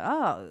 and I was like,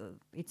 oh,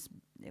 it's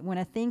when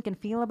I think and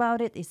feel about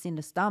it, it's in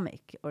the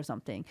stomach or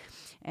something,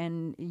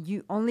 and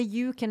only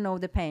you can know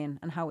the pain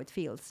and how it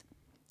feels.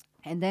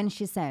 And then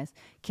she says,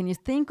 can you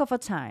think of a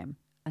time,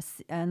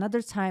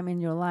 another time in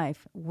your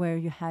life where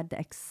you had the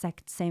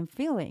exact same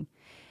feeling?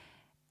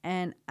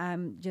 And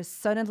I'm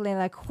just suddenly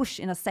like, whoosh,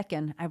 in a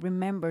second, I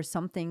remember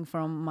something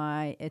from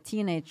my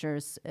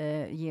teenager's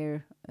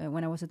year,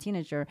 when I was a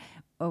teenager,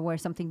 where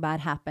something bad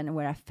happened,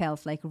 where I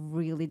felt like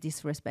really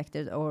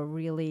disrespected, or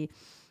really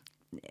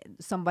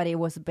somebody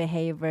was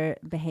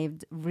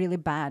behaved really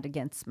bad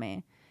against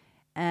me.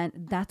 And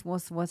that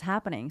was what's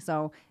happening.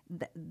 So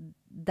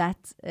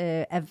that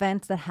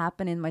event that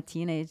happened in my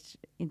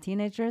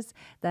teenagers,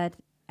 that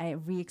I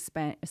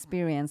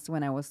experienced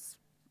when I was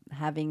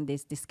having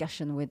this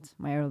discussion with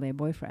my earlier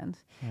boyfriend.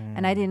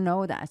 And I didn't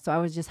know that. So I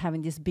was just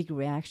having this big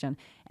reaction.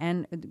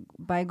 And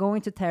by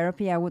going to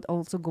therapy, I would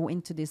also go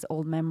into this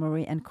old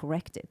memory and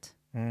correct it.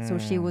 So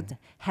she would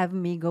have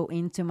me go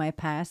into my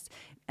past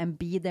and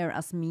be there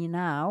as me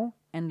now,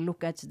 and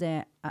look at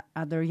the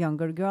other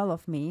younger girl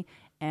of me,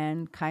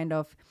 and kind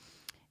of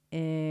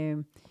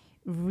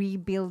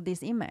rebuild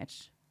this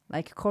image,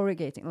 like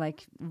corrugating,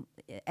 like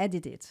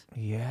edit it.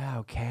 Yeah,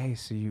 okay.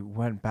 So you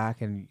went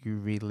back and you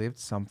relived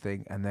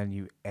something, and then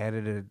you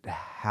edited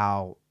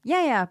how...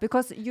 Yeah,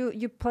 because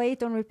you play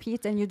it on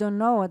repeat, and you don't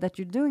know that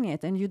you're doing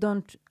it, and you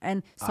don't...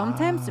 And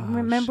sometimes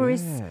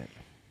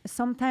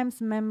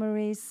sometimes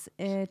memories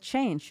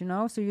change, you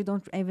know, so you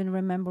don't even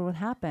remember what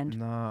happened.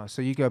 No,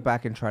 so you go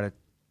back and try to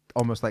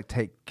almost like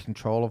take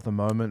control of the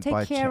moment.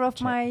 Take care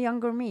of my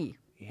younger me,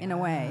 in a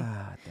way.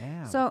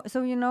 Damn.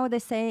 So you know, they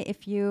say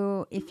if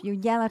you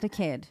yell at a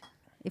kid,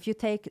 if you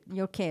take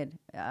your kid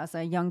as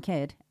a young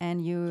kid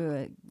and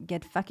you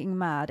get fucking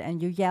mad and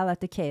you yell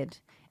at the kid,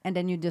 and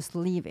then you just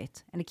leave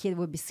it, and the kid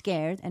will be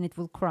scared and it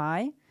will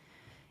cry,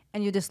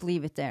 and you just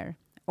leave it there.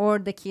 Or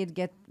the kid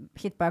get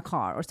hit by a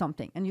car or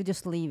something, and you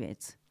just leave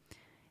it.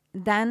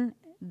 Then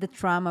the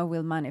trauma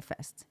will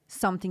manifest.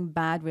 Something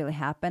bad really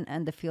happened,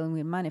 and the feeling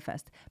will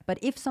manifest. But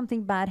if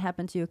something bad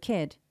happened to your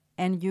kid,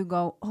 and you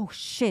go, oh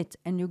shit,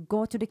 and you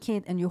go to the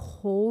kid and you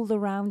hold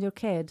around your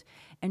kid,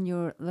 and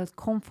you're like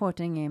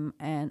comforting him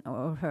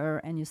or her,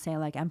 and you say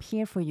like, I'm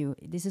here for you,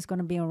 this is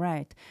gonna be all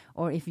right.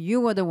 Or if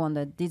you were the one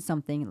that did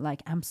something,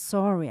 like, I'm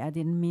sorry, I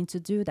didn't mean to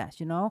do that,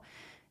 you know,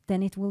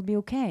 then it will be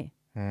okay.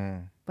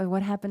 But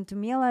what happened to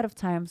me a lot of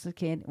times as a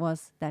kid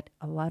was that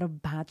a lot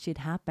of bad shit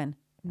happened.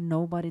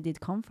 Nobody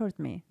did comfort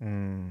me.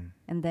 And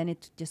then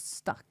it just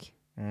stuck.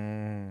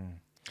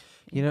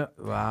 You know,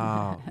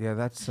 wow. Yeah,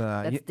 that's...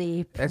 that's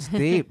deep. That's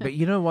deep. But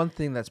you know, one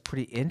thing that's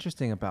pretty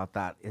interesting about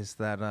that is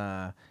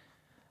that,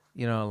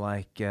 you know,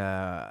 like,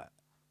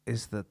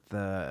 is that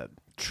the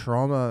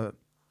trauma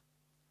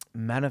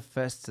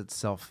manifests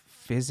itself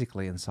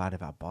physically inside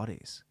of our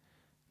bodies.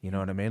 You know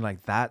what I mean?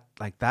 Like that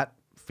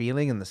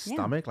feeling in the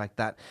stomach, like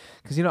that.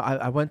 Because, you know,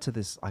 I went to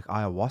this like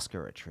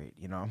ayahuasca retreat,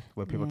 you know,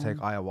 where people take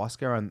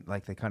ayahuasca and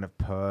like they kind of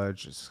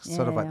purge,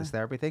 sort of like this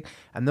therapy thing.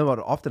 And then what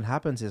often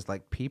happens is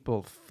like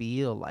people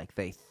feel like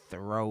they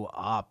throw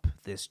up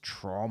this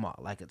trauma,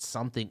 like it's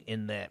something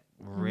in their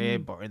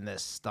rib or in their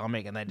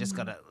stomach, and they just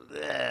gotta,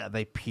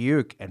 they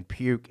puke and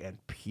puke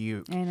and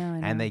puke. I know.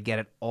 And they get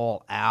it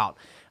all out.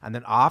 And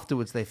then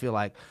afterwards they feel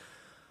like,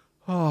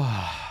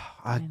 oh,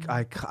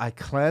 I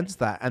cleanse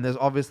that. And there's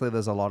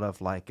a lot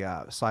of like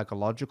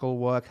psychological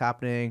work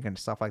happening and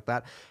stuff like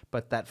that.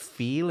 But that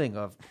feeling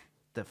of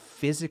the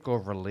physical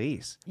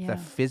release, the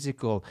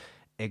physical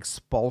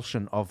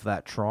expulsion of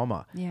that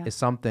trauma is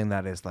something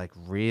that is like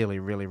really,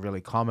 really,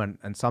 really common,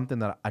 and something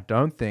that I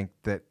don't think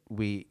that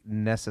we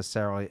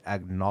necessarily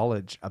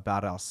acknowledge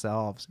about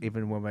ourselves,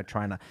 even when we're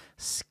trying to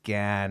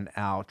scan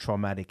our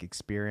traumatic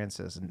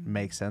experiences and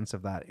make sense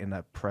of that in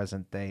a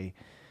present day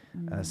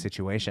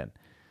situation.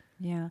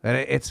 Yeah. And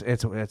it's.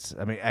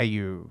 I mean, are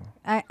you?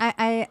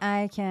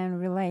 I can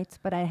relate,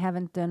 but I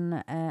haven't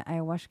done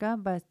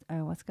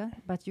ayahuasca,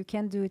 but you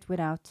can do it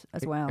without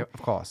as well.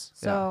 Of course.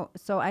 So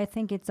I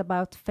think it's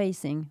about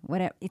facing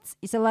whatever.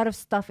 It's a lot of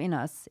stuff in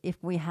us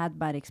if we had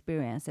bad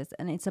experiences,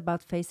 and it's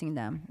about facing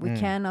them.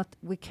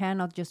 We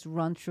cannot just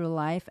run through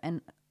life,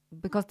 and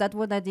because that's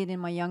what I did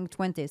in my young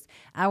 20s.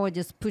 I was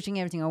just pushing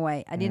everything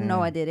away. I didn't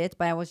know I did it,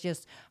 but I was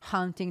just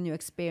hunting new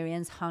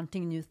experience,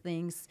 hunting new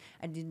things.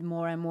 I did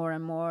more and more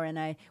and more, and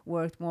I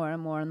worked more and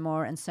more and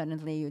more, and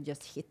suddenly you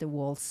just hit the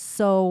wall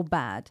so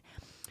bad.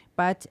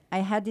 But I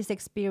had this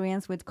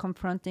experience with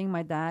confronting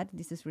my dad.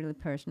 This is really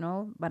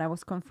personal, but I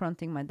was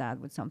confronting my dad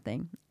with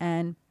something.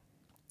 And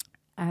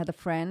I had a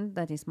friend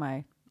that is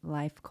my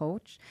life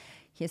coach.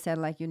 He said,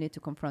 like, you need to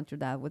confront your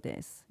dad with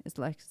this. It's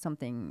like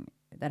something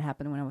that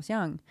happened when I was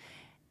young.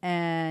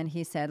 And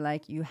he said,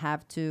 like, you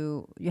have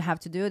to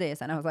do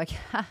this. And I was like,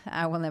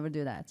 I will never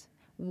do that.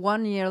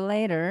 1 year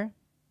later,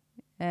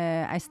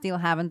 I still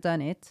haven't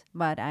done it,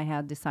 but I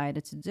had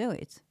decided to do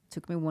it. It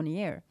took me 1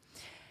 year.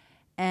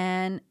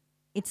 And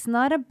it's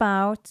not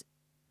about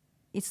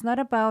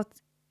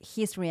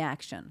his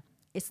reaction.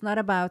 It's not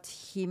about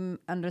him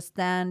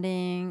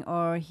understanding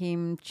or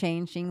him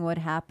changing what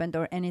happened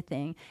or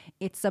anything.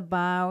 It's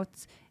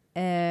about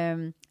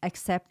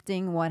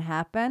accepting what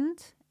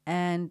happened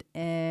and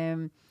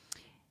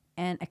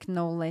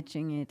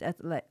acknowledging it,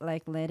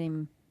 like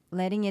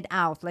letting it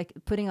out, like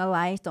putting a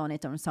light on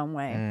it in some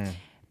way.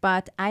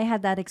 But I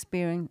had that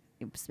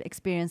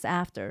experience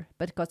after,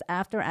 because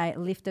after I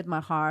lifted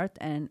my heart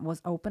and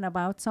was open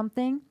about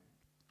something,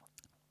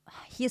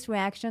 his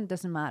reaction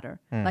doesn't matter.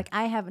 Like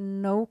I have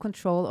no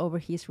control over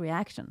his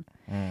reaction,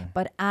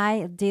 but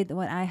I did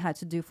what I had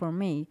to do for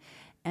me.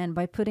 And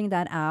by putting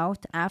that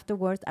out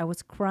afterwards, I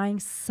was crying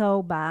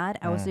so bad.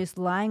 I was just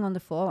lying on the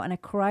floor and I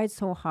cried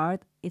so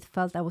hard. It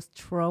felt I was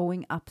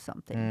throwing up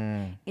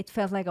something. It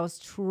felt like I was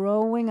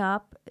throwing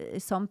up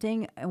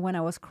something when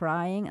I was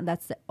crying. And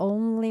that's the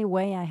only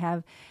way I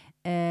have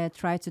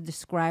tried to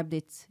describe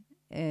it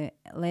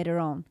later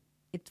on.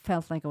 It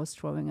felt like I was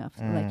throwing up,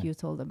 like you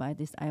told about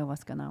this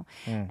ayahuasca now.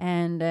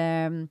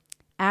 And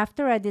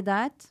after I did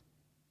that,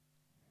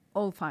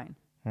 all fine.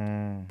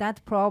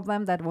 That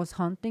problem that was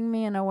haunting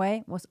me in a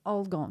way was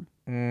all gone.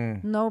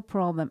 No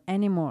problem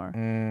anymore.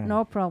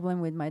 No problem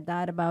with my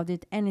dad about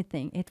it,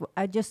 anything.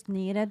 I just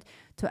needed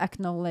to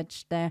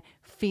acknowledge the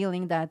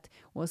feeling that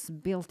was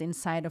built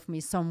inside of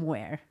me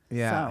somewhere.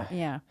 Yeah. So,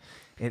 yeah.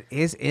 It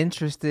is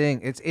interesting.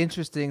 It's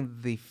interesting,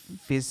 the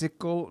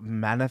physical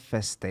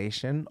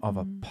manifestation of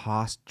a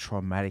past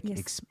traumatic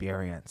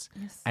experience.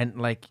 Yes.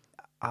 And like,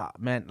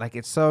 man, like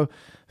it's so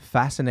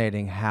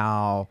fascinating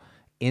how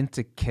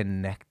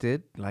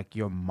interconnected like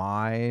your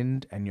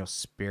mind and your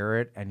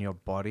spirit and your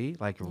body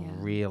like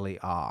really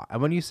are.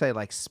 And when you say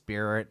like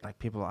spirit, like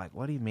people are like,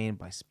 what do you mean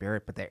by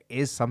spirit? But there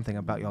is something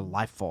about your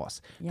life force.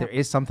 There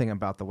is something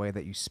about the way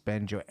that you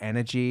spend your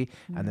energy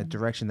and the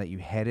direction that you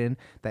head in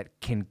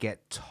that can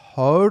get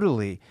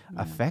totally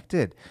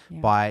affected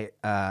by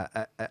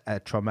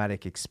a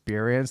traumatic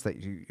experience that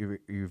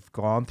you've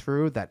gone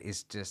through that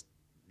is just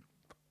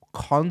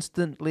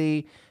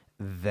constantly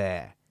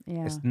there.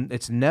 Yeah.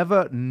 It's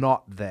never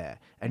not there,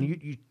 and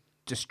you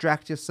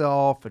distract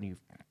yourself, and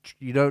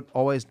you don't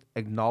always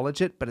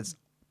acknowledge it, but it's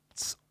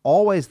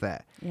always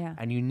there. Yeah.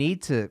 And you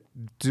need to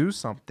do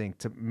something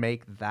to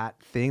make that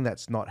thing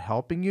that's not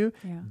helping you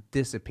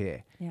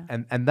disappear. Yeah.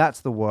 And that's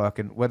the work,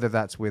 and whether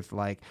that's with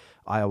like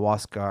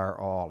ayahuasca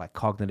or like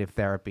cognitive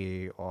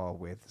therapy or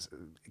with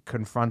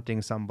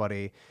confronting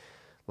somebody,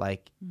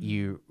 like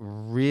you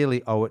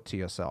really owe it to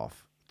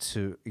yourself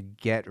to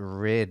get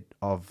rid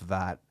of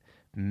that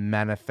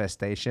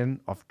manifestation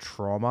of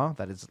trauma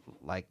that is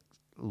like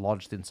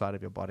lodged inside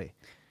of your body.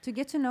 To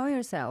get to know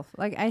yourself.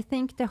 Like I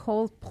think the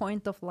whole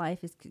point of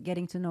life is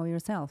getting to know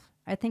yourself.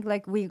 I think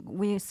like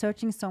we're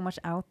searching so much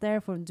out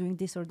there for doing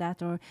this or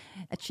that or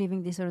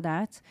achieving this or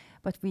that,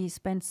 but we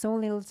spend so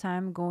little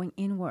time going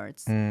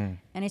inwards. And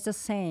it's a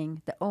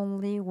saying, the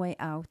only way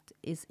out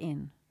is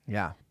in.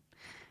 Yeah.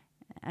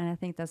 And I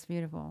think that's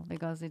beautiful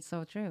because it's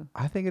so true.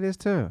 I think it is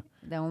too.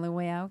 The only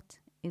way out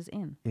is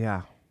in.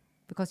 Yeah.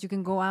 Because you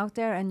can go out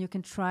there and you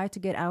can try to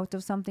get out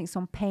of something,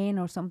 some pain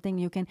or something.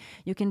 You can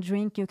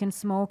drink, you can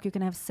smoke, you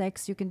can have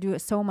sex, you can do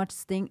so much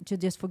thing to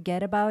just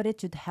forget about it,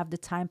 to have the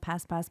time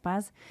pass.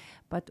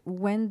 But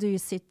when do you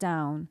sit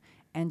down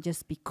and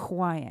just be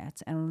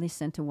quiet and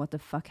listen to what the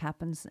fuck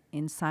happens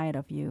inside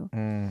of you?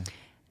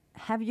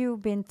 Have you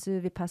been to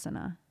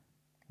Vipassana?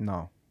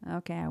 No.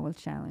 Okay, I will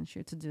challenge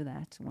you to do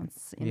that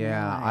once in your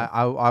Yeah, life.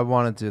 I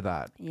want to do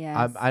that.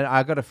 Yes.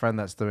 I got a friend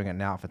that's doing it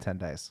now for 10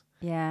 days.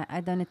 Yeah,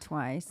 I've done it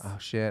twice. Oh,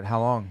 shit. How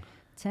long?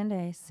 10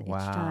 days each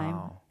Wow.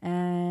 time.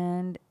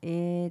 And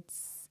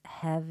it's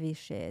heavy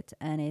shit.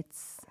 And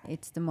it's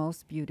the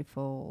most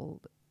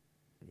beautiful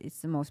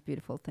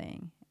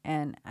thing.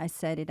 And I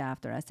said it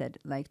after. I said,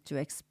 like,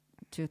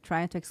 to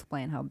try to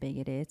explain how big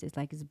it is. It's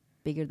like it's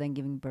bigger than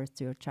giving birth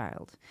to your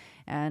child.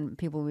 And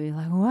people will be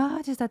like,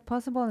 what? Is that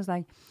possible? It's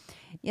like,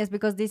 yes,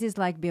 because this is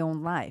like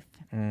beyond life.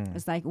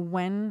 It's like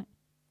when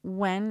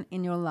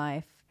in your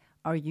life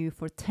are you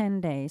for 10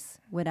 days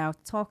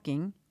without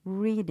talking,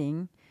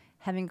 reading,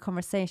 having a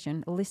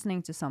conversation,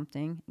 listening to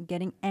something,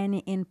 getting any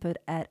input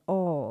at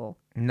all?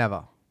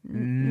 Never.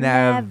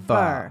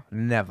 Never.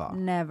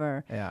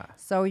 Yeah.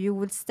 So you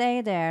would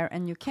stay there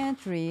and you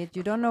can't read,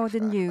 you don't know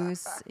the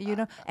news,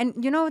 and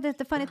you know that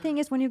the funny thing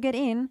is when you get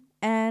in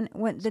and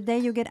when the day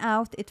you get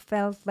out, it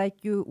felt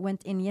like you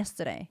went in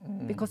yesterday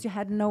because you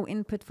had no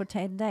input for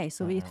 10 days.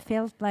 So it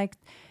feels like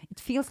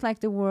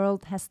the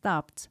world has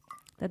stopped,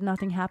 that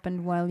nothing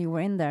happened while you were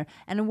in there.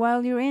 And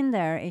while you're in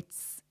there,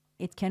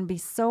 it can be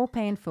so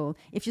painful.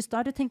 If you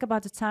start to think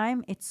about the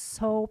time, it's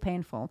so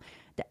painful.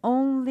 The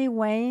only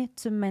way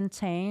to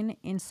maintain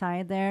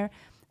inside there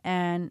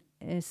and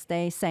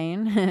stay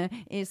sane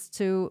is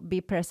to be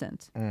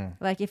present.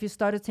 Like if you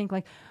start to think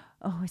like,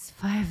 oh, it's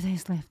 5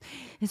 days left.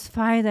 It's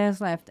 5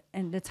 days left.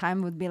 And the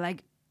time would be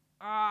like,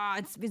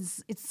 it's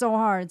so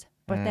hard.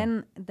 But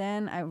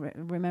then I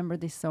remember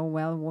this so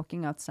well,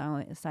 walking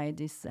outside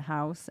this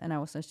house, and I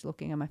was just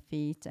looking at my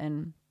feet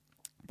and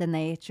the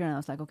nature, and I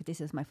was like, okay,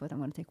 this is my foot. I'm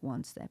going to take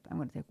one step.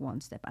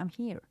 I'm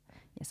here.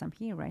 Yes, I'm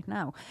here right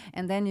now.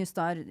 And then you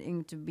started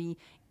to be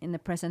in the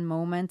present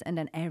moment, and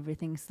then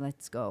everything's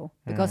let's go.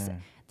 Because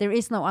there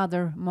is no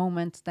other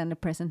moment than the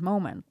present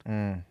moment.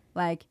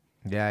 Like,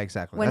 Yeah,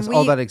 exactly. when That's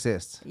all that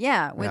exists.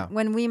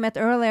 When we met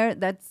earlier,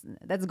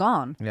 that's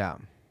gone. Yeah.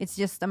 It's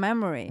just a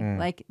memory.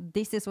 Like,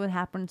 this is what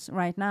happens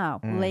right now.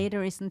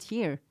 Later isn't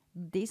here.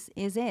 This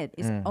is it.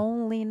 It's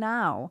only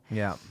now.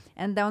 Yeah.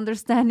 And the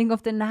understanding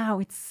of the now,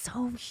 it's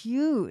so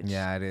huge.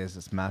 Yeah, it is.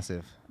 It's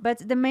massive.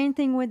 But the main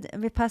thing with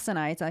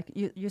Vipassana, it's like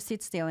you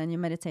sit still and you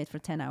meditate for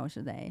 10 hours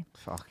a day.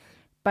 Fuck.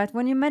 But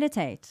when you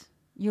meditate,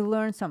 you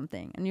learn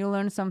something. And you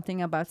learn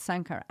something about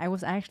Sankara. I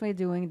was actually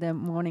doing the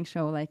morning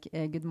show, like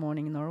Good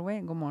Morning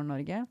Norway, God morgon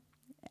Norge,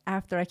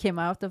 after I came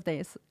out of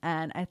this.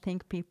 And I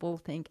think people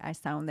think I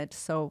sounded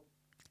so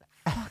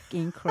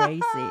fucking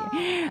crazy.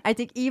 I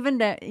think even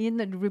the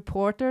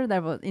reporter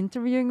that was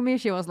interviewing me,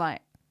 she was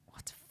like,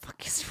 what the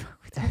fuck is wrong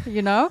with her,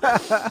 you know?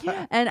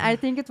 And I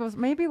think it was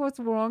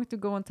wrong to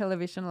go on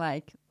television,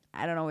 like,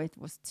 I don't know, it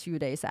was 2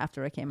 days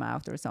after I came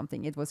out or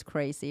something. It was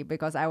crazy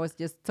because I was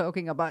just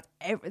talking about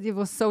it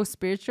was so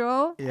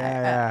spiritual.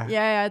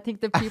 I think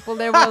the people,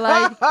 they were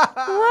like,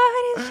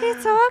 what is she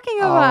talking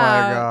about? Oh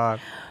my God.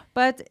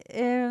 But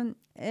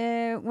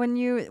when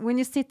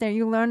you sit there,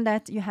 you learn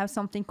that you have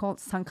something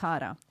called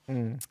Sankara.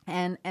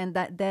 And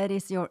that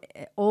is your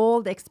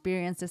all the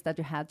experiences that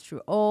you had through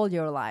all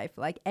your life,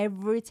 like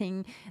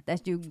everything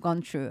that you've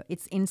gone through,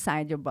 it's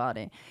inside your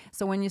body.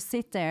 So when you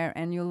sit there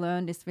and you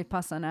learn this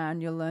Vipassana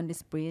and you learn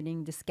this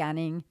breathing, the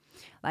scanning,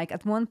 like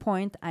at one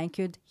point I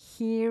could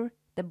hear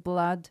the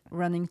blood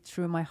running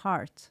through my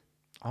heart.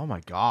 Oh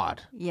my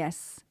God.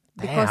 Yes.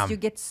 Damn. Because you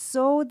get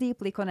so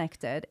deeply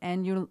connected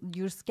and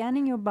you're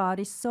scanning your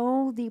body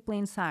so deeply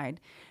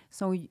inside.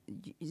 So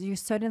you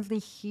suddenly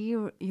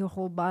hear your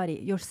whole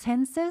body. Your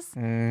senses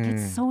get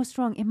so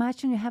strong.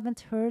 Imagine you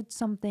haven't heard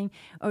something,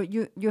 or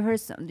you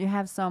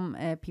have some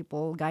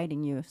people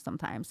guiding you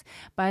sometimes.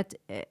 But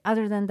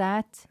other than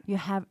that, you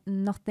have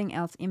nothing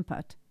else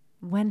input.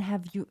 When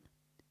have you...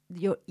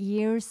 your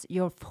ears,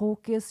 your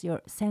focus,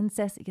 your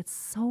senses, it gets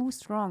so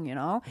strong, you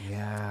know?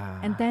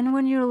 Yeah. And then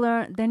when you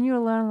learn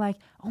like,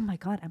 oh my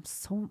God, I'm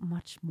so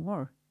much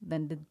more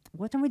than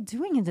what are we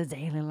doing in the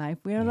daily life?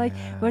 We're like,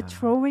 we're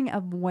throwing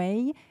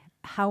away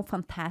how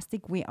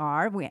fantastic we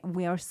are.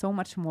 We are so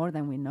much more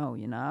than we know,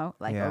 you know?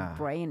 Like our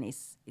brain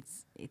it's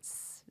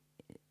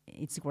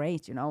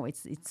great, you know?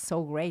 It's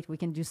so great. We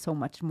can do so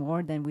much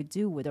more than we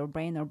do with our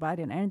brain, our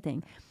body and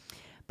everything.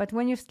 But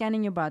when you're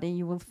scanning your body,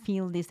 you will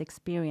feel these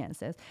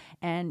experiences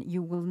and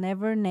you will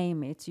never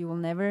name it. You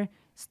will never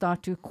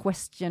start to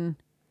question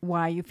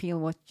why you feel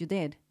what you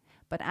did.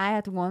 But I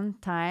at one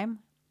time,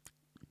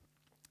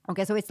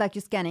 okay, so it's like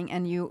you're scanning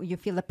and you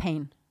feel the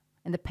pain.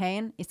 And the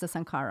pain is the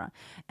Sankara.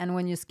 And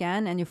when you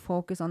scan and you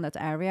focus on that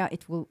area,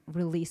 it will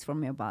release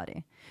from your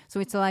body.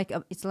 So it's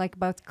like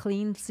about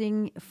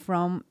cleansing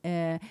from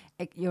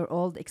your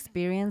old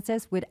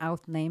experiences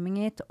without naming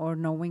it or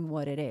knowing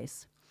what it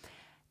is.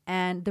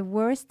 And the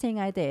worst thing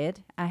I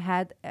did, I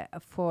had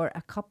for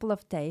a couple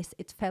of days,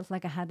 it felt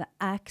like I had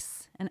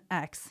an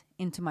axe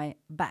into my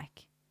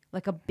back,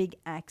 like a big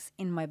axe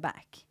in my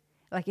back.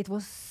 Like it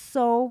was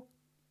so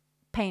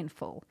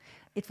painful.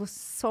 It was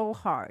so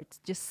hard.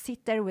 Just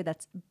sit there with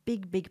that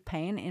big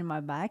pain in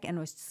my back and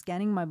was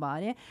scanning my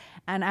body.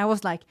 And I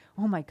was like,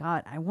 oh my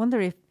God, I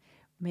wonder if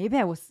maybe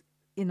I was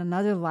in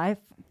another life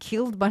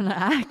killed by an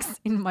axe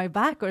in my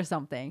back or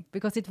something,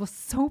 because it was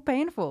so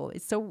painful.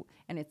 It's so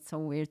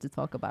weird to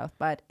talk about,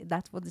 but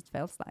that's what it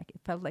felt like. It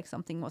felt like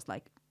something was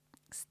like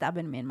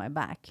stabbing me in my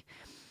back.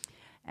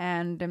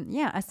 And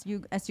as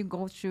you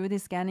go through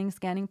this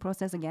scanning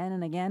process again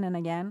and again and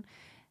again,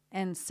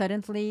 and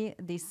suddenly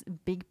this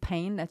big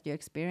pain that you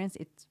experience,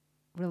 it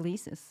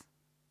releases.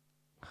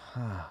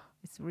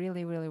 It's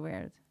really, really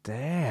weird.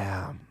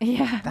 Damn.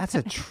 Yeah. That's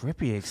a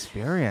trippy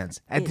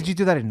experience. And did you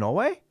do that in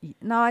Norway?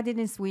 No, I did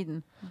in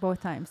Sweden.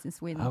 Both times in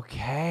Sweden.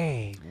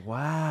 Okay.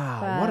 Wow.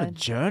 But what a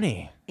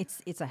journey.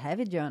 It's a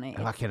heavy journey.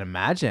 I can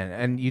imagine.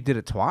 And you did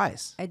it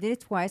twice. I did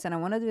it twice and I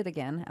want to do it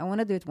again. I want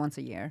to do it once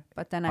a year.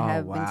 But then I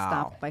have been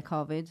stopped by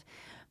COVID.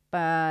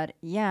 But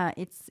yeah,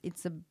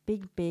 it's a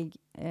big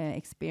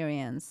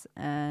experience.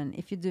 And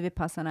if you do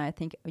Vipassana, I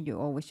think you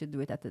always should do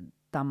it at the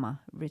Dhamma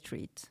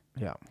retreat.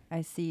 Yeah.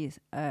 I see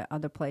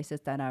other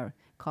places that are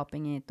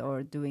copying it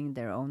or doing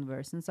their own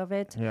versions of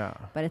it. Yeah.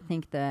 But I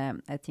think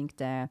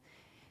the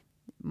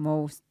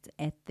most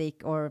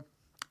ethic or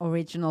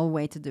original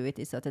way to do it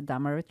is at the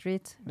Dhamma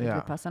retreat with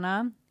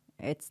Vipassana.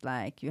 It's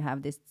like you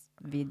have this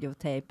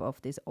videotape of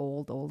this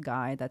old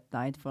guy that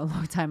died for a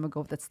long time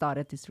ago that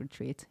started this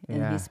retreat,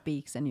 and he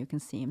speaks and you can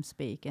see him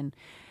speak.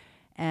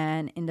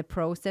 And in the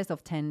process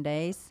of 10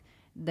 days,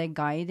 the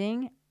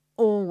guiding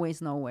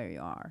always know where you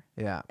are.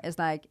 Yeah. It's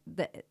like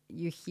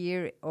you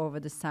hear over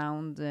the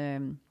sound,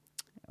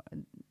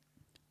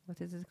 what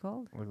is it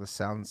called? Like the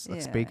sounds,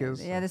 like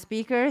speakers? Yeah, the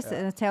speakers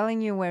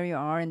telling you where you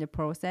are in the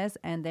process,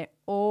 and they're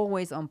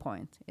always on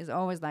point. It's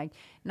always like,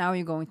 now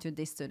you're going to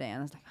this today.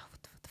 And it's like, oh,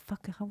 what the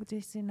fuck, how would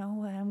they know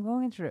what I'm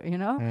going through, you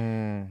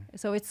know?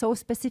 So it's so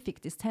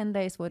specific, this 10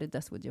 days, what it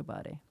does with your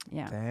body.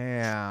 Yeah.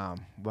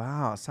 Damn.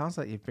 Wow. Sounds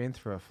like you've been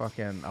through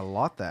a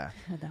lot there.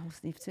 That was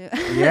deep too.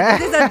 Yeah.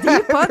 This is a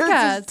deep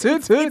podcast.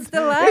 It's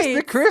the light. It's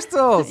the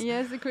crystals.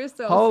 Yes, the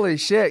crystals. Holy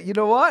shit. You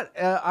know what?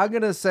 I'm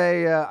going to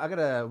say,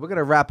 we're going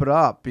to wrap it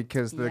up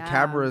because the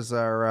cameras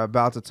are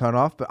about to turn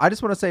off. But I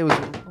just want to say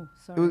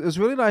it was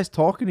really nice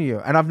talking to you.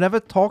 And I've never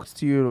talked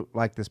to you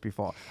like this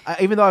before.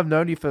 Even though I've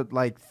known you for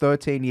like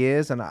 13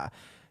 years and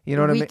you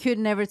know what I mean? We could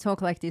never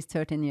talk like this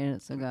 13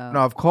 years ago. No,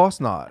 of course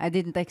not. I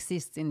didn't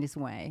exist in this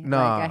way. No.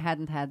 Like I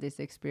hadn't had this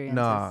experience.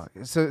 No.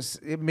 So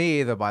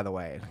me either, by the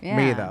way. Yeah.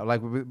 Me either.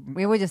 Like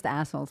we were just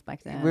assholes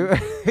back then. We were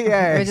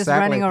just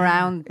running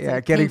around.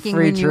 Getting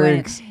free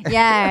drinks.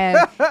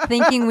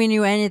 Thinking we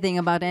knew anything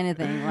about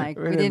anything. Like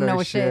we didn't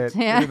know shit.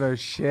 Yeah. We didn't know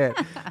shit.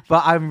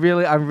 But I'm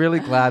really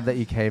glad that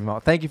you came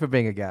on. Thank you for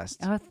being a guest.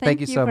 Oh,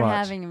 thank you so much for much.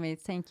 having me.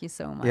 Thank you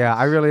so much. Yeah,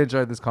 I really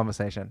enjoyed this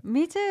conversation.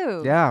 Me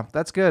too. Yeah,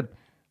 that's good.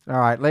 All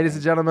right, ladies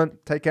and gentlemen,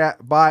 take care.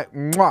 Bye.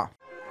 Mwah.